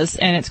definitely is,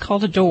 and it's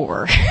called a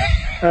door.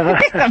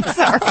 I'm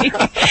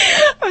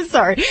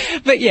sorry.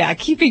 But yeah,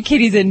 keeping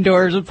kitties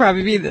indoors would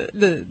probably be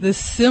the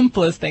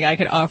simplest thing I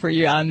could offer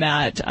you on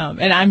that.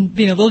 And I'm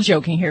being a little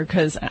joking here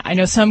because I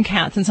know some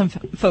cats and some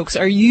folks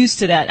are used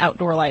to that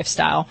outdoor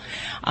lifestyle.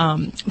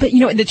 But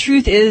the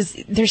truth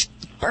is there's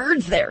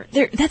birds there.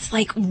 That's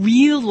like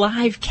real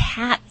live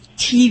cat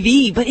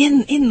TV, but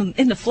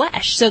in the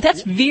flesh. So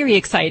that's very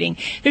exciting.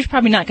 There's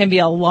probably not going to be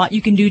a lot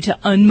you can do to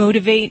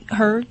unmotivate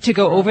her to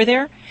go over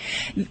there.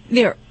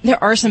 There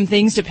are some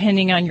things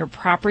depending on your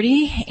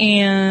property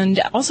and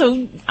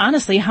also,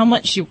 honestly, how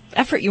much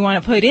effort you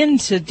want to put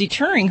into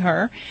deterring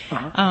her,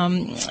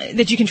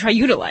 that you can try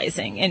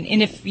utilizing.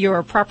 And if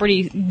your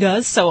property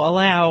does so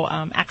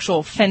allow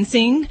actual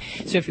fencing,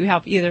 so if you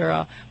have either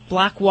a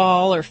black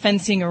wall or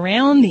fencing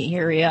around the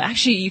area,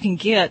 actually you can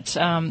get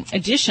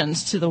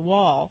additions to the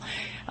wall.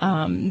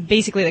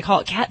 Basically, they call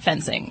it cat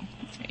fencing,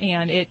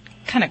 and it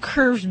kind of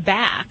curves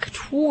back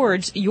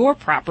towards your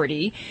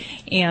property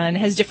and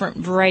has different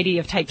variety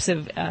of types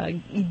of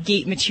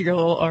gate material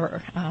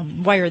or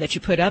wire that you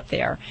put up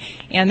there,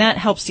 and that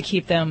helps to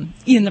keep them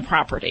in the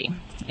property.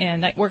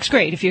 And that works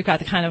great if you've got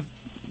the kind of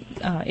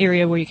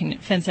area where you can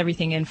fence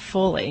everything in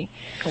fully.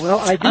 Well,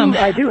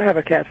 I do have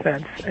a cat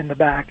fence in the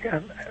back,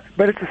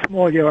 but it's a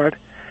small yard,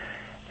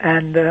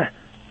 and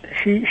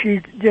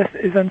she just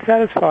is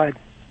unsatisfied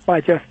by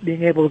just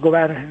being able to go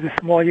out into the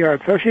small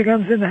yard. So she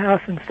comes in the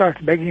house and starts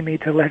begging me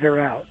to let her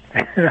out.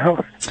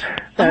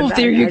 Oh,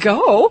 there you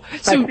go.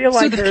 So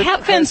like the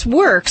cat fence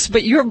works,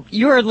 but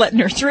you're letting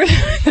her through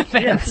the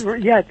fence.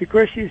 Yes, yeah,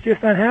 because she's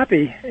just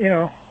unhappy,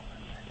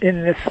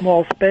 in this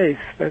small space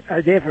that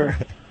I gave her.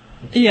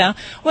 Yeah.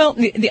 Well,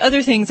 the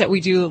other things that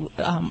we do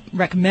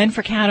recommend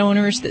for cat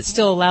owners that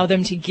still allow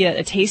them to get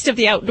a taste of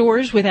the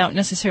outdoors without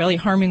necessarily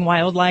harming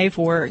wildlife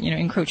or,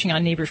 encroaching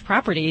on neighbors'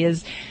 property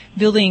is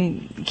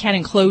building cat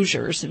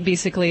enclosures,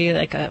 basically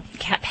like a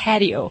cat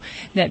patio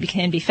that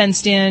can be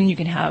fenced in. You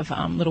can have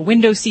little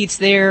window seats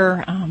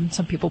there.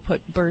 Some people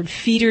put bird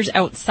feeders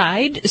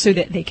outside so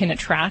that they can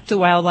attract the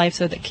wildlife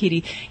so that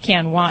kitty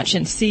can watch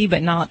and see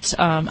but not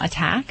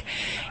attack.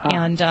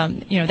 And,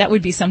 that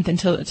would be something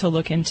to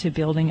look into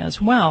building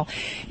as well.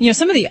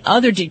 Some of the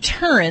other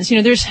deterrents,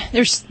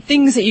 there's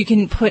things that you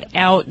can put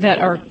out that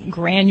are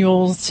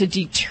granules to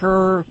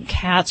deter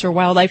cats or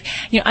wildlife.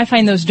 I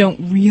find those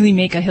don't really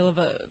make a hill of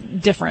a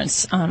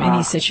difference in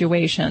these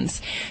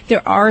situations.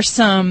 There are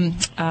some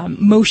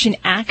motion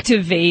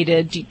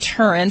activated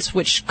deterrents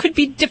which could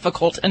be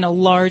difficult in a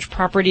large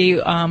property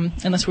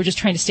unless we're just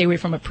trying to stay away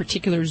from a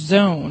particular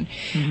zone.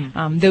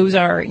 Mm-hmm. Those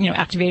are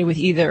activated with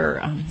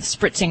either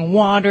spritzing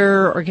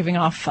water or giving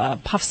off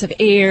puffs of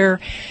air.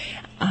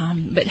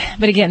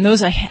 But again,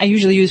 those I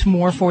usually use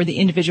more for the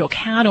individual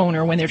cat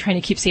owner when they're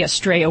trying to keep, say, a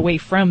stray away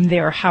from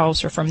their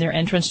house or from their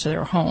entrance to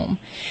their home.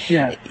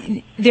 Yeah.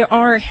 There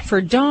are,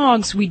 for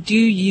dogs, we do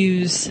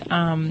use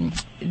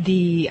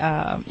the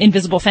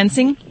invisible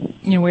fencing,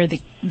 where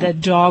the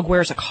dog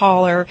wears a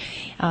collar.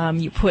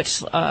 You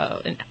put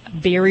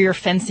barrier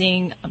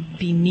fencing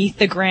beneath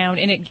the ground,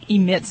 and it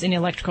emits an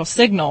electrical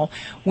signal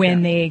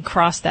when they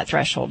cross that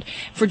threshold.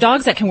 For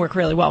dogs, that can work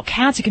really well.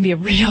 Cats, it can be a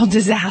real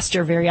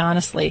disaster, very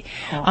honestly,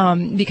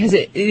 because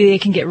they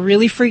can get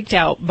really freaked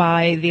out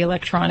by the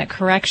electronic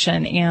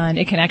correction, and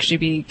it can actually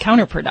be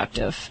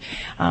counterproductive.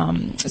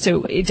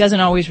 So it doesn't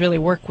always really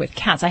work with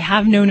cats. I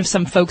have known of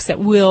some folks that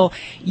will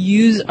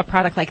use a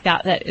product like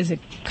that is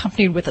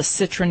accompanied with a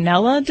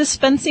citronella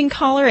dispensing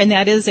collar, and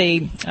that is a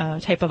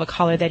type of a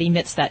collar that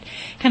emits that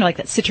kind of like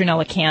that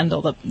citronella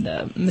candle,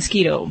 the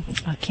mosquito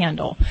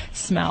candle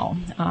smell.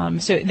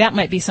 So that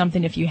might be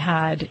something if you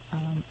had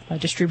a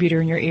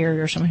distributor in your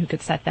area or someone who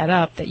could set that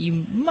up, that you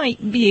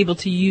might be able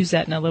to use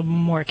that in a little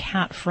more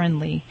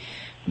cat-friendly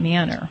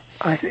manner.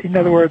 In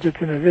other words,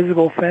 it's an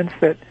invisible fence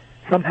that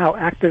somehow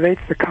activates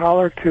the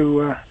collar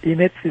to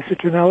emit the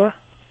citronella?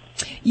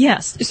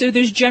 Yes. So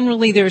there's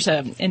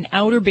an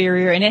outer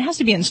barrier, and it has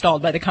to be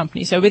installed by the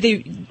company. But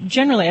they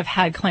generally have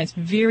had clients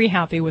very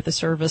happy with the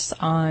service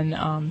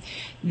on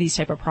these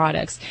type of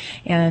products.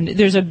 And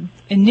there's a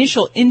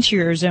initial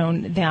interior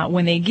zone that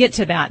when they get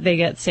to that, they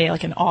get, say,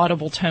 like an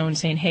audible tone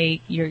saying, "Hey,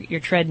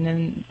 you're treading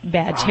in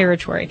bad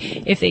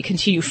territory." If they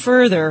continue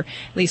further,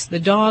 at least the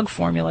dog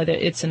formula,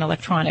 that it's an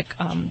electronic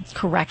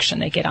correction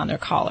they get on their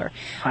collar.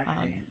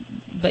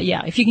 But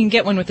yeah, if you can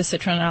get one with the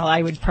citronella,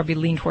 I would probably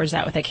lean towards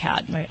that with a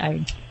cat.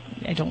 I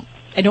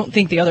don't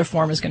think the other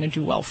form is going to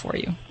do well for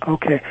you.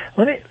 Okay.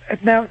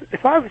 Now,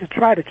 if I was to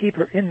try to keep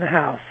her in the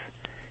house,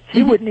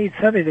 she would need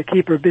somebody to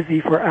keep her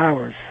busy for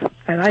hours.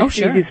 And I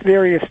see these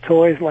various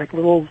toys like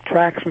little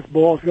tracks with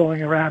balls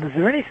going around. Is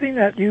there anything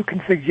that you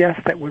can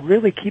suggest that would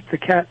really keep the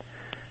cat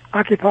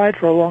occupied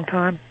for a long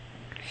time?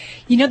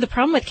 The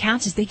problem with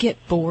cats is they get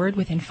bored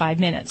within 5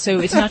 minutes. So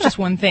it's not just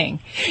one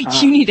thing.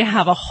 You need to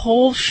have a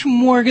whole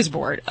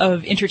smorgasbord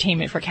of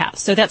entertainment for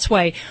cats. So that's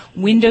why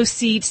window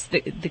seats,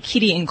 the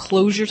kitty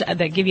enclosures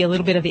that give you a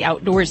little bit of the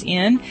outdoors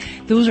in,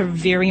 those are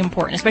very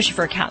important, especially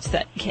for cats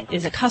that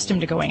is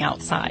accustomed to going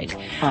outside.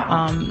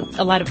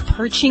 A lot of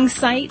perching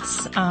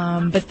sites,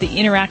 but the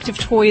interactive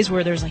toys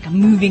where there's like a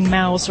moving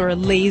mouse or a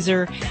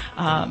laser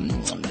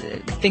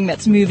thing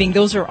that's moving,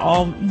 those are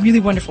all really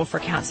wonderful for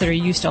cats that are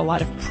used to a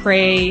lot of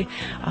prey.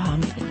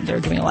 They're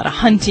doing a lot of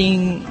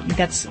hunting.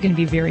 That's going to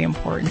be very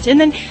important.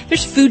 And then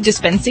there's food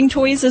dispensing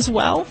toys as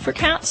well for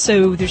cats.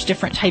 So there's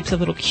different types of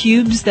little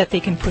cubes that they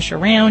can push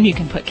around. You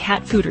can put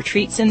cat food or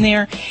treats in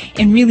there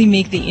and really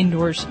make the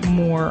indoors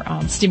more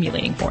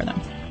stimulating for them.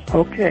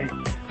 Okay.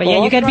 But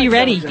yeah, you got to be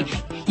ready.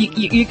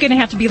 You're going to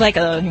have to be like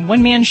a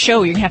one-man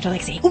show. You're going to have to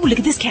like say, "Oh, look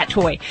at this cat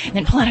toy," and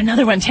then pull out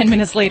another one 10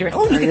 minutes later. And,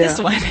 "Oh, look at this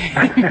one."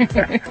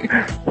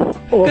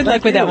 Good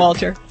luck with that,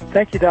 Walter.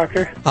 Thank you,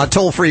 Doctor.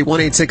 Toll free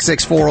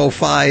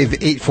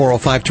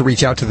 1-866-405-8405 to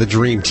reach out to the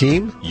Dream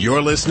Team.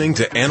 You're listening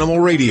to Animal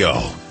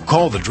Radio.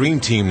 Call the Dream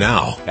Team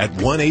now at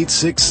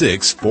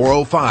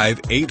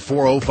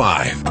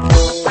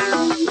 1-866-405-8405.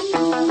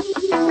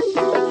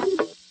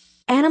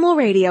 Animal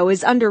Radio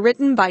is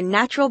underwritten by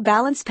Natural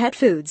Balance Pet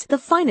Foods, the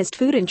finest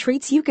food and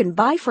treats you can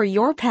buy for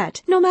your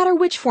pet. No matter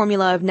which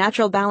formula of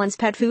Natural Balance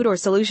Pet Food or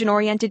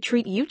solution-oriented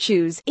treat you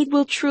choose, it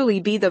will truly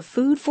be the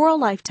food for a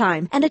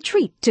lifetime and a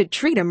treat to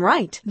treat 'em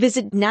right.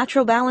 Visit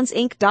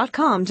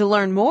naturalbalanceinc.com to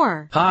learn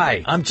more.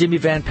 Hi, I'm Jimmy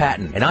Van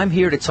Patten, and I'm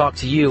here to talk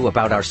to you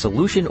about our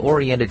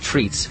solution-oriented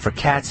treats for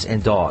cats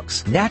and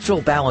dogs.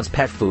 Natural Balance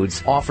Pet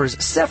Foods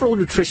offers several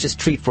nutritious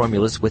treat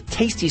formulas with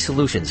tasty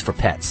solutions for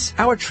pets.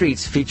 Our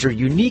treats feature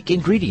unique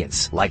ingredients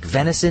sides, like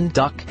venison,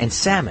 duck, and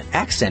salmon,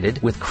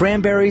 accented with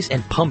cranberries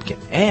and pumpkin,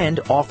 and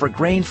offer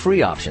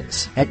grain-free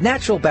options. At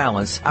Natural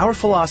Balance, our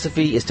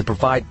philosophy is to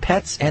provide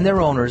pets and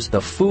their owners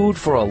the food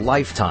for a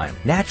lifetime.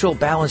 Natural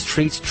Balance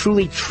treats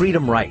truly treat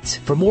them right.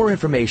 For more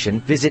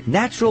information, visit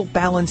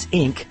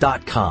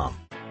naturalbalanceinc.com.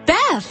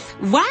 Beth,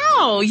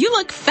 wow, you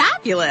look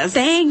fabulous.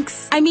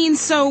 Thanks. I mean,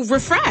 so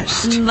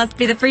refreshed. Must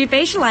be the free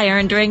facial I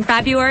earned during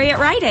February at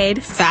Rite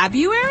Aid.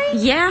 February?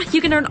 Yeah,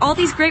 you can earn all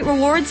these great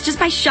rewards just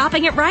by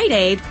shopping at Rite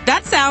Aid.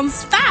 That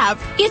sounds fab.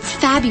 It's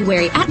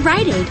February at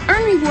Rite Aid.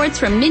 Earn rewards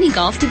from mini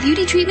golf to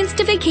beauty treatments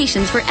to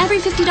vacations for every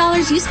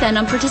 $50 you spend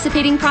on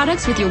participating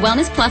products with your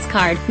Wellness Plus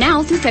card.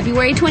 Now through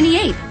February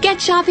 28th.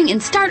 Get shopping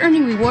and start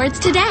earning rewards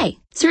today.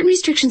 Certain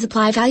restrictions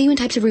apply. Value and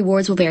types of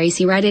rewards will vary.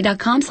 See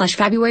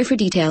RiteAid.com/February for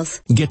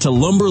details. Get to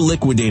Lumber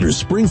Liquidators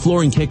Spring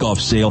Flooring Kickoff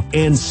Sale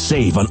and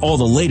save on all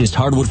the latest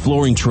hardwood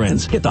flooring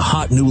trends. Get the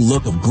hot new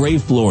look of gray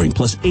flooring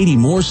plus 80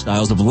 more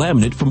styles of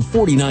laminate from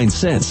 49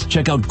 cents.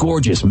 Check out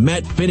gorgeous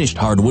matte finished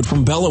hardwood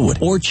from Bellawood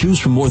or choose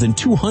from more than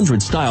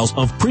 200 styles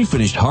of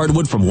pre-finished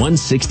hardwood from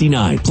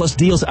 $169. Plus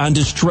deals on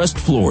distressed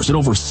floors and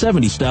over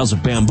 70 styles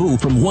of bamboo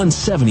from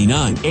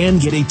 $179.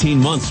 And get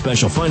 18-month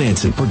special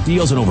financing for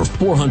deals on over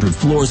 400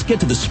 floors.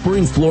 Get to the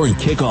Spring Flooring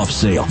Kickoff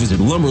Sale. Visit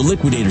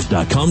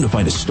LumberLiquidators.com to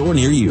find a store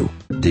near you.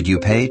 Did you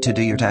pay to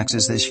do your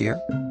taxes this year?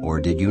 Or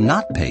did you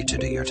not pay to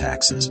do your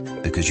taxes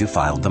because you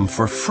filed them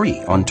for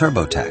free on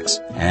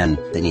TurboTax and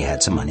then you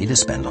had some money to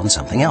spend on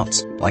something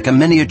else, like a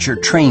miniature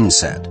train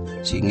set,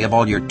 so you can give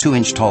all your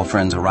 2-inch tall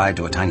friends a ride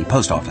to a tiny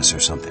post office or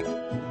something?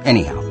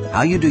 Anyhow,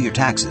 how you do your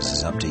taxes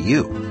is up to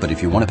you. But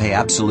if you want to pay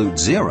absolute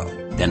zero,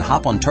 then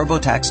hop on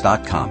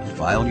TurboTax.com and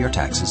file your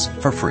taxes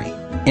for free.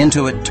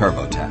 Intuit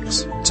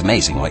TurboTax. It's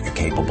amazing what you're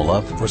capable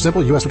of. For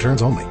simple U.S.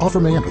 returns only.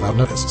 Offer may end without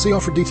notice. See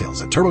offer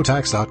details at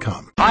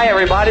TurboTax.com. Hi,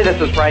 everybody. This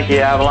is Frankie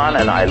Avalon,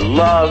 and I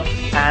love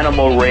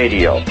Animal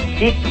Radio.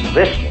 Keep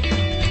listening.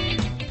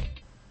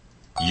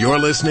 You're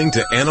listening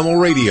to Animal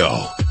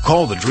Radio.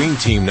 Call the Dream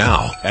Team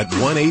now at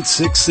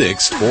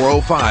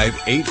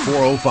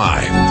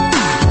 1-866-405-8405.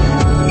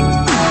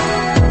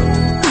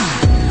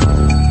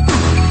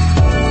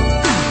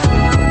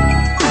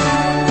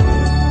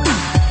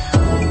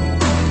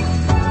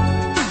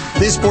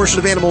 This portion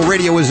of Animal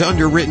Radio is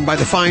underwritten by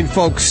the fine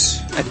folks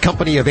at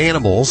Company of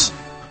Animals.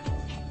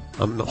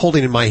 I'm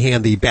holding in my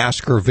hand the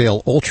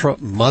Baskerville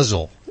Ultra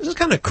Muzzle. This is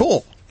kind of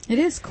cool. It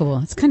is cool.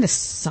 It's kind of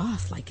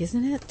soft, like,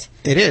 isn't it?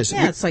 It is.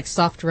 Yeah, it's like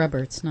soft rubber.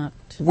 It's not.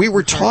 We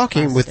were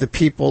talking with the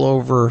people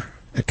over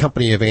at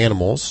Company of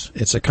Animals.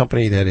 It's a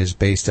company that is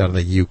based out of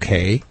the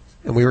UK.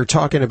 And we were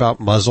talking about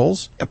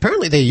muzzles.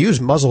 Apparently they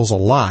use muzzles a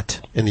lot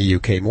in the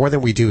UK, more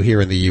than we do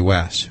here in the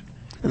US.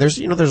 And there's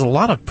a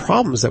lot of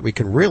problems that we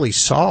can really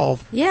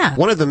solve. Yeah.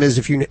 One of them is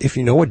if you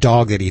know a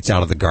dog that eats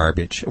out of the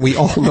garbage. We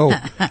all know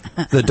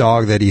the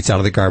dog that eats out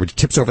of the garbage,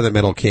 tips over the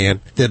metal can.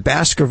 The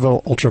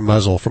Baskerville Ultra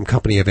Muzzle from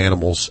Company of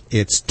Animals,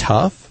 it's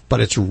tough, but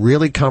it's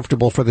really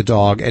comfortable for the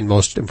dog and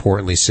most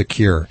importantly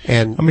secure.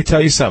 And let me tell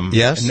you something.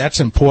 Yes. And that's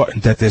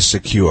important that they're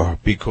secure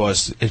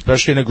because,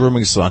 especially in a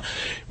grooming salon,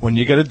 when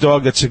you get a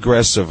dog that's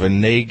aggressive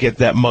and they get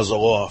that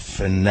muzzle off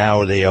and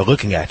now they are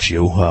looking at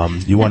you,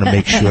 you want to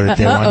make sure that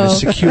they're on it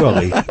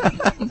securely.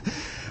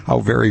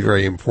 How very,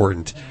 very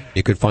important.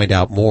 You could find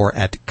out more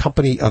at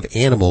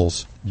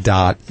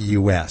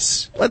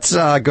companyofanimals.us. Let's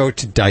go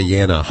to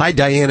Diana. Hi,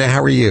 Diana.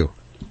 How are you?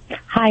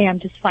 Hi, I'm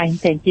just fine.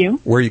 Thank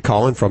you. Where are you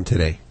calling from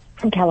today?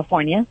 From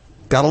California.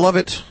 Gotta love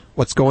it.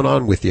 What's going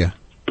on with you?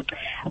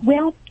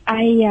 Well,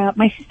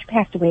 my sister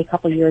passed away a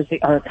couple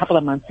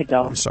of months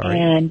ago. I'm sorry.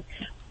 And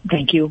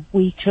thank you.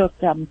 We took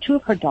 2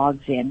 of her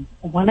dogs in.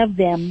 One of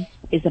them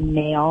is a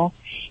male.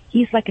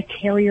 He's like a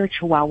terrier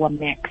chihuahua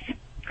mix.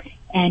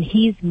 And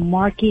he's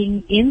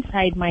marking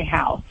inside my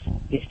house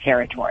his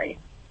territory.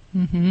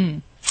 Mm-hmm.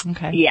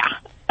 Okay. Yeah.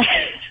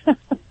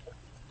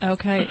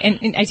 Okay.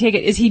 And I take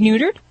it, is he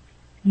neutered?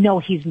 No,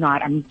 he's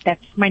not.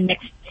 That's my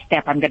next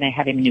step. I'm going to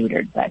have him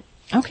neutered, but.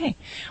 Okay.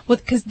 Well,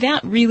 because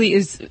that really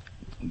is,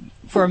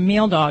 for a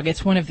male dog,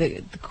 it's one of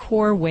the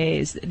core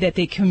ways that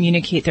they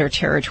communicate their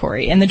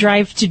territory. And the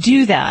drive to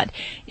do that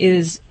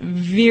is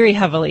very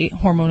heavily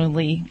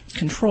hormonally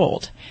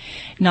controlled.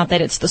 Not that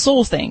it's the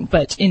sole thing,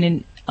 but in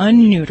an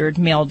unneutered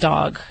male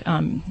dog,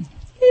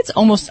 it's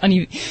almost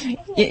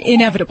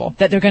inevitable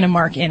that they're going to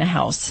mark in a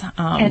house.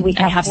 And we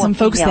have some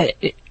folks that.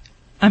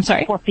 I'm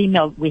sorry?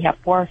 We have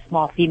 4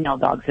 small female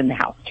dogs in the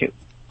house, too.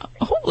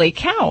 Holy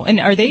cow. And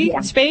are they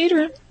spayed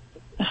or?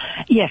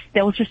 Yes,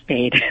 those are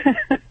spayed.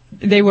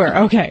 They were,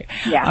 okay.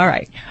 Yeah. All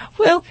right.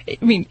 Well, I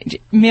mean,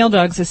 male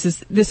dogs,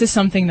 this is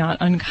something not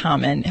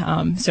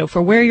uncommon. So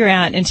for where you're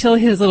at, until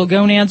his little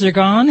gonads are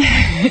gone,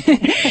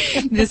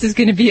 this is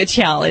going to be a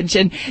challenge.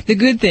 And the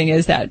good thing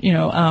is that,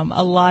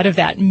 a lot of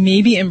that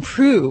may be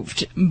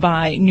improved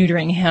by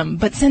neutering him.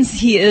 But since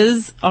he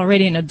is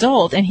already an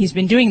adult and he's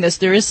been doing this,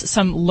 there is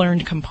some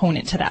learned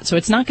component to that. So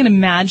it's not going to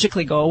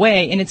magically go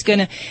away, and it's going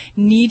to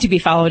need to be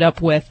followed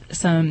up with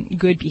some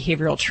good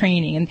behavioral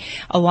training. And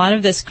a lot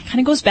of this kind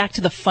of goes back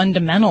to the fundamentals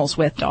fundamentals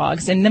with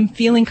dogs and them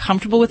feeling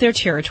comfortable with their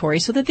territory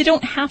so that they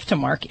don't have to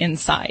mark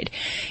inside.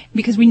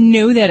 Because we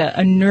know that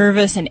a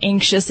nervous and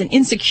anxious and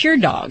insecure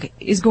dog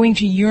is going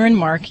to urine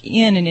mark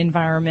in an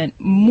environment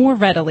more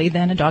readily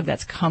than a dog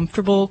that's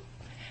comfortable,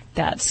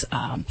 that's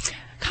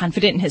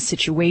confident in his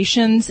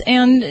situations,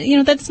 and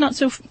that's not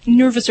so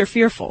nervous or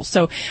fearful.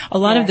 So a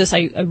lot of this,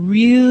 I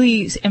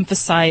really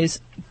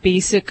emphasize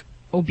basic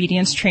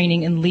obedience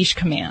training and leash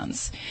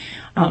commands.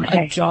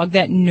 A dog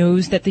that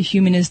knows that the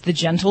human is the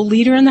gentle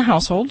leader in the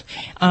household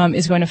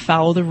is going to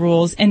follow the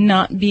rules and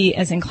not be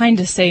as inclined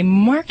to say,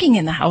 marking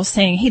in the house,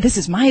 saying, hey, this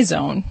is my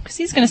zone. Because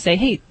he's going to say,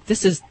 hey,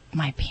 this is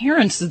my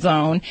parents'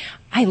 zone.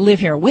 I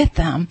live here with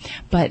them,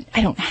 but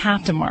I don't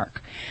have to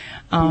mark.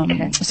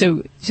 And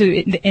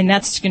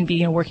that's going to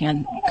be working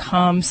on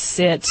come,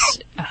 sit,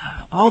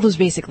 all those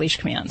basic leash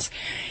commands.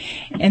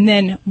 And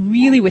then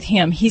really with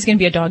him, he's going to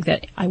be a dog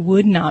that I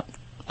would not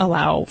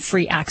allow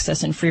free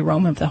access and free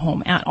roam of the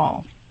home at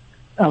all.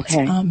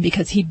 Okay.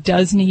 Because he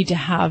does need to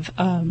have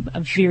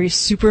a very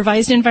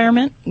supervised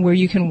environment where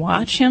you can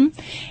watch him.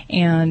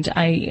 And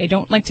I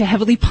don't like to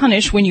heavily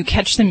punish when you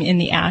catch them in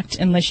the act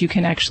unless you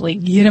can actually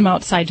get him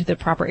outside to the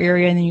proper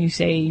area. And then you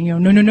say,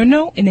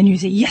 no. And then you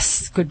say,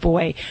 yes, good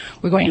boy.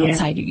 We're going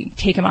outside. You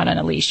take him out on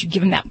a leash. You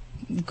give him that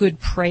good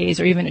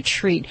praise or even a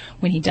treat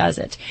when he does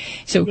it.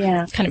 So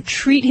kind of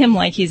treat him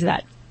like he's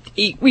that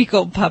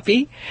 8-week-old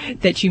puppy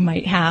that you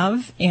might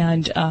have.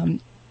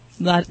 And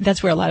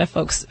that's where a lot of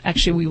folks,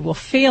 actually, we will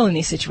fail in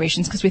these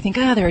situations because we think,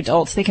 they're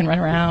adults, they can run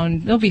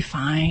around, they'll be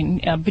fine.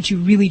 But you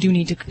really do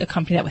need to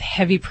accompany that with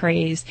heavy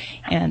praise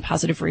and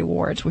positive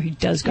rewards where he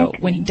does go,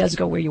 when he does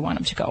go where you want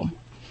him to go.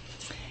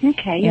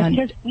 Okay,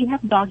 because we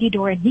have doggy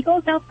door, and he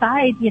goes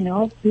outside,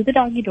 through the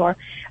doggy door,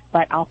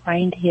 but I'll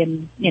find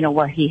him,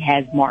 where he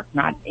has marked,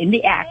 not in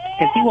the act,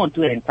 because he won't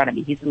do it in front of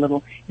me.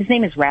 His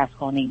name is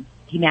Rascal, and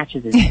he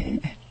matches his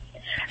name.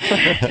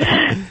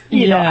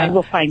 I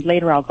will find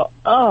later, I'll go,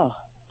 oh,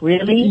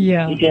 really?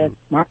 Yeah. You just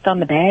marked on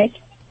the bag?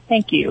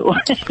 Thank you.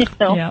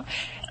 Yeah.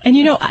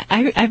 And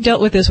I've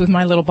dealt with this with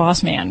my little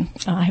boss man.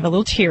 I have a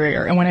little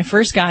terrier, and when I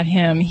first got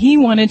him, he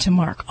wanted to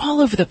mark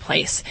all over the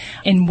place.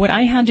 And what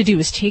I had to do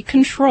was take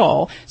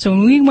control. So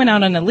when we went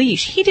out on a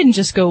leash, he didn't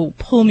just go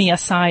pull me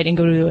aside and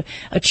go to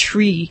a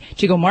tree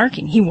to go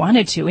marking. He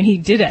wanted to, and he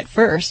did at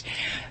first.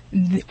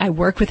 I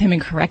worked with him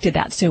and corrected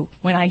that. So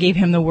when I gave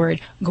him the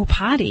word, go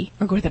potty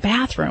or go to the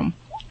bathroom,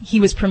 he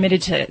was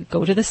permitted to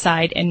go to the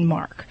side and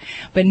mark,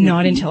 but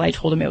not until I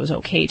told him it was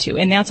okay to.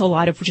 And that's a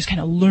lot of just kind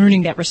of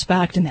learning that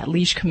respect and that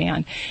leash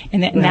command.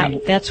 And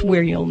that's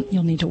where you'll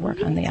need to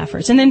work on the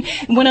efforts. And then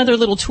one other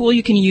little tool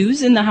you can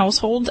use in the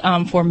household,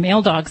 for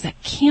male dogs that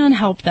can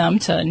help them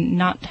to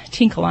not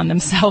tinkle on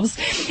themselves,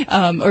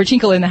 or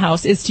tinkle in the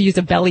house is to use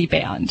a belly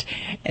band.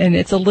 And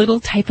it's a little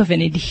type of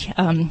an,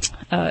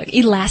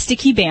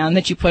 elasticy band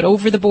that you put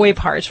over the boy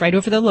parts, right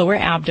over the lower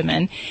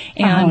abdomen.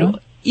 And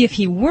if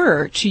he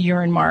were to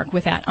urine mark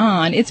with that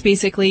on, it's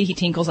basically he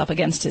tinkles up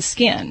against his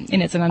skin,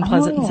 and it's an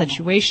unpleasant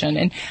situation.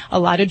 And a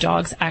lot of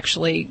dogs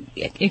actually,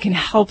 it can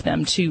help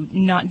them to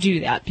not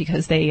do that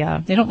because they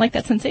don't like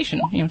that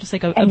sensation. Just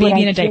like a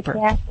baby in a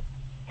diaper.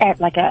 At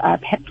like a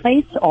pet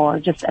place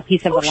or just a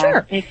piece of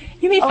elastic? Sure.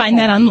 You may find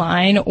that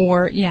online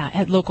or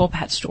at local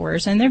pet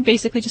stores, and they're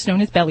basically just known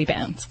as belly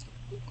bands.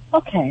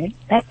 Okay,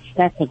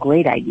 that's a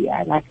great idea.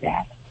 I like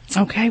that.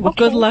 Okay, well,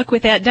 good luck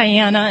with that,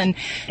 Diana,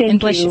 and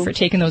bless you for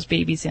taking those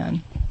babies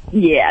in.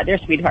 Yeah, they're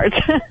sweethearts.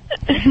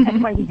 That's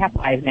why we have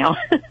 5 now.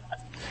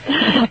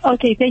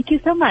 Okay, thank you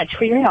so much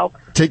for your help.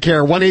 Take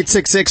care.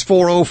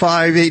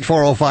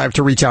 1-866-405-8405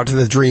 to reach out to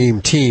the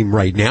Dream Team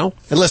right now.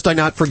 And lest I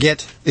not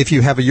forget, if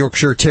you have a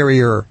Yorkshire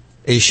Terrier,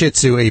 a Shih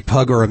Tzu, a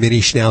Pug, or a Mini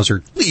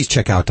Schnauzer, please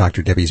check out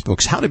Dr. Debbie's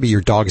books, How to Be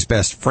Your Dog's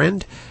Best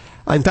Friend.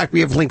 In fact, we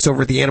have links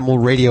over at the Animal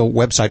Radio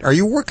website. Are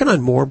you working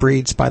on more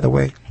breeds, by the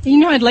way?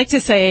 I'd like to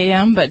say I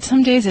am, but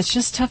some days it's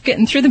just tough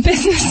getting through the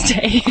business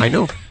day. I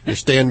know. You're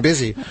staying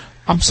busy.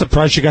 I'm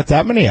surprised you got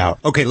that many out.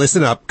 Okay,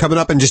 listen up. Coming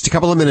up in just a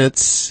couple of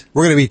minutes,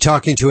 we're going to be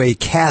talking to a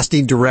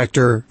casting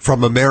director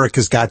from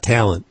America's Got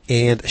Talent.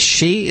 And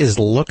she is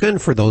looking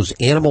for those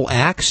animal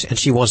acts, and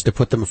she wants to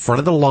put them in front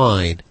of the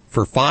line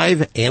for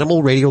 5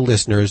 Animal Radio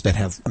listeners that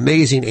have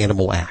amazing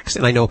animal acts.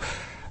 And I know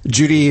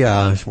Judy,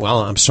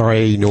 I'm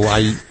sorry,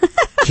 I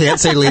can't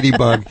say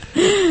Ladybug.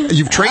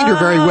 You've trained her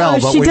very well,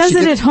 but she does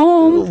it at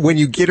home. When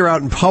you get her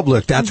out in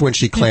public, that's when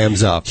she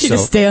clams up. She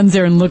just stands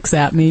there and looks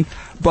at me.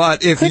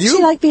 But if could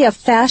she be a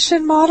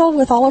fashion model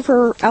with all of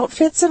her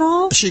outfits and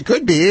all? She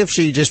could be if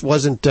she just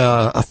wasn't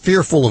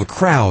fearful of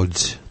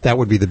crowds. That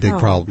would be the big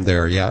problem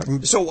there, yeah.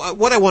 So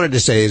what I wanted to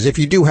say is if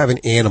you do have an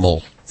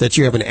animal that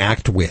you have an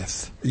act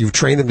with, you've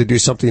trained them to do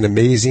something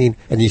amazing,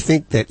 and you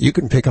think that you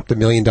can pick up the $1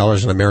 million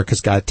in America's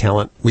Got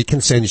Talent, we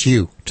can send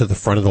you to the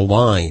front of the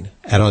line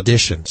at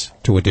auditions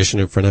to audition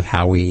in front of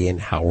Howie and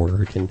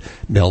Howard and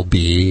Mel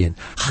B and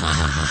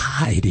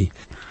Heidi.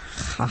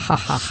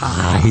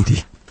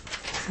 Heidi.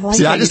 I like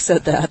how you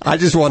said that. I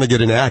just want to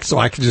get an act so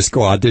I can just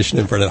go audition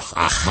in front of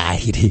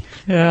Heidi.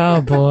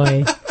 Oh,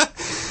 boy.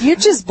 You'd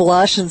just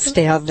blush and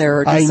stand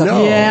there. I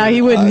know. Yeah,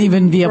 he wouldn't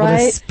even be able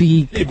to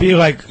speak. He'd be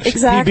like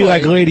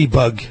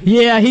Ladybug.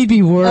 Yeah, he'd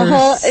be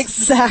worse.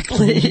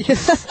 Exactly.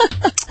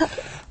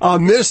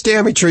 Miss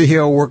Tammy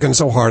Treehill working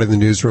so hard in the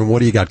newsroom. What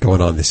do you got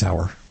going on this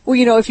hour?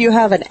 Well, if you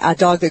have a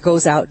dog that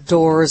goes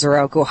outdoors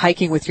or go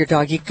hiking with your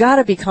dog, you got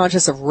to be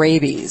conscious of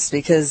rabies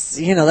because,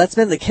 that's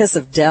been the kiss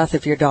of death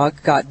if your dog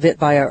got bit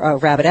by a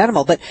rabid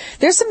animal. But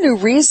there's some new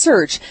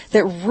research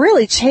that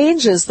really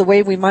changes the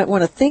way we might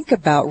want to think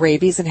about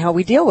rabies and how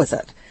we deal with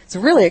it. It's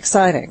really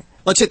exciting.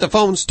 Let's hit the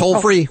phones toll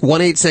free,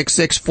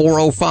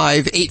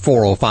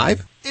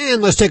 1-866-405-8405.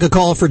 And let's take a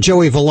call for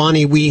Joey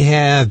Villani. We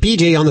have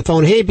BJ on the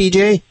phone. Hey,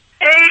 BJ.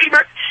 Hey,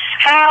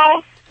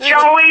 Hal,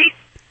 Joey.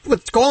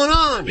 What's going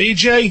on?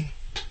 BJ?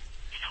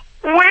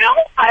 Well,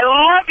 I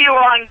love you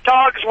on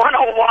Dogs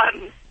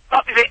 101. I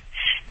love it.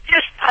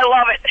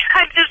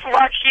 I just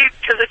watch you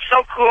because it's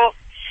so cool.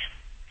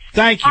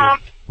 Thank you.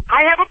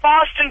 I have a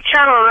Boston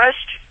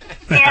terrorist,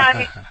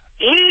 and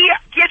he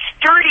gets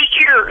dirty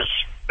ears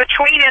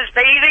between his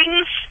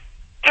bathings,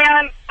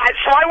 and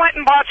so I went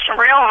and bought some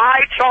real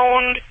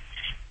high-toned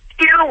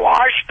ear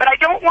wash, but I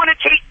want to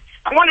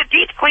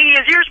deep clean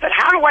his ears, but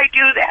how do I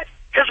do that?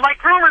 Because my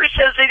groomer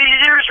says that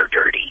his ears are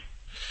dirty.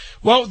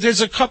 Well, there's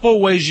a couple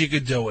of ways you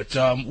could do it.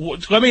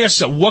 Let me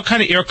ask you, what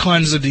kind of ear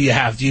cleanser do you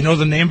have? Do you know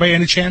the name by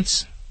any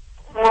chance?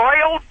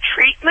 Royal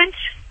Treatment.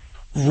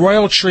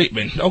 Royal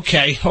Treatment.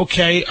 Okay.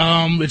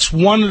 It's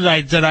one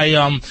that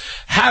I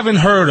haven't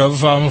heard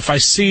of. If I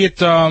see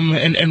it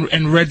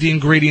and read the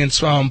ingredients,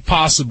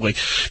 possibly,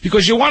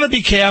 because you want to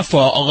be careful.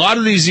 A lot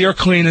of these ear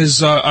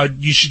cleaners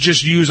you should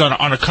just use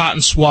on a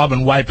cotton swab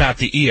and wipe out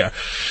the ear.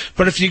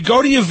 But if you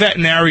go to your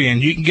veterinarian,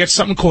 you can get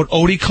something called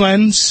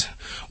OtiCleanse,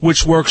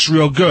 which works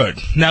real good.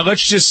 Now,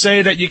 let's just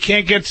say that you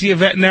can't get to your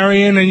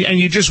veterinarian and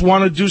you just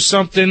want to do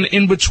something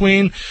in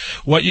between.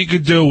 What you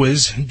could do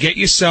is get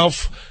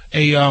yourself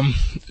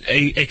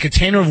a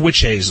container of witch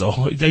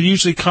hazel. They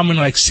usually come in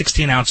like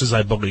 16 ounces,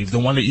 I believe. The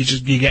one that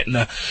you get in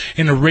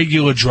a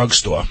regular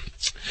drugstore.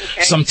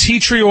 Okay. Some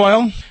tea tree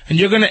oil, and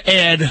you're going to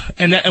add,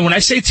 and when I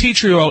say tea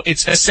tree oil,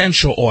 it's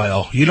essential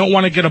oil. You don't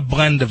want to get a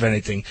blend of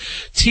anything.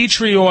 Tea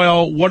tree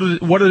oil, what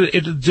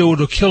it'll do,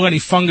 it'll kill any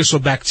fungus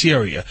or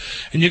bacteria.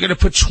 And you're going to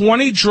put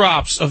 20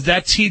 drops of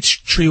that tea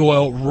tree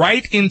oil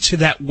right into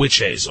that witch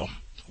hazel.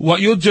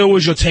 What you'll do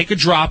is you'll take a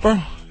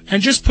dropper,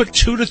 and just put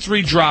 2 to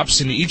 3 drops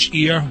in each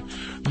ear.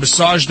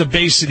 Massage the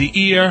base of the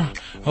ear.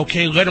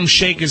 Okay, let him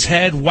shake his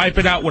head. Wipe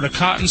it out with a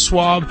cotton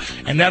swab,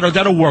 and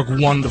that'll work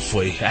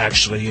wonderfully.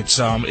 Actually, it's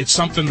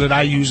something that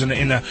I use in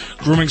a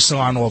grooming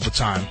salon all the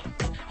time,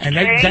 and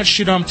that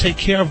should take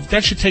care of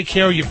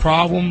your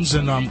problems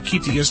and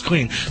keep the ears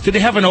clean. Do they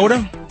have an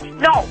odor?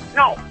 No,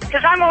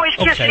 because I'm always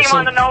kissing him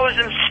on the nose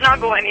and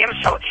snuggling him,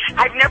 so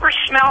I've never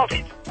smelled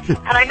it. And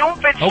I know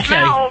if it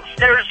smells,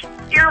 there's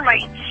ear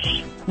mites.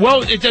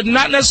 Well,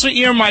 not necessarily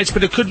ear mites,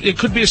 but it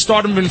could be a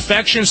start of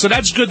infection. So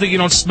that's good that you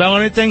don't smell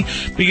anything.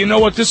 But you know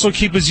what? This will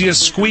keep his ears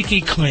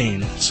squeaky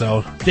clean.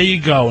 So there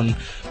you go. And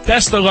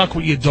best of luck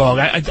with your dog.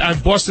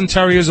 Boston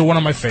Terriers are one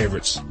of my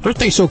favorites. Aren't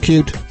they so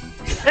cute?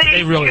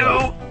 They really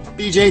are.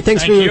 BJ,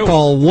 thanks for your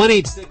call.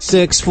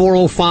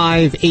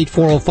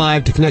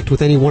 1-866-405-8405 to connect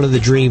with any one of the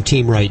Dream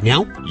Team right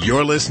now.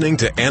 You're listening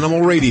to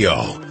Animal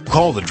Radio.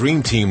 Call the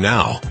Dream Team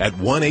now at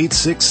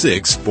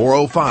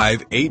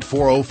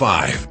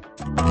 1-866-405-8405.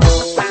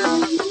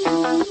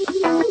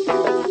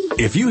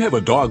 If you have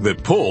a dog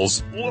that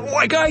pulls,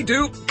 like I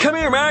do, come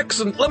here, Max,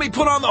 and let me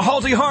put on the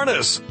Halti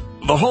harness.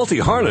 The Halti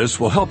harness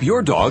will help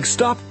your dog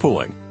stop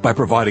pulling by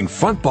providing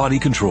front body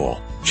control.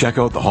 Check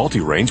out the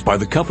Halti range by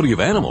the Company of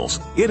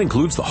Animals. It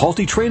includes the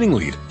Halti Training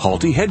Lead,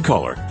 Halti Head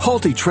Collar,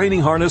 Halti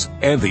Training Harness,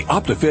 and the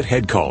OptiFit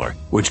Head Collar,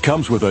 which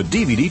comes with a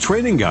DVD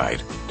training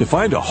guide. To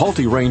find a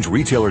Halti range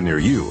retailer near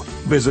you,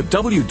 visit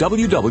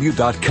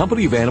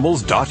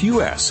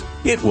www.companyofanimals.us.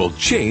 It will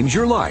change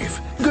your life.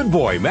 Good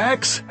boy,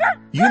 Max.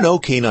 You know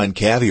Canine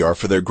Caviar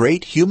for their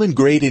great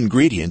human-grade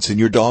ingredients in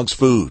your dog's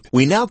food.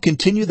 We now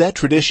continue that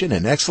tradition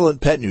and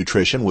excellent pet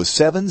nutrition with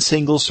 7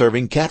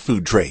 single-serving cat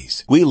food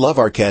trays. We love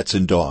our cats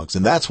and dogs,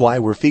 and that's why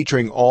we're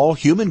featuring all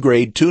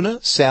human-grade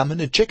tuna,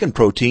 salmon, and chicken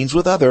proteins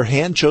with other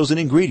hand-chosen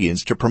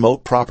ingredients to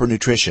promote proper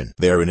nutrition.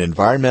 They're in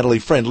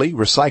environmentally friendly,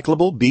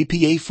 recyclable,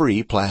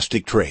 BPA-free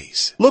plastic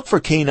trays. Look for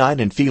Canine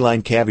and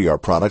Feline Caviar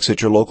products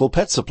at your local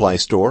pet supply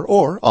store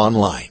or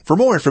online. For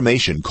more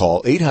information,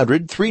 call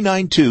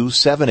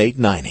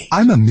 800-392-7890.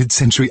 I'm a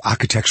mid-century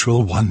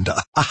architectural wonder,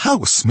 a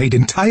house made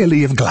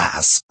entirely of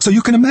glass. So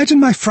you can imagine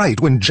my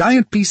fright when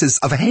giant pieces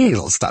of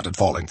hail started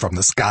falling from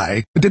the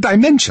sky. Did I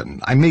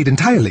mention I'm made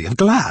entirely of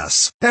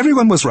glass?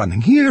 Everyone was running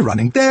here,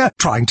 running there,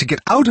 trying to get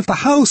out of the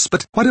house,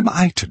 but what am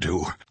I to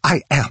do?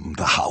 I am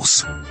the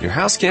house. Your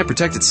house can't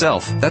protect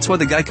itself. That's why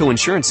the Geico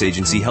Insurance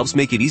Agency helps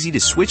make it easy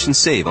to switch and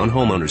save on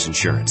homeowners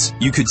insurance.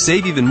 You could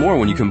save even more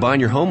when you combine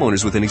your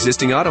homeowners with an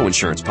existing auto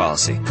insurance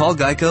policy. Call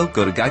Geico,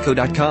 go to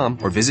geico.com,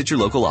 or visit your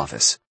local office.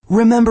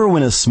 Remember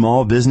when a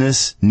small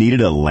business needed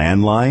a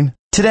landline?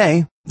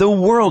 Today, the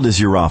world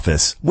is your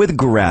office with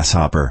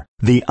Grasshopper,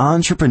 the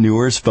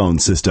entrepreneur's phone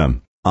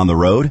system. On the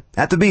road,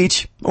 at the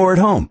beach, or at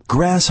home,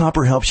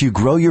 Grasshopper helps you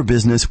grow your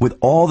business with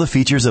all the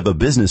features of a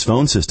business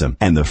phone system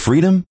and the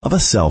freedom of a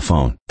cell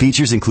phone.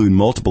 Features include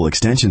multiple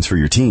extensions for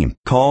your team,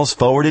 calls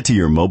forwarded to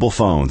your mobile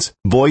phones,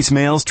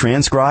 voicemails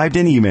transcribed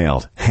and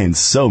emailed, and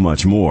so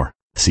much more.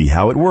 See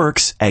how it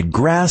works at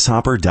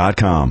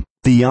grasshopper.com.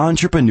 The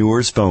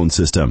Entrepreneur's Phone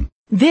System.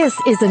 This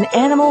is an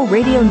Animal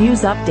Radio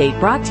News Update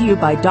brought to you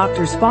by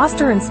Doctors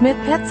Foster & Smith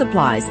Pet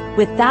Supplies,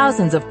 with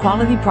thousands of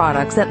quality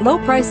products at low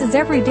prices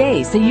every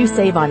day so you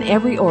save on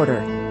every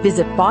order.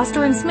 Visit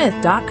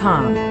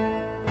fosterandsmith.com.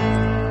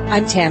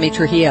 I'm Tammy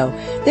Trujillo.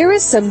 There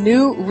is some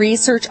new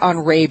research on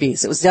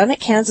rabies. It was done at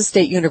Kansas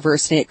State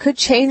University. It could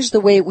change the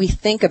way we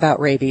think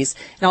about rabies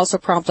and also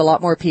prompt a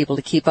lot more people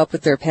to keep up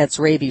with their pets'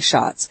 rabies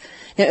shots.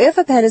 Now, if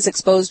a pet is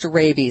exposed to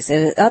rabies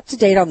and is up to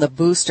date on the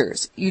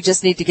boosters, you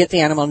just need to get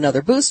the animal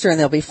another booster and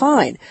they'll be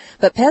fine.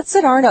 But pets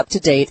that aren't up to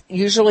date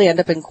usually end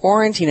up in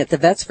quarantine at the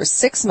vets for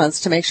 6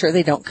 months to make sure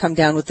they don't come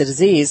down with the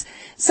disease.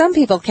 Some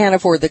people can't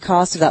afford the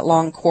cost of that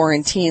long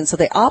quarantine, so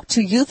they opt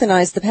to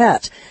euthanize the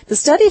pet. The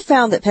study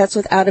found that pets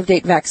with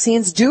out-of-date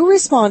vaccines do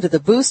respond to the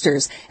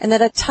boosters and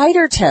that a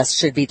titer test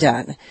should be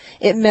done.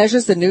 It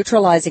measures the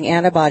neutralizing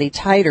antibody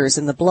titers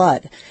in the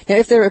blood. Now,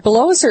 if they're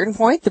below a certain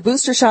point, the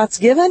booster shot's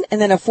given and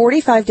then a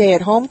 45-day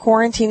at-home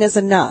quarantine is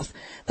enough.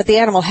 But the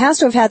animal has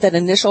to have had that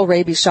initial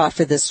rabies shot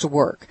for this to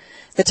work.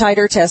 The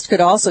titer test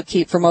could also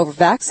keep from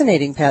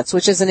over-vaccinating pets,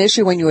 which is an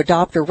issue when you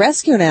adopt or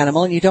rescue an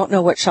animal and you don't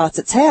know what shots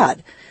it's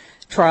had.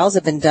 Trials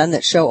have been done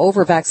that show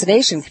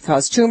over-vaccination can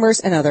cause tumors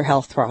and other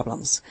health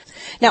problems.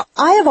 Now,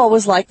 I have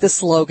always liked the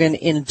slogan,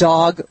 "In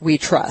Dog We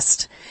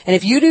Trust." And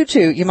if you do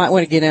too, you might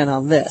want to get in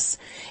on this.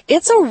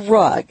 It's a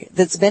rug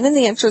that's been in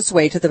the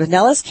entranceway to the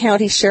Pinellas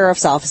County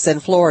Sheriff's Office in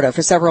Florida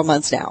for several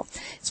months now.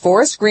 It's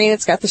forest green,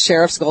 it's got the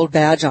sheriff's gold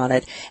badge on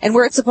it. And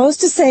where it's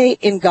supposed to say,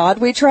 "In God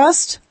We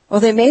Trust,"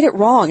 well, they made it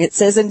wrong. It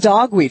says, "In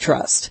Dog We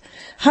Trust."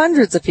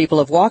 Hundreds of people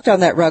have walked on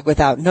that rug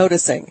without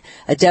noticing.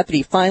 A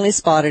deputy finally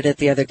spotted it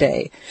the other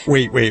day.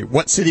 Wait,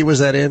 what city was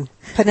that in?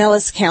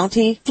 Pinellas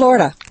County,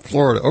 Florida.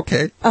 Florida,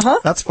 okay. Uh-huh.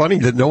 That's funny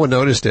that no one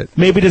noticed it.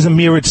 Maybe there's a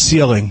mirrored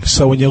ceiling,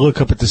 so when you look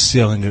up at the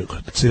ceiling, it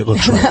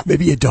looks right.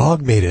 Maybe a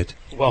dog made it.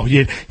 Well,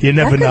 you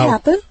never know.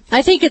 That could happen.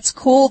 I think it's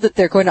cool that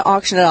they're going to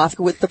auction it off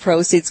with the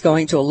proceeds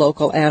going to a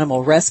local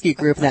animal rescue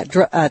group. And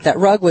that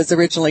rug was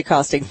originally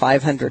costing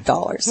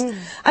 $500.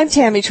 I'm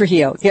Tammy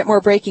Trujillo. Get more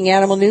breaking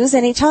animal news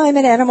anytime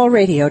at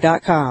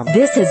animalradio.com.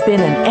 This has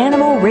been an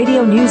Animal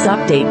Radio News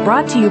Update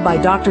brought to you by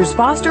Doctors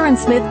Foster &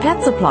 Smith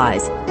Pet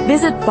Supplies.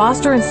 Visit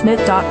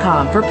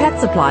fosterandsmith.com for pet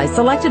supplies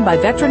selected by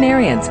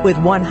veterinarians with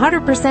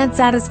 100%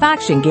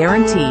 satisfaction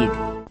guaranteed.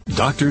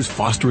 Doctors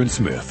Foster &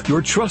 Smith,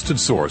 your trusted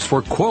source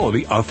for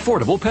quality,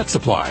 affordable pet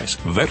supplies.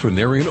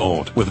 Veterinarian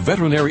owned with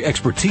veterinary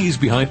expertise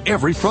behind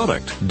every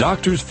product.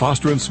 Doctors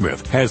Foster &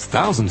 Smith has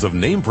thousands of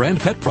name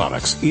brand pet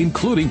products,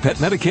 including pet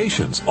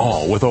medications,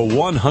 all with a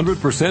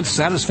 100%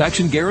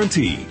 satisfaction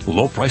guarantee.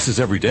 Low prices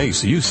every day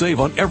so you save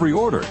on every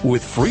order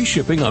with free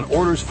shipping on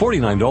orders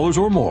 $49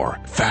 or more.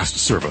 Fast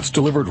service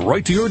delivered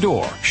right to your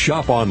door.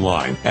 Shop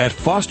online at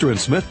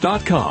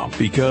fosterandsmith.com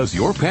because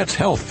your pet's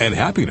health and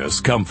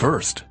happiness come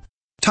first.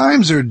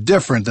 Times are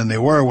different than they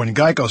were when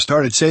Geico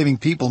started saving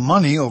people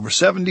money over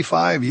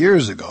 75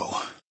 years ago.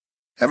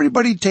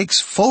 Everybody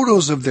takes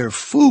photos of their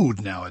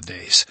food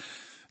nowadays.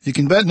 You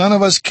can bet none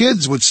of us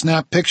kids would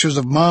snap pictures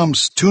of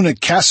Mom's tuna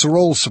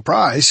casserole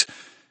surprise.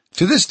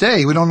 To this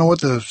day, we don't know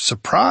what the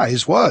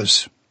surprise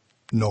was,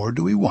 nor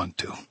do we want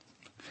to.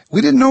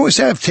 We didn't always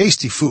have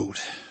tasty food,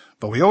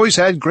 but we always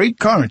had great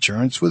car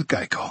insurance with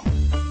Geico.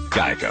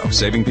 Geico,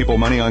 saving people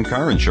money on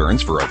car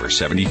insurance for over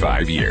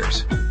 75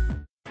 years.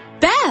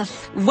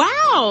 Beth,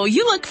 wow,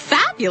 you look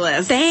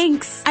fabulous.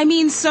 Thanks. I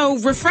mean, so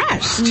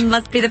refreshed.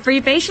 Must be the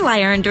free facial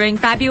I earned during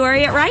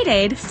February at Rite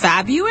Aid.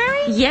 February?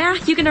 Yeah,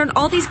 you can earn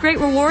all these great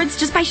rewards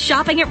just by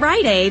shopping at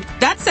Rite Aid.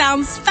 That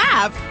sounds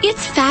fab.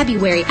 It's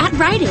February at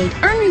Rite Aid.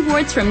 Earn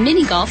rewards from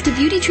mini golf to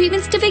beauty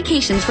treatments to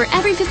vacations for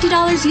every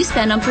 $50 you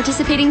spend on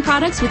participating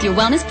products with your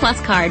Wellness Plus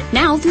card.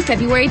 Now through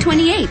February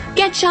 28th.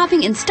 Get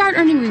shopping and start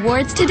earning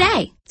rewards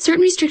today.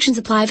 Certain restrictions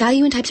apply.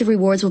 Value and types of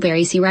rewards will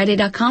vary. See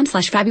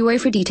riteaid.com/February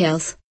for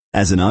details.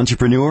 As an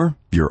entrepreneur,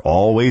 you're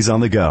always on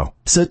the go.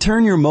 So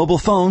turn your mobile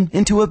phone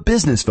into a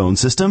business phone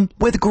system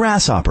with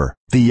Grasshopper,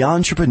 the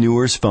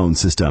Entrepreneur's Phone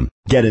System.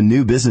 Get a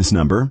new business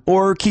number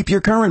or keep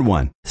your current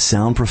one.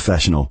 Sound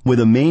professional with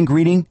a main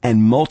greeting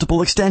and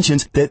multiple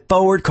extensions that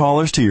forward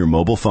callers to your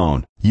mobile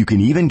phone. You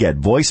can even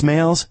get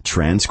voicemails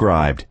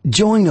transcribed.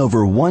 Join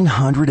over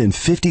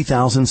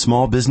 150,000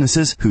 small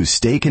businesses who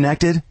stay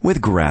connected with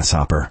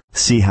Grasshopper.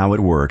 See how it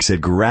works at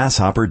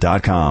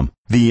grasshopper.com.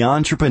 The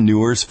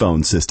Entrepreneur's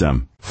Phone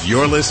System.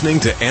 You're listening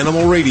to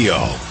Animal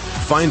Radio.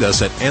 Find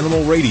us at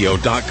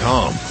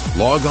animalradio.com.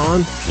 Log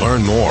on,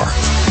 learn more.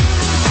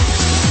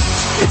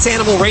 It's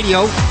Animal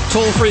Radio.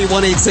 Toll free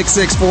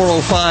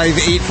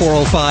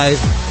 1-866-405-8405.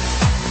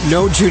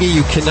 No, Judy,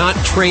 you cannot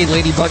train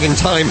Ladybug in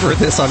time for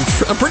this. I'm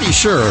pretty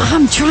sure.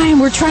 I'm trying.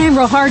 We're trying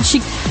real hard. She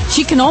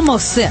can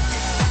almost sit.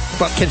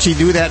 But can she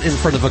do that in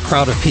front of a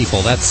crowd of people?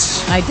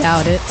 I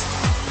doubt it.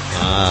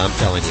 I'm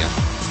telling you.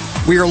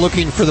 We are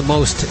looking for the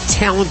most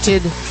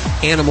talented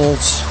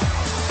animals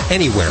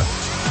anywhere.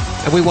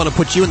 And we want to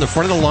put you in the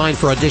front of the line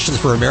for auditions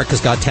for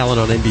America's Got Talent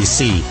on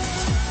NBC.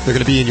 They're going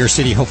to be in your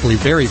city hopefully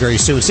very, very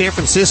soon. San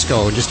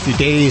Francisco in just a few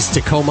days,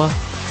 Tacoma,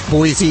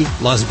 Boise,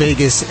 Las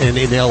Vegas, and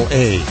in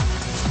L.A.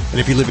 And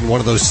if you live in one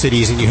of those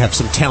cities and you have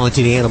some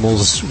talented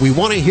animals, we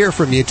want to hear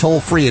from you toll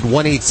free at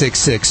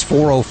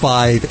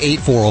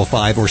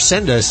 1-866-405-8405 or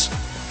send us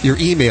your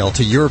email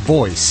to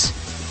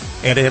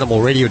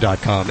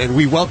yourvoice@animalradio.com. And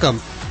we welcome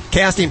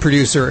casting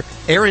producer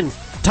Erin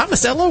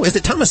Tomasello. Is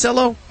it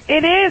Tomasello?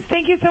 It is.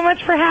 Thank you so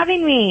much for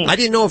having me. I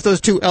didn't know if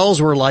those two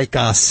L's were like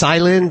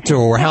silent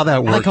or how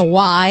that worked. Like a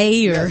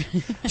Y or...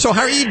 So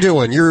how are you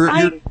doing?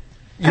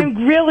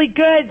 I'm really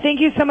good. Thank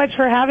you so much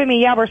for having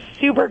me. Yeah, we're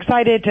super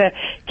excited to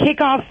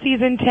kick off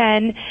season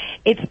 10.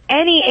 It's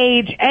any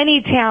age,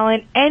 any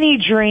talent, any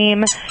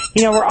dream.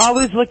 You know, we're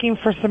always looking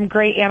for some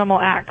great animal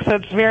acts, so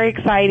it's very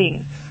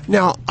exciting.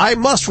 Now, I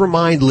must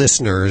remind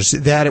listeners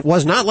that it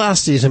was not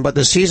last season, but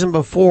the season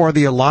before,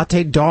 the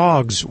Elate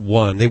Dogs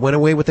won. They went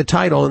away with the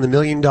title and the $1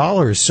 million.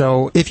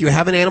 So if you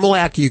have an animal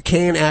act, you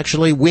can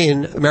actually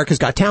win America's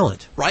Got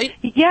Talent, right?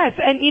 Yes,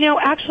 and you know,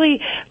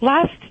 actually,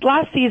 last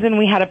season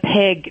we had a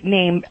pig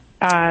named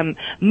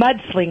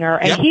Mudslinger,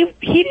 and he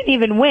didn't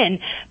even win,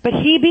 but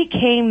he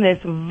became this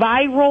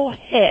viral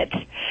hit.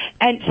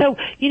 And so,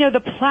 you know,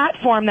 the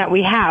platform that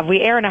we have, we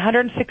air in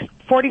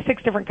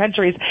 146 different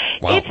countries.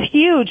 Wow. It's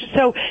huge.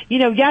 So, you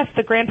know, yes,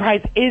 the grand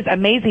prize is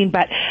amazing,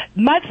 but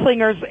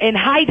Mudslinger's in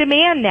high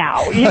demand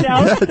now, you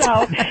know,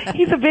 so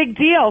he's a big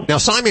deal. Now,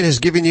 Simon has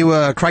given you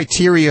a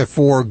criteria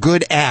for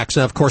good acts.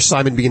 Now, of course,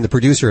 Simon being the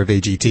producer of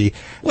AGT,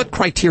 what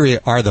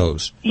criteria are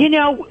those? You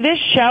know, this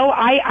show,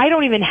 I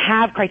don't even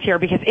have criteria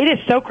because it is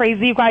so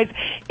crazy, you guys.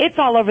 It's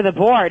all over the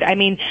board. I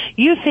mean,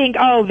 you think,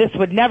 oh, this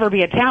would never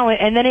be a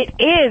talent, and then it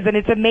is, and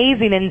it's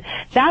amazing, and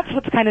that's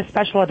what's kind of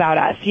special about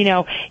us. You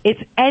know,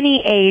 it's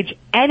any age,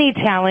 any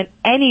talent,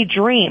 any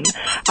dream.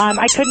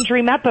 I couldn't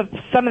dream up of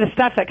some of the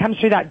stuff that comes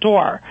through that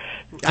door.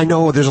 I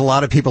know there's a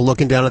lot of people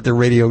looking down at their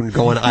radio and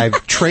going,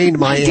 I've trained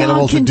my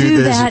animal to do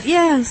this. That,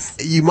 yes.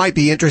 You might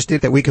be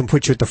interested that we can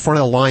put you at the front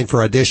of the line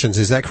for auditions.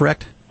 Is that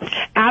correct?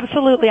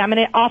 Absolutely. I'm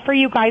going to offer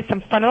you guys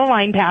some front of the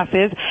line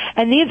passes,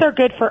 and these are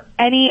good for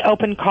any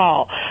open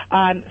call.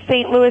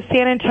 St. Louis,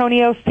 San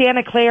Antonio,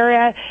 Santa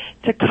Clara,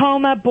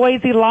 Tacoma,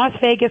 Boise, Las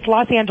Vegas,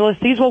 Los Angeles.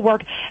 These will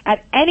work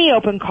at any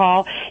open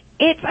call.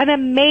 It's an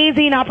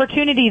amazing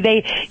opportunity.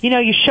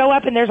 You show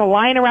up and there's a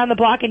line around the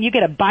block and you get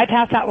to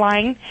bypass that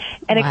line.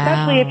 And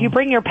especially if you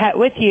bring your pet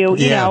with you,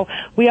 you know,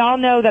 we all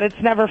know that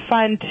it's never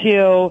fun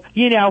to,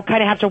 you know,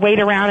 kind of have to wait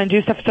around and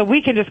do stuff. So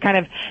we can just kind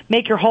of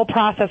make your whole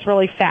process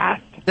really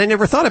fast. I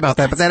never thought about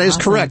that, but that is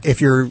correct. If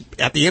you're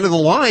at the end of the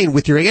line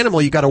with your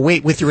animal, you got to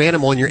wait with your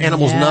animal, and your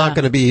animal's not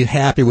going to be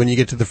happy when you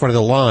get to the front of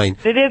the line.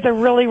 It is a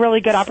really,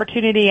 really good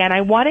opportunity, and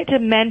I wanted to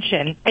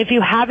mention, if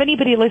you have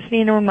anybody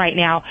listening in the room right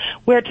now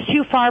where it's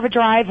too far of a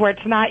drive, where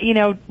it's not, you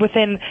know,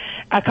 within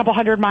a couple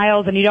 100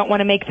 miles and you don't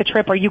want to make the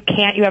trip, or you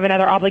you have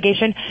another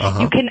obligation,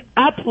 you can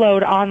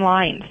upload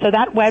online. So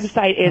that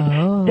website is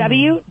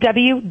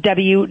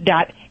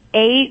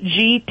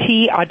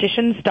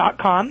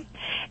www.agtauditions.com.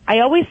 I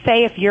always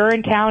say if you're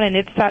in town and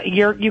it's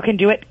you can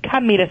do it,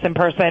 come meet us in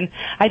person.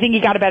 I think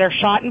you got a better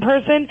shot in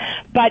person,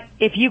 but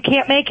if you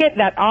can't make it,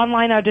 that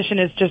online audition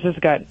is just as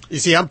good. You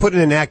see, I'm putting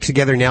an act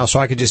together now so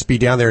I could just be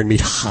down there and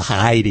meet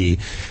Heidi.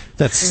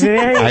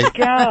 There you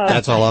go.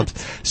 That's all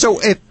So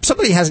if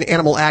somebody has an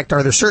animal act,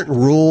 are there certain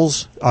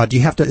rules? Do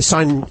you have to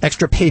sign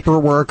extra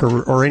paperwork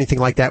or anything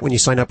like that when you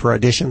sign up for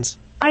auditions?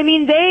 I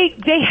mean,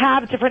 they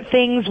have different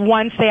things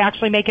once they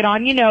actually make it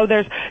on. You know,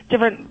 there's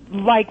different,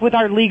 like with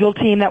our legal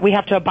team that we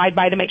have to abide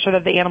by to make sure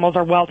that the animals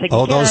are well taken care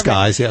of. Oh, those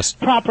guys, yes.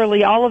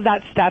 Properly, all of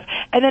that stuff.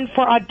 And then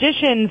for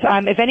auditions,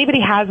 if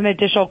anybody has an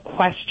additional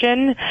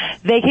question,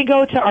 they can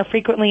go to our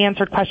frequently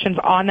answered questions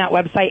on that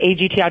website,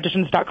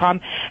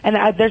 agtauditions.com.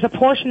 And there's a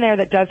portion there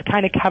that does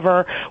kind of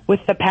cover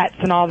with the pets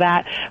and all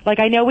that. Like,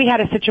 I know we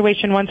had a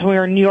situation once when we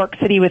were in New York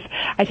City with,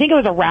 I think it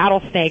was a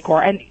rattlesnake,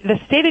 and the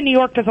state of New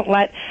York doesn't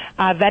let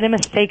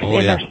venomous snakes in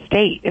their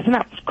state. Isn't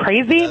that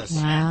crazy? Yes.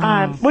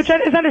 Wow. Which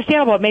is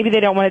understandable. Maybe they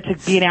don't want it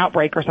to be an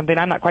outbreak or something.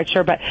 I'm not quite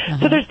sure. But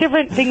so there's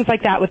different things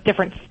like that with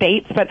different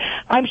states. But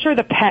I'm sure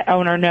the pet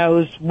owner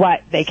knows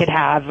what they could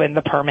have in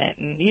the permit.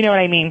 And you know what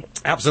I mean?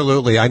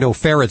 Absolutely. I know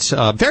ferrets.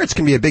 Ferrets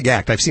can be a big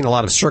act. I've seen a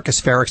lot of circus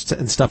ferrets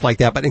and stuff like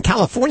that. But in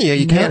California,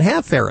 you can't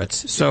have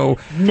ferrets. So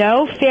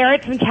no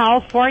ferrets in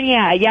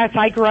California. Yes,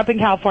 I grew up in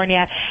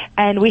California,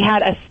 and we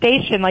had a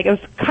station. Like, it was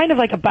kind of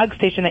like a bug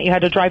station that you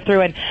had to drive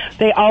through, and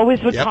they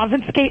always would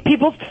confiscate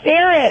people's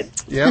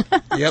ferrets. Yep.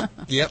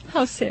 Yep.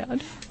 How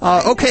sad.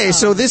 Okay,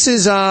 so this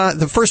is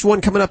the first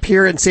one coming up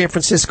here in San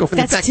Francisco.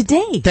 That's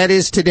today. That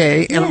is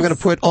today, and I'm Yes. going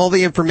to put all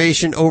the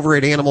information over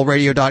at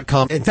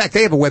animalradio.com. In fact,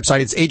 they have a website.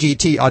 It's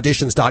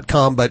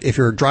agtauditions.com, but if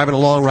you're driving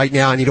along right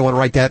now and you don't want to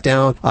write that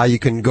down, you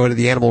can go to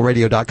the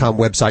animalradio.com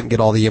website and get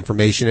all the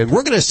information. And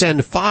we're going to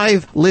send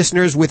 5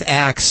 listeners with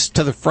acts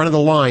to the front of the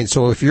line.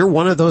 So if you're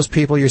one of those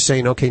people, you're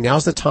saying, okay,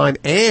 now's the time,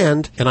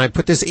 and I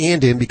put this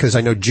 "and" in because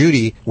I know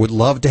Judy would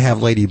love to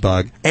have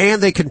Ladybug,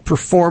 and they can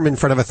perform in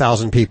front of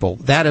 1,000 people.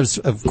 That is,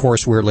 of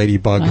course, where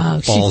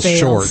Ladybug falls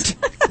short.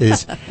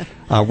 Is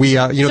So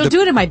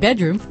do it in my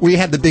bedroom. we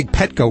had the big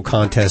Petco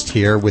contest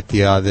here with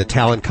the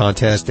talent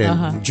contest,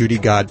 and Judy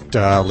got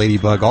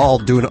Ladybug all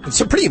doing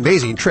some pretty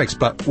amazing tricks.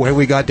 But when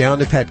we got down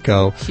to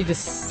Petco, She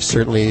just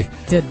certainly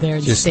stood there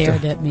and just,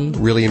 stared at me.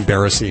 really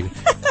embarrassing.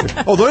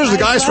 Oh, those are the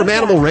guys from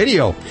Animal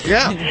Radio.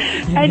 Yeah.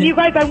 And you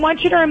guys, I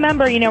want you to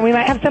remember, we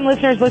might have some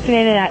listeners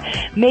listening in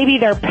that maybe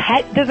their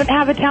pet doesn't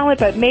have a talent,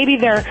 but maybe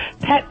their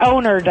pet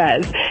owner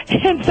does.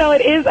 And so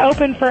it is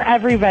open for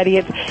everybody.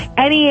 It's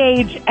any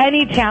age,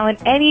 any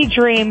talent, any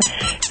dream.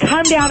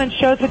 Come down and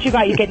show us what you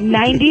got. You get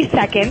 90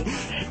 seconds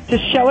to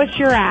show us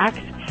your act.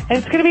 And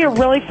it's going to be a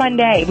really fun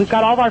day. We've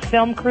got all of our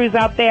film crews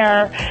out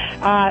there.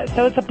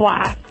 So it's a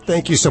blast.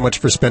 Thank you so much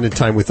for spending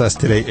time with us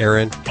today,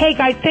 Erin. Hey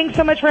guys, thanks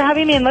so much for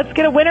having me, and let's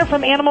get a winner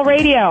from Animal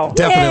Radio.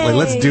 Definitely. Yay!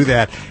 Let's do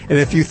that. And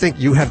if you think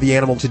you have the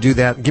animal to do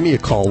that, give me a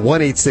call,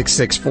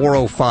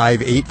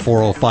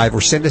 1-866-405-8405,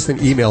 or send us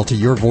an email to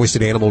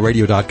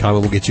yourvoice@animalradio.com,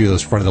 and we'll get you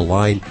those front of the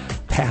line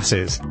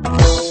passes.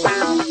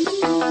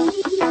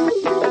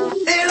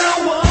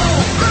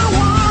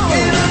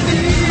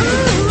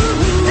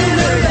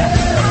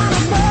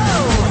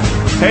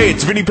 Hey,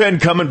 it's Vinny Penn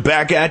coming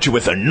back at you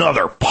with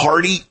another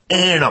party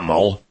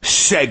animal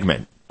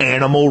segment.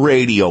 Animal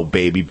Radio,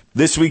 baby.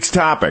 This week's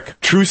topic,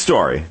 true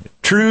story.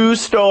 True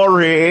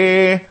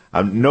story.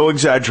 No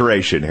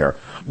exaggeration here.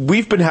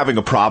 We've been having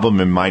a problem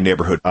in my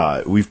neighborhood.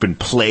 We've been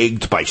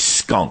plagued by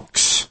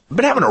skunks. I've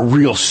been having a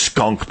real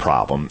skunk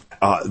problem.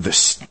 The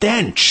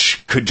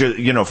stench could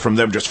from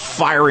them just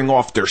firing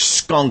off their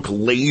skunk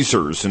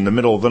lasers in the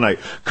middle of the night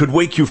could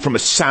wake you from a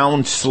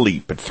sound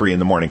sleep at 3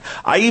 a.m.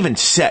 I even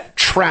set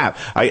trap.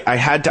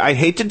 I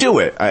hate to do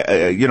it.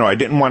 I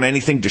didn't want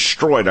anything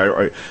destroyed.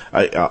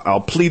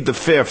 I'll plead the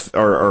fifth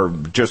or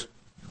just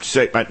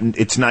say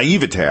it's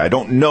naivete. I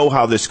don't know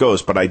how this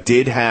goes, but I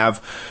did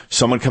have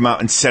someone come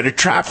out and set a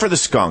trap for the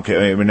skunk.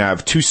 I mean, I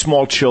have 2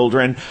 small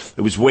children.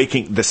 It was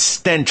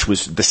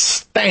the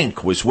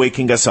stank was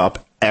waking us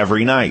up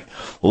every night.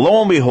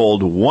 Lo and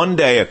behold, one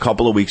day a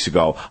couple of weeks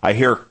ago, I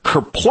hear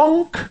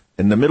kerplunk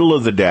in the middle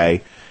of the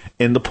day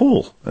in the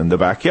pool in the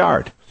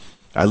backyard.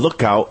 I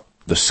look out.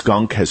 The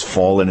skunk has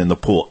fallen in the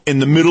pool in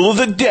the middle of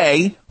the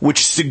day,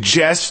 which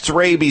suggests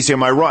rabies.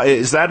 Am I right?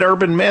 Is that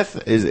urban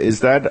myth?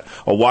 Is that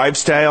a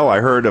wives' tale? I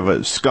heard of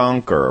a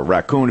skunk or a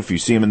raccoon. If you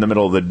see them in the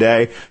middle of the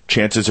day,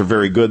 chances are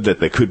very good that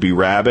they could be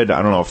rabid.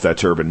 I don't know if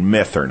that's urban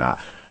myth or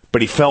not.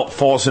 But he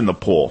falls in the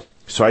pool.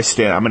 So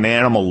I'm an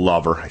animal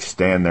lover. I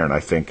stand there and I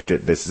think,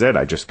 this is it.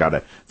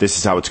 This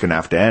is how it's going to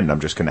have to end.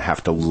 I'm just going to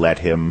have to let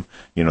him,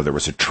 there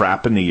was a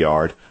trap in the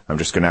yard. I'm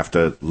just going to have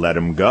to let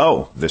him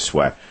go this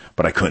way.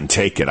 But I couldn't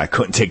take it. I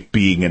couldn't take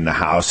being in the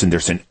house and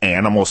there's an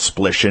animal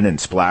splishing and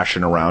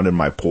splashing around in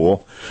my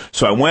pool.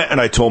 So I went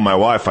and I told my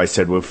wife, I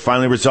said, we've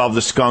finally resolved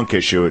the skunk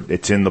issue.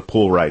 It's in the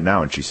pool right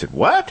now. And she said,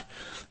 what?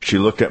 She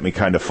looked at me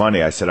kind of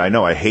funny. I said, I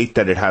know. I hate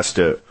that it has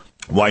to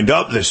wind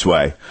up this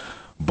way.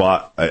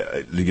 But,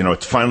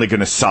 it's finally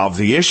going to solve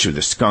the issue.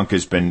 The skunk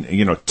has been,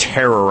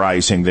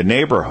 terrorizing the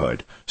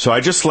neighborhood. So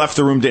I just left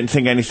the room, didn't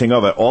think anything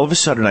of it. All of a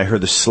sudden, I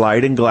heard the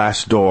sliding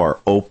glass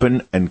door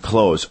open and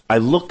close. I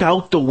look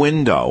out the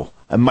window,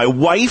 and my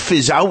wife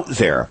is out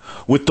there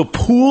with the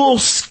pool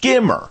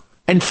skimmer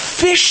and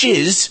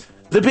fishes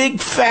the big,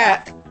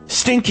 fat,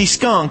 stinky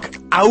skunk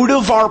out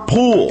of our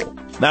pool.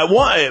 Now,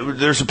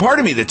 there's a part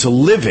of me that's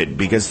livid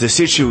because this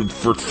issue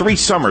for 3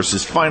 summers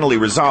is finally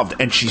resolved,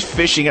 and she's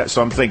fishing it.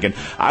 So I'm thinking,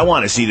 I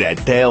want to see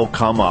that tail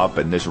come up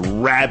and this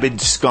rabid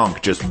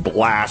skunk just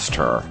blast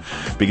her,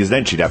 because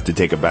then she'd have to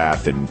take a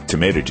bath in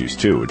tomato juice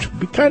too, which would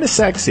be kind of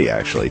sexy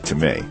actually to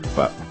me.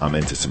 But I'm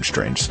into some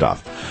strange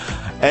stuff.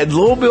 And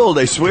lo and behold,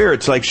 I swear,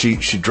 it's like she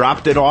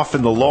dropped it off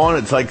in the lawn.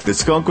 It's like the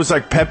skunk was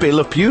like Pepe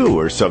Le Pew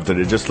or something.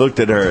 It just looked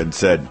at her and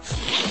said,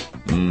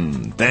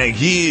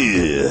 thank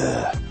you,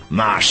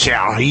 ma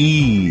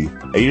chérie.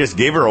 And you just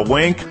gave her a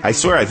wink. I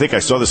swear, I think I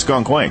saw the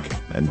skunk wink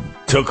and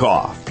took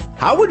off.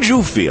 How would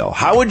you feel?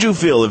 How would you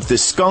feel if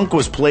this skunk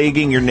was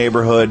plaguing your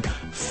neighborhood,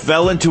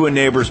 fell into a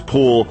neighbor's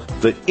pool,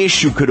 the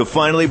issue could have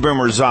finally been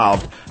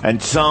resolved,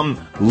 and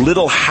some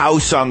little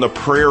house on the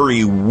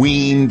prairie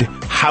weaned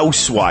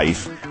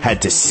housewife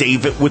had to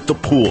save it with the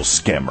pool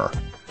skimmer?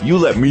 You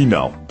let me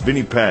know.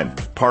 Vinny Penn,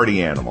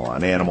 Party Animal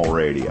on Animal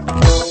Radio.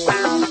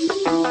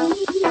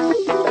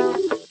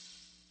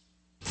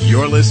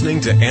 You're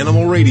listening to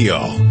Animal Radio.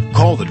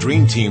 Call the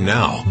Dream Team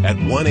now at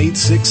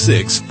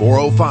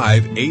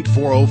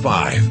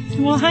 1-866-405-8405.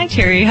 Well, hi,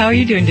 Terry. How are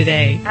you doing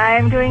today?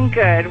 I'm doing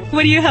good.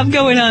 What do you have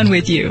going on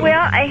with you? Well,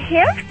 I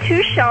have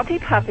 2 Sheltie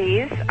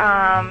puppies.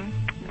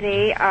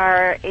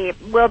 They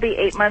will be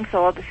 8 months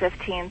old the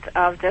 15th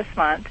of this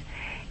month.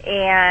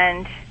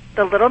 And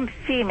the little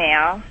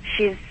female,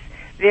 she's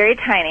very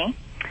tiny.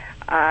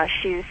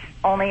 She's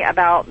only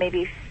about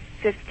maybe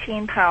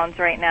 15 pounds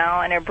right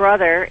now, and her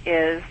brother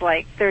is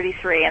like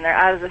 33, and they're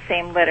out of the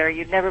same litter.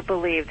 You'd never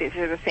believe these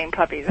are the same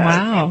puppies out of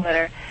the same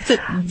litter. It's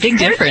a big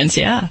difference,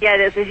 yeah. Yeah,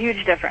 it is a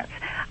huge difference.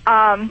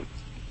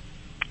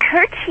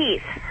 Her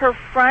teeth, her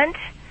front,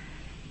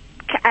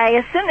 I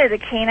assume they're the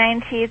canine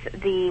teeth,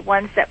 the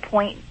ones that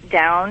point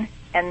down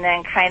and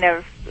then kind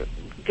of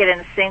get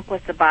in sync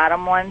with the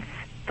bottom ones,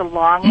 the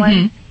long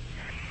ones.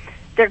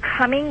 They're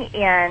coming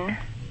in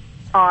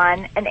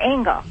on an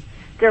angle.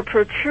 They're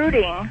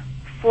protruding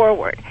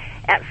forward.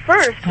 At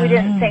first, we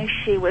didn't think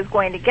she was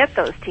going to get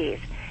those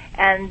teeth.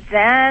 And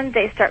then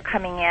they start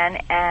coming in,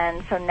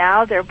 and so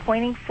now they're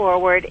pointing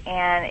forward,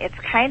 and it's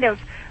kind of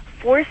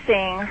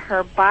forcing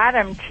her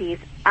bottom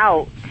teeth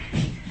out.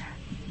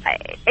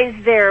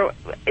 Is there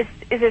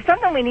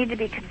something we need to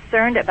be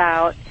concerned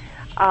about?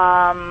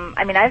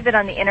 I mean, I've been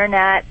on the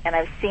internet, and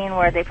I've seen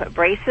where they put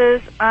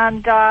braces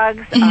on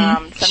dogs.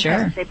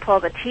 Sometimes they pull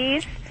the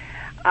teeth.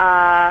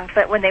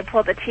 But when they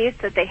pull the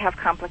teeth, that they have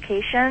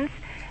complications.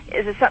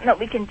 Is it something that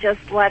we can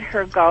just let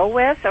her go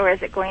with, or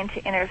is it going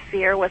to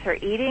interfere with her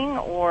eating,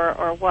 or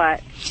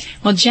what?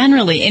 Well,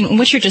 generally, and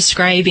what you're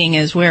describing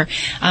is where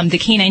the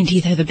canine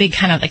teeth are the big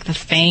kind of like the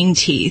fang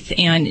teeth,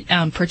 and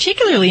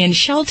particularly in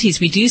Shelties,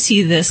 we do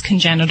see this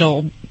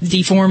congenital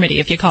deformity,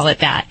 if you call it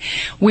that,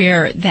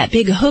 where that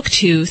big hook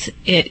tooth,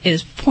 it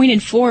is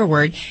pointed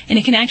forward, and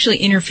it can actually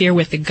interfere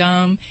with the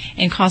gum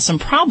and cause some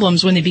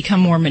problems when they become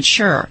more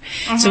mature.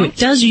 So it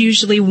does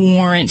usually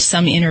warrant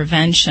some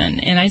intervention,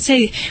 and I'd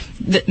say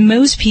that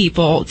most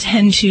people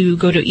tend to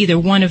go to either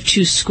one of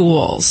 2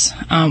 schools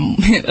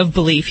of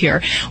belief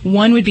here.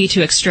 One would be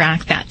to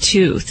extract that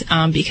tooth,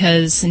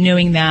 because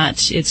knowing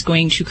that it's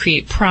going to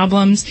create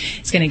problems,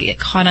 it's going to get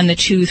caught on the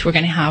tooth. We're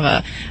going to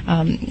have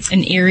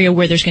an area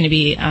where there's going to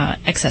be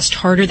excess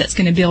tartar that's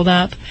going to build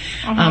up.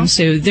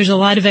 So there's a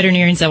lot of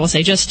veterinarians that will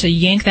say just to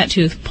yank that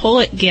tooth, pull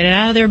it, get it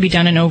out of there, be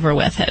done and over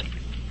with it.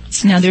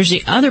 Now, there's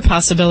the other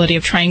possibility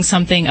of trying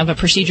something of a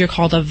procedure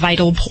called a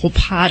vital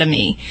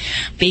pulpotomy.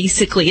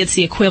 Basically, it's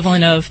the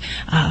equivalent of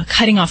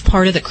cutting off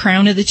part of the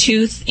crown of the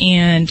tooth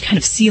and kind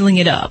of sealing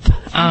it up.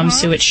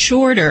 So it's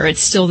shorter,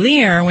 it's still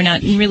there, we're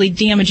not really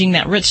damaging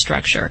that root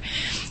structure.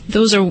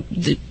 Those are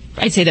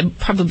I'd say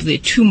probably the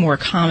 2 more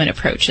common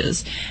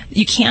approaches.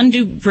 You can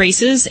do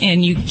braces,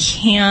 and you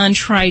can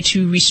try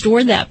to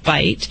restore that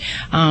bite.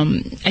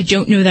 I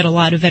don't know that a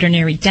lot of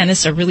veterinary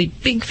dentists are really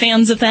big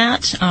fans of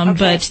that,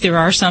 but there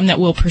are some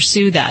that will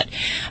pursue that.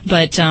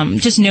 But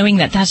just knowing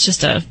that that's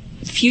just a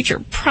future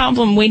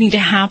problem waiting to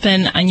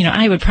happen, and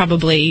I would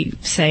probably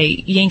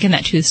say yanking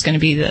that tooth is going to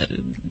be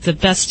the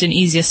best and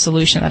easiest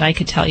solution that I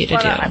could tell you to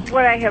do.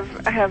 What I have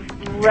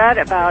read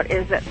about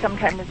is that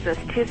sometimes this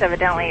tooth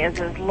evidently is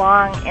as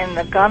long in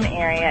the gum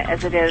area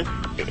as it is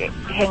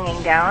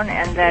hanging down,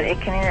 and that it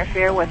can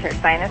interfere with her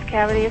sinus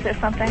cavities or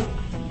something.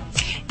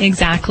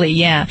 Exactly,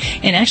 yeah.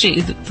 And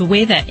actually, the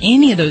way that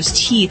any of those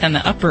teeth on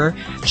the upper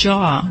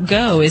jaw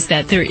go is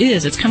that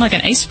it's kind of like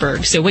an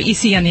iceberg. So what you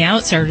see on the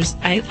outside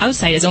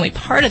is only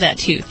part of that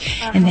tooth.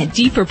 And that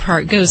deeper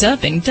part goes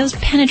up and does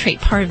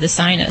penetrate part of the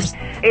sinus.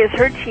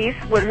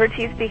 Would her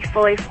teeth be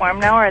fully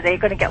formed now, or are they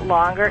going to get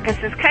longer? Because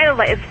it's kind of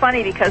like, it's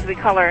funny because we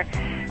call her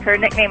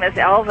nickname is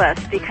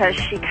Elvis, because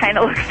she kind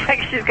of looks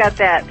like she's got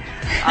that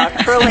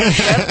curling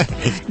lip.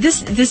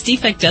 This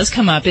defect does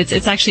come up.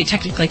 It's actually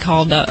technically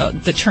called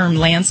the term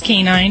Lance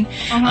canine.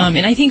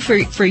 And I think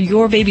for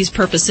your baby's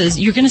purposes,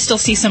 you're going to still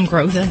see some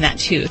growth in that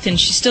tooth, and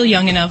she's still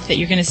young enough that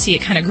you're going to see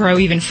it kind of grow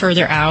even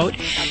further out.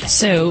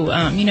 So,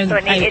 I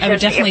would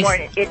definitely...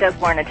 It does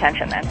warrant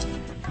attention then.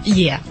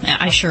 Yeah,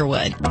 I sure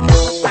would.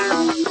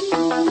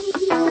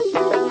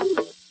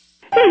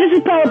 Hey, this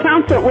is Paula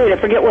Poundstone. Wait, I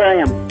forget where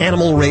I am.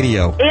 Animal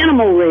Radio.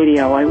 Animal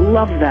Radio. I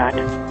love that.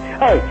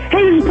 Oh,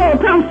 hey, this is Paula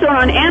Poundstone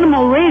on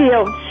Animal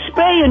Radio.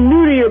 Spay and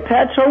neuter your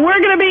pets, or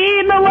we're going to be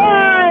eaten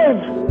alive!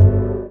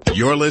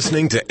 You're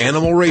listening to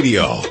Animal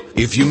Radio.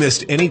 If you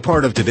missed any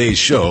part of today's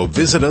show,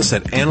 visit us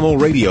at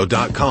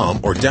animalradio.com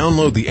or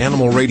download the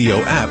Animal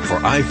Radio app for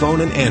iPhone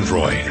and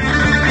Android.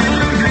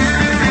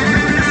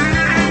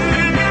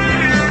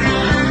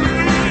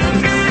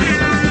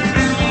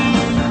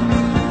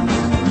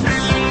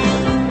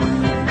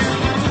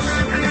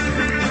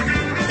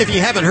 If you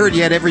haven't heard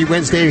yet, every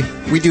Wednesday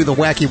we do the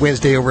Wacky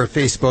Wednesday over at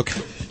Facebook.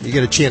 You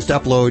get a chance to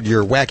upload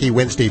your Wacky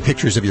Wednesday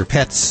pictures of your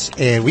pets,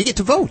 and we get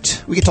to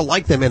vote. We get to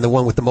like them, and the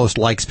one with the most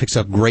likes picks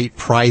up great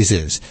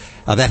prizes.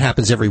 That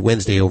happens every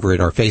Wednesday over at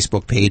our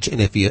Facebook page, and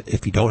if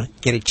you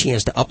don't get a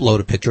chance to upload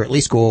a picture, at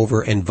least go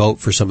over and vote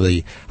for some of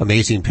the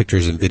amazing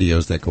pictures and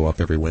videos that go up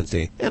every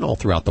Wednesday and all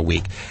throughout the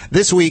week.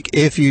 This week,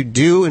 if you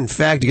do, in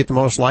fact, get the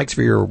most likes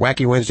for your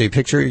Wacky Wednesday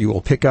picture, you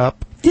will pick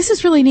up... This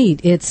is really neat.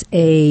 It's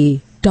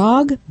a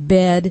dog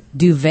bed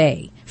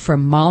duvet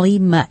from Molly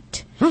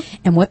Mutt.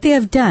 And what they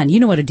have done, you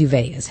know what a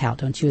duvet is, Hal,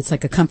 don't you? It's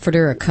like a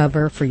comforter, a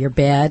cover for your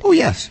bed. Oh,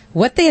 yes.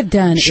 What they have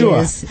done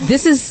is,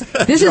 this is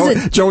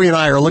Joey and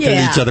I are looking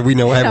at each other. We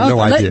have no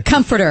idea.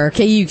 Comforter,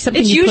 okay? It's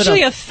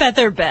usually a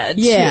feather bed.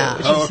 Yeah.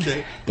 Too. Oh,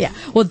 okay. Yeah.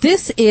 Well,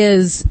 this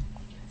is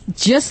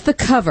just the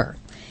cover.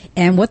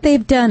 And what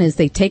they've done is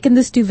they've taken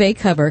this duvet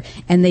cover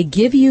and they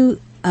give you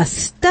a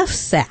stuff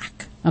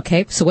sack.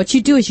 Okay, so what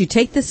you do is you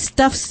take this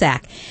stuff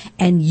sack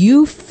and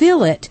you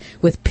fill it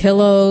with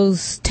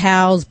pillows,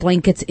 towels,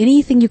 blankets,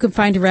 anything you can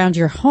find around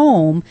your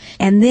home,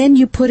 and then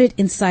you put it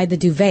inside the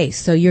duvet.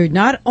 So you're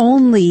not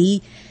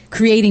only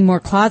creating more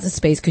closet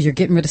space because you're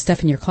getting rid of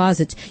stuff in your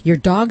closets, your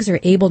dogs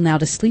are able now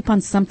to sleep on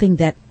something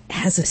that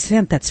has a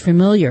scent that's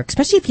familiar,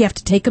 especially if you have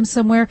to take them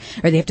somewhere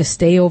or they have to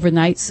stay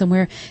overnight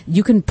somewhere.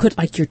 You can put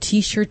like your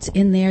T-shirts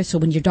in there, so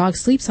when your dog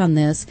sleeps on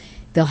this,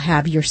 they'll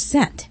have your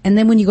scent. And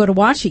then when you go to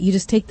wash it, you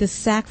just take this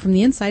sack from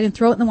the inside and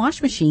throw it in the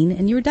wash machine,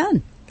 and you're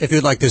done. If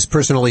you'd like this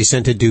personally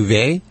scented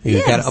duvet,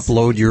 you've got to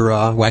upload your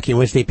Wacky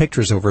Wednesday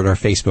pictures over at our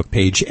Facebook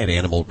page at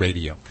Animal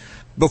Radio.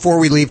 Before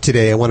we leave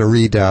today, I want to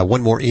read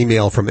one more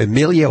email from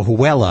Amelia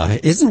Huela.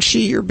 Isn't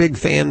she your big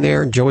fan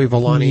there, Joey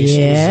Villani?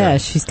 Yeah,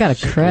 she's got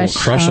a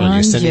crush on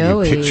you, sending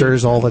Joey. you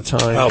pictures all the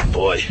time. Oh,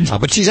 boy.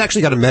 But she's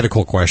actually got a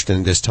medical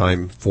question this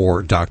time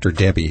for Dr.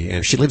 Debbie,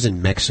 and she lives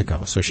in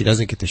Mexico, so she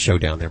doesn't get the show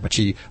down there. But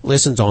she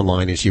listens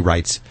online, and she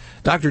writes,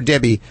 Dr.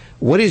 Debbie,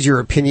 what is your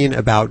opinion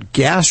about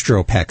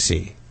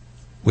gastropexy?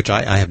 Which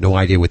I have no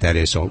idea what that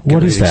is. So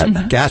what is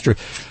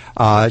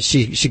that?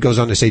 She goes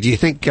on to say, do you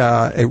think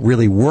it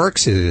really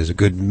works? Is it a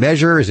good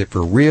measure? Is it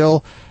for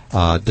real?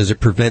 Does it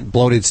prevent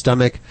bloated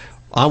stomach?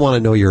 I want to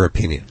know your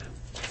opinion.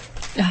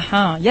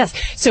 Yes.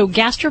 So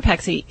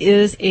gastropexy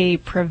is a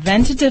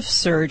preventative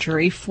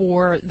surgery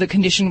for the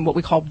condition what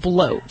we call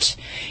bloat.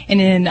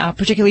 And in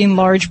particularly in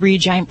large breed,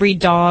 giant breed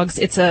dogs,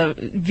 it's a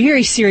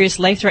very serious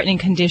life-threatening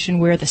condition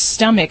where the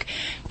stomach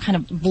kind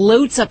of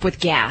bloats up with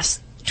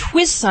gas,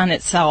 twists on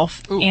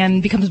itself,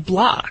 and becomes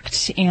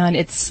blocked. And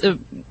it's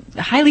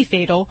highly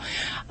fatal,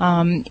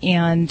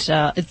 and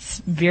it's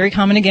very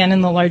common again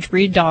in the large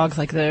breed dogs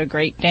like the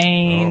Great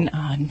Dane,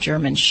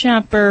 German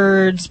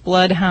Shepherds,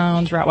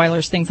 Bloodhounds,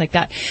 Rottweilers, things like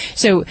that.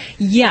 So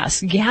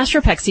yes,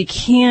 gastropexy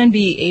can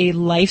be a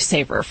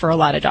lifesaver for a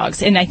lot of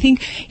dogs, and I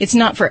think it's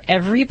not for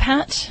every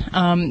pet,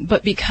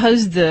 but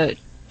because the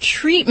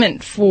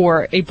treatment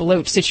for a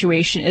bloat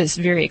situation is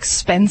very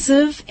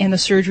expensive and the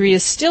surgery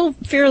is still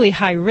fairly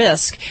high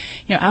risk.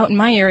 You know, out in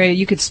my area,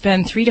 you could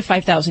spend $3,000 to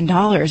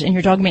 $5,000 and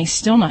your dog may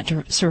still not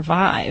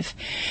survive.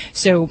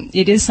 So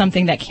it is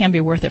something that can be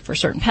worth it for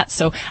certain pets.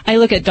 So I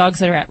look at dogs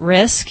that are at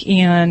risk,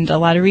 and a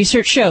lot of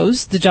research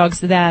shows the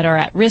dogs that are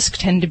at risk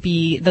tend to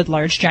be the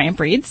large giant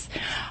breeds.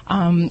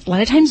 A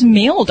lot of times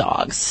male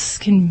dogs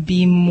can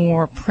be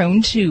more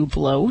prone to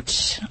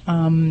bloat.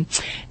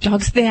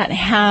 Dogs that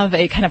have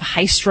a kind of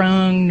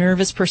high-strung,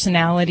 nervous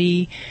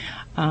personality,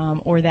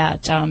 or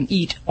that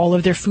eat all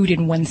of their food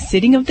in one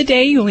sitting of the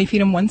day. You only feed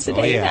them once a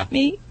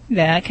day.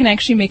 That can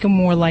actually make them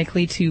more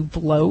likely to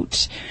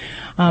bloat.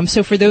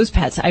 So for those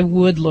pets, I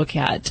would look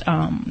at,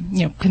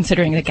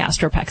 considering the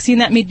gastropexy.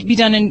 And that may be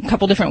done in a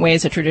couple different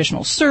ways, a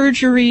traditional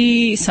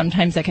surgery.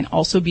 Sometimes that can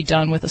also be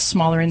done with a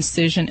smaller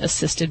incision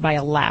assisted by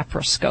a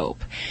laparoscope.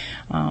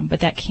 But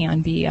that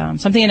can be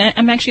something. And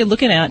I'm actually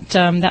looking at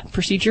that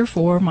procedure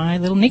for my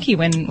little Nikki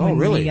when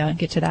we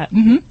get to that.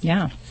 Mm-hmm.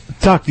 Yeah.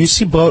 Doc, do you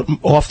see bloat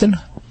often?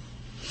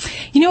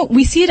 You know,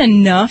 we see it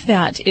enough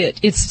that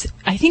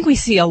I think we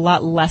see a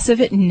lot less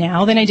of it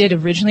now than I did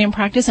originally in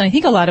practice. And I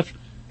think a lot of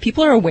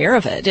people are aware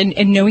of it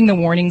and knowing the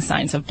warning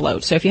signs of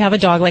bloat. So if you have a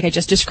dog like I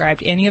just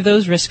described, any of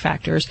those risk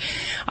factors,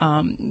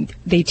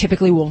 they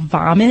typically will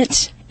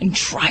vomit and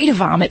try to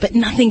vomit, but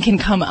nothing can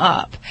come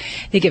up.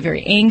 They get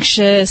very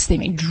anxious. They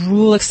may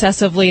drool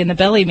excessively, and the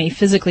belly may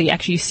physically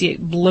actually see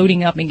it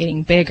bloating up and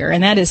getting bigger.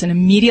 And that is an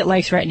immediate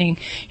life-threatening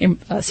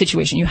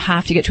situation. You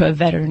have to get to a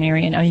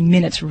veterinarian. I mean,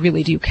 minutes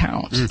really do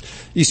count.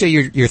 You say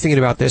you're thinking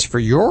about this for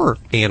your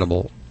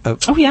animal.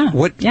 What's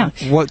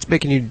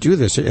making you do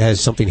this? Has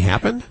something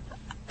happened?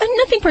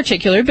 Nothing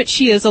particular, but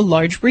she is a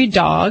large breed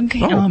dog,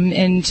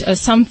 and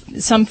some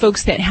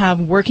folks that have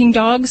working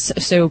dogs,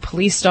 so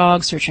police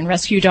dogs, search and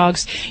rescue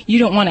dogs, you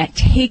don't want to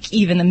take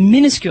even the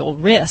minuscule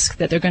risk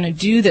that they're going to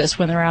do this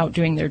when they're out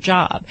doing their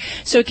job.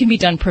 So it can be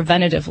done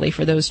preventatively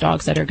for those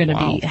dogs that are going to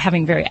be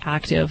having very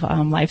active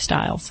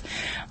lifestyles.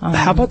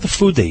 How about the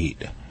food they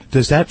eat?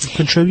 Does that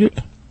contribute?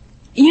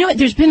 You know,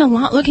 there's been a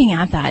lot looking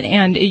at that,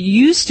 and it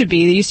used to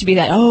be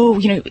that,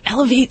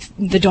 elevate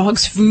the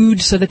dog's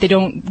food so that they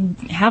don't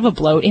have a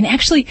bloat. And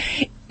actually,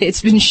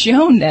 it's been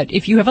shown that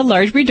if you have a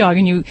large breed dog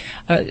and you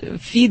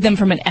feed them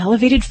from an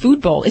elevated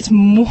food bowl, it's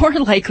more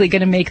likely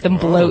going to make them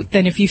bloat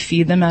than if you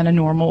feed them at a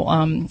normal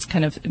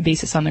kind of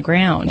basis on the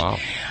ground. Wow.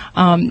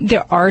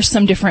 There are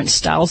some different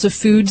styles of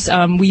foods.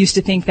 We used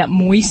to think that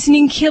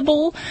moistening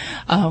kibble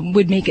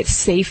would make it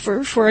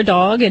safer for a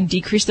dog and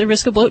decrease the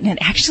risk of bloat, and it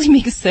actually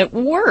makes it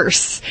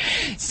worse.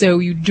 So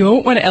you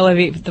don't want to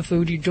elevate the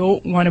food. You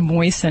don't want to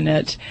moisten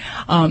it.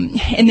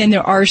 And then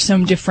there are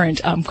some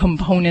different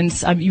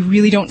components. You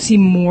really don't see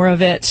more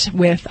of it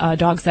with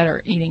dogs that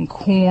are eating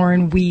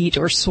corn, wheat,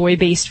 or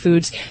soy-based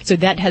foods. So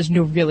that has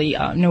no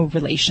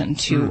relation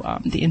to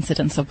the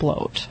incidence of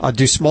bloat.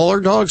 Do smaller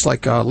dogs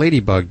like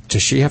Ladybug,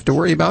 does she have to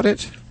worry about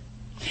it?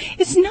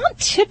 It's not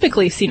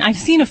typically seen. I've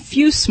seen a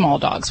few small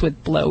dogs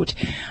with bloat,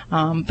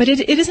 but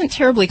it isn't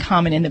terribly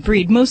common in the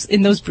breed.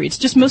 In those breeds,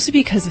 just mostly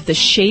because of the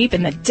shape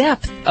and the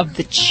depth of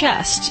the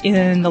chest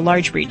in the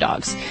large breed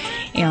dogs.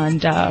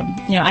 And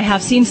I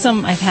have seen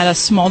some. I've had a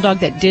small dog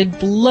that did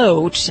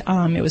bloat.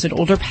 It was an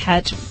older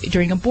pet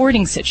during a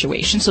boarding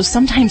situation. So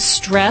sometimes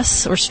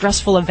stress or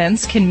stressful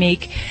events can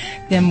make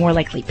them more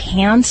likely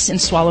pant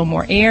and swallow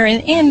more air,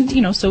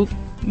 and so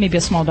maybe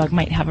a small dog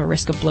might have a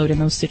risk of bloat in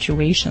those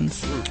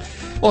situations.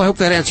 Well, I hope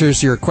that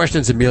answers your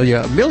questions,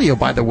 Amelia. Amelia,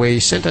 by the way,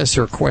 sent us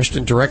her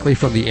question directly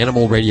from the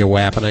Animal Radio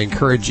app, and I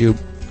encourage you,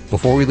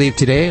 before we leave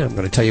today, I'm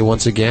going to tell you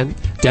once again,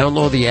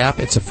 download the app.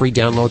 It's a free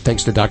download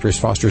thanks to Drs.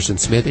 Foster and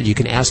Smith, and you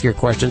can ask your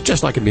questions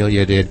just like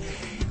Amelia did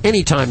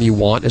anytime you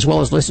want, as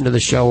well as listen to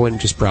the show and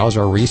just browse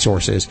our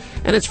resources.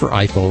 And it's for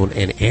iPhone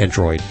and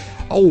Android.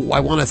 Oh, I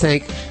want to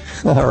thank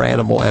our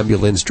animal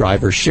ambulance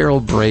driver,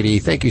 Cheryl Brady.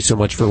 Thank you so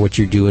much for what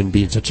you're doing,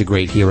 being such a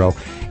great hero.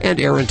 And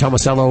Aaron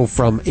Tomasello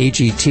from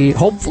AGT.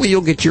 Hopefully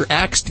you'll get your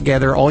acts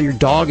together, all your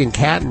dog and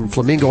cat and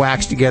flamingo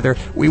acts together.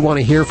 We want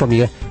to hear from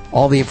you.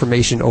 All the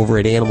information over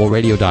at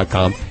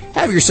animalradio.com.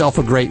 Have yourself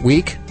a great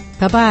week.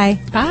 Bye-bye.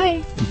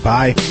 Bye.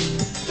 Bye.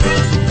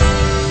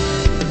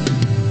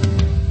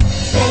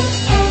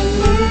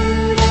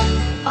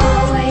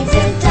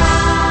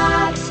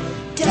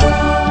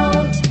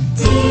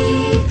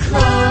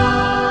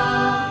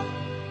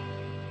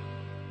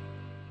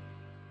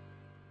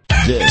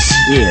 This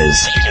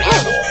is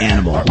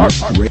Animal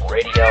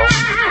Radio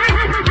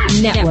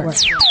Network.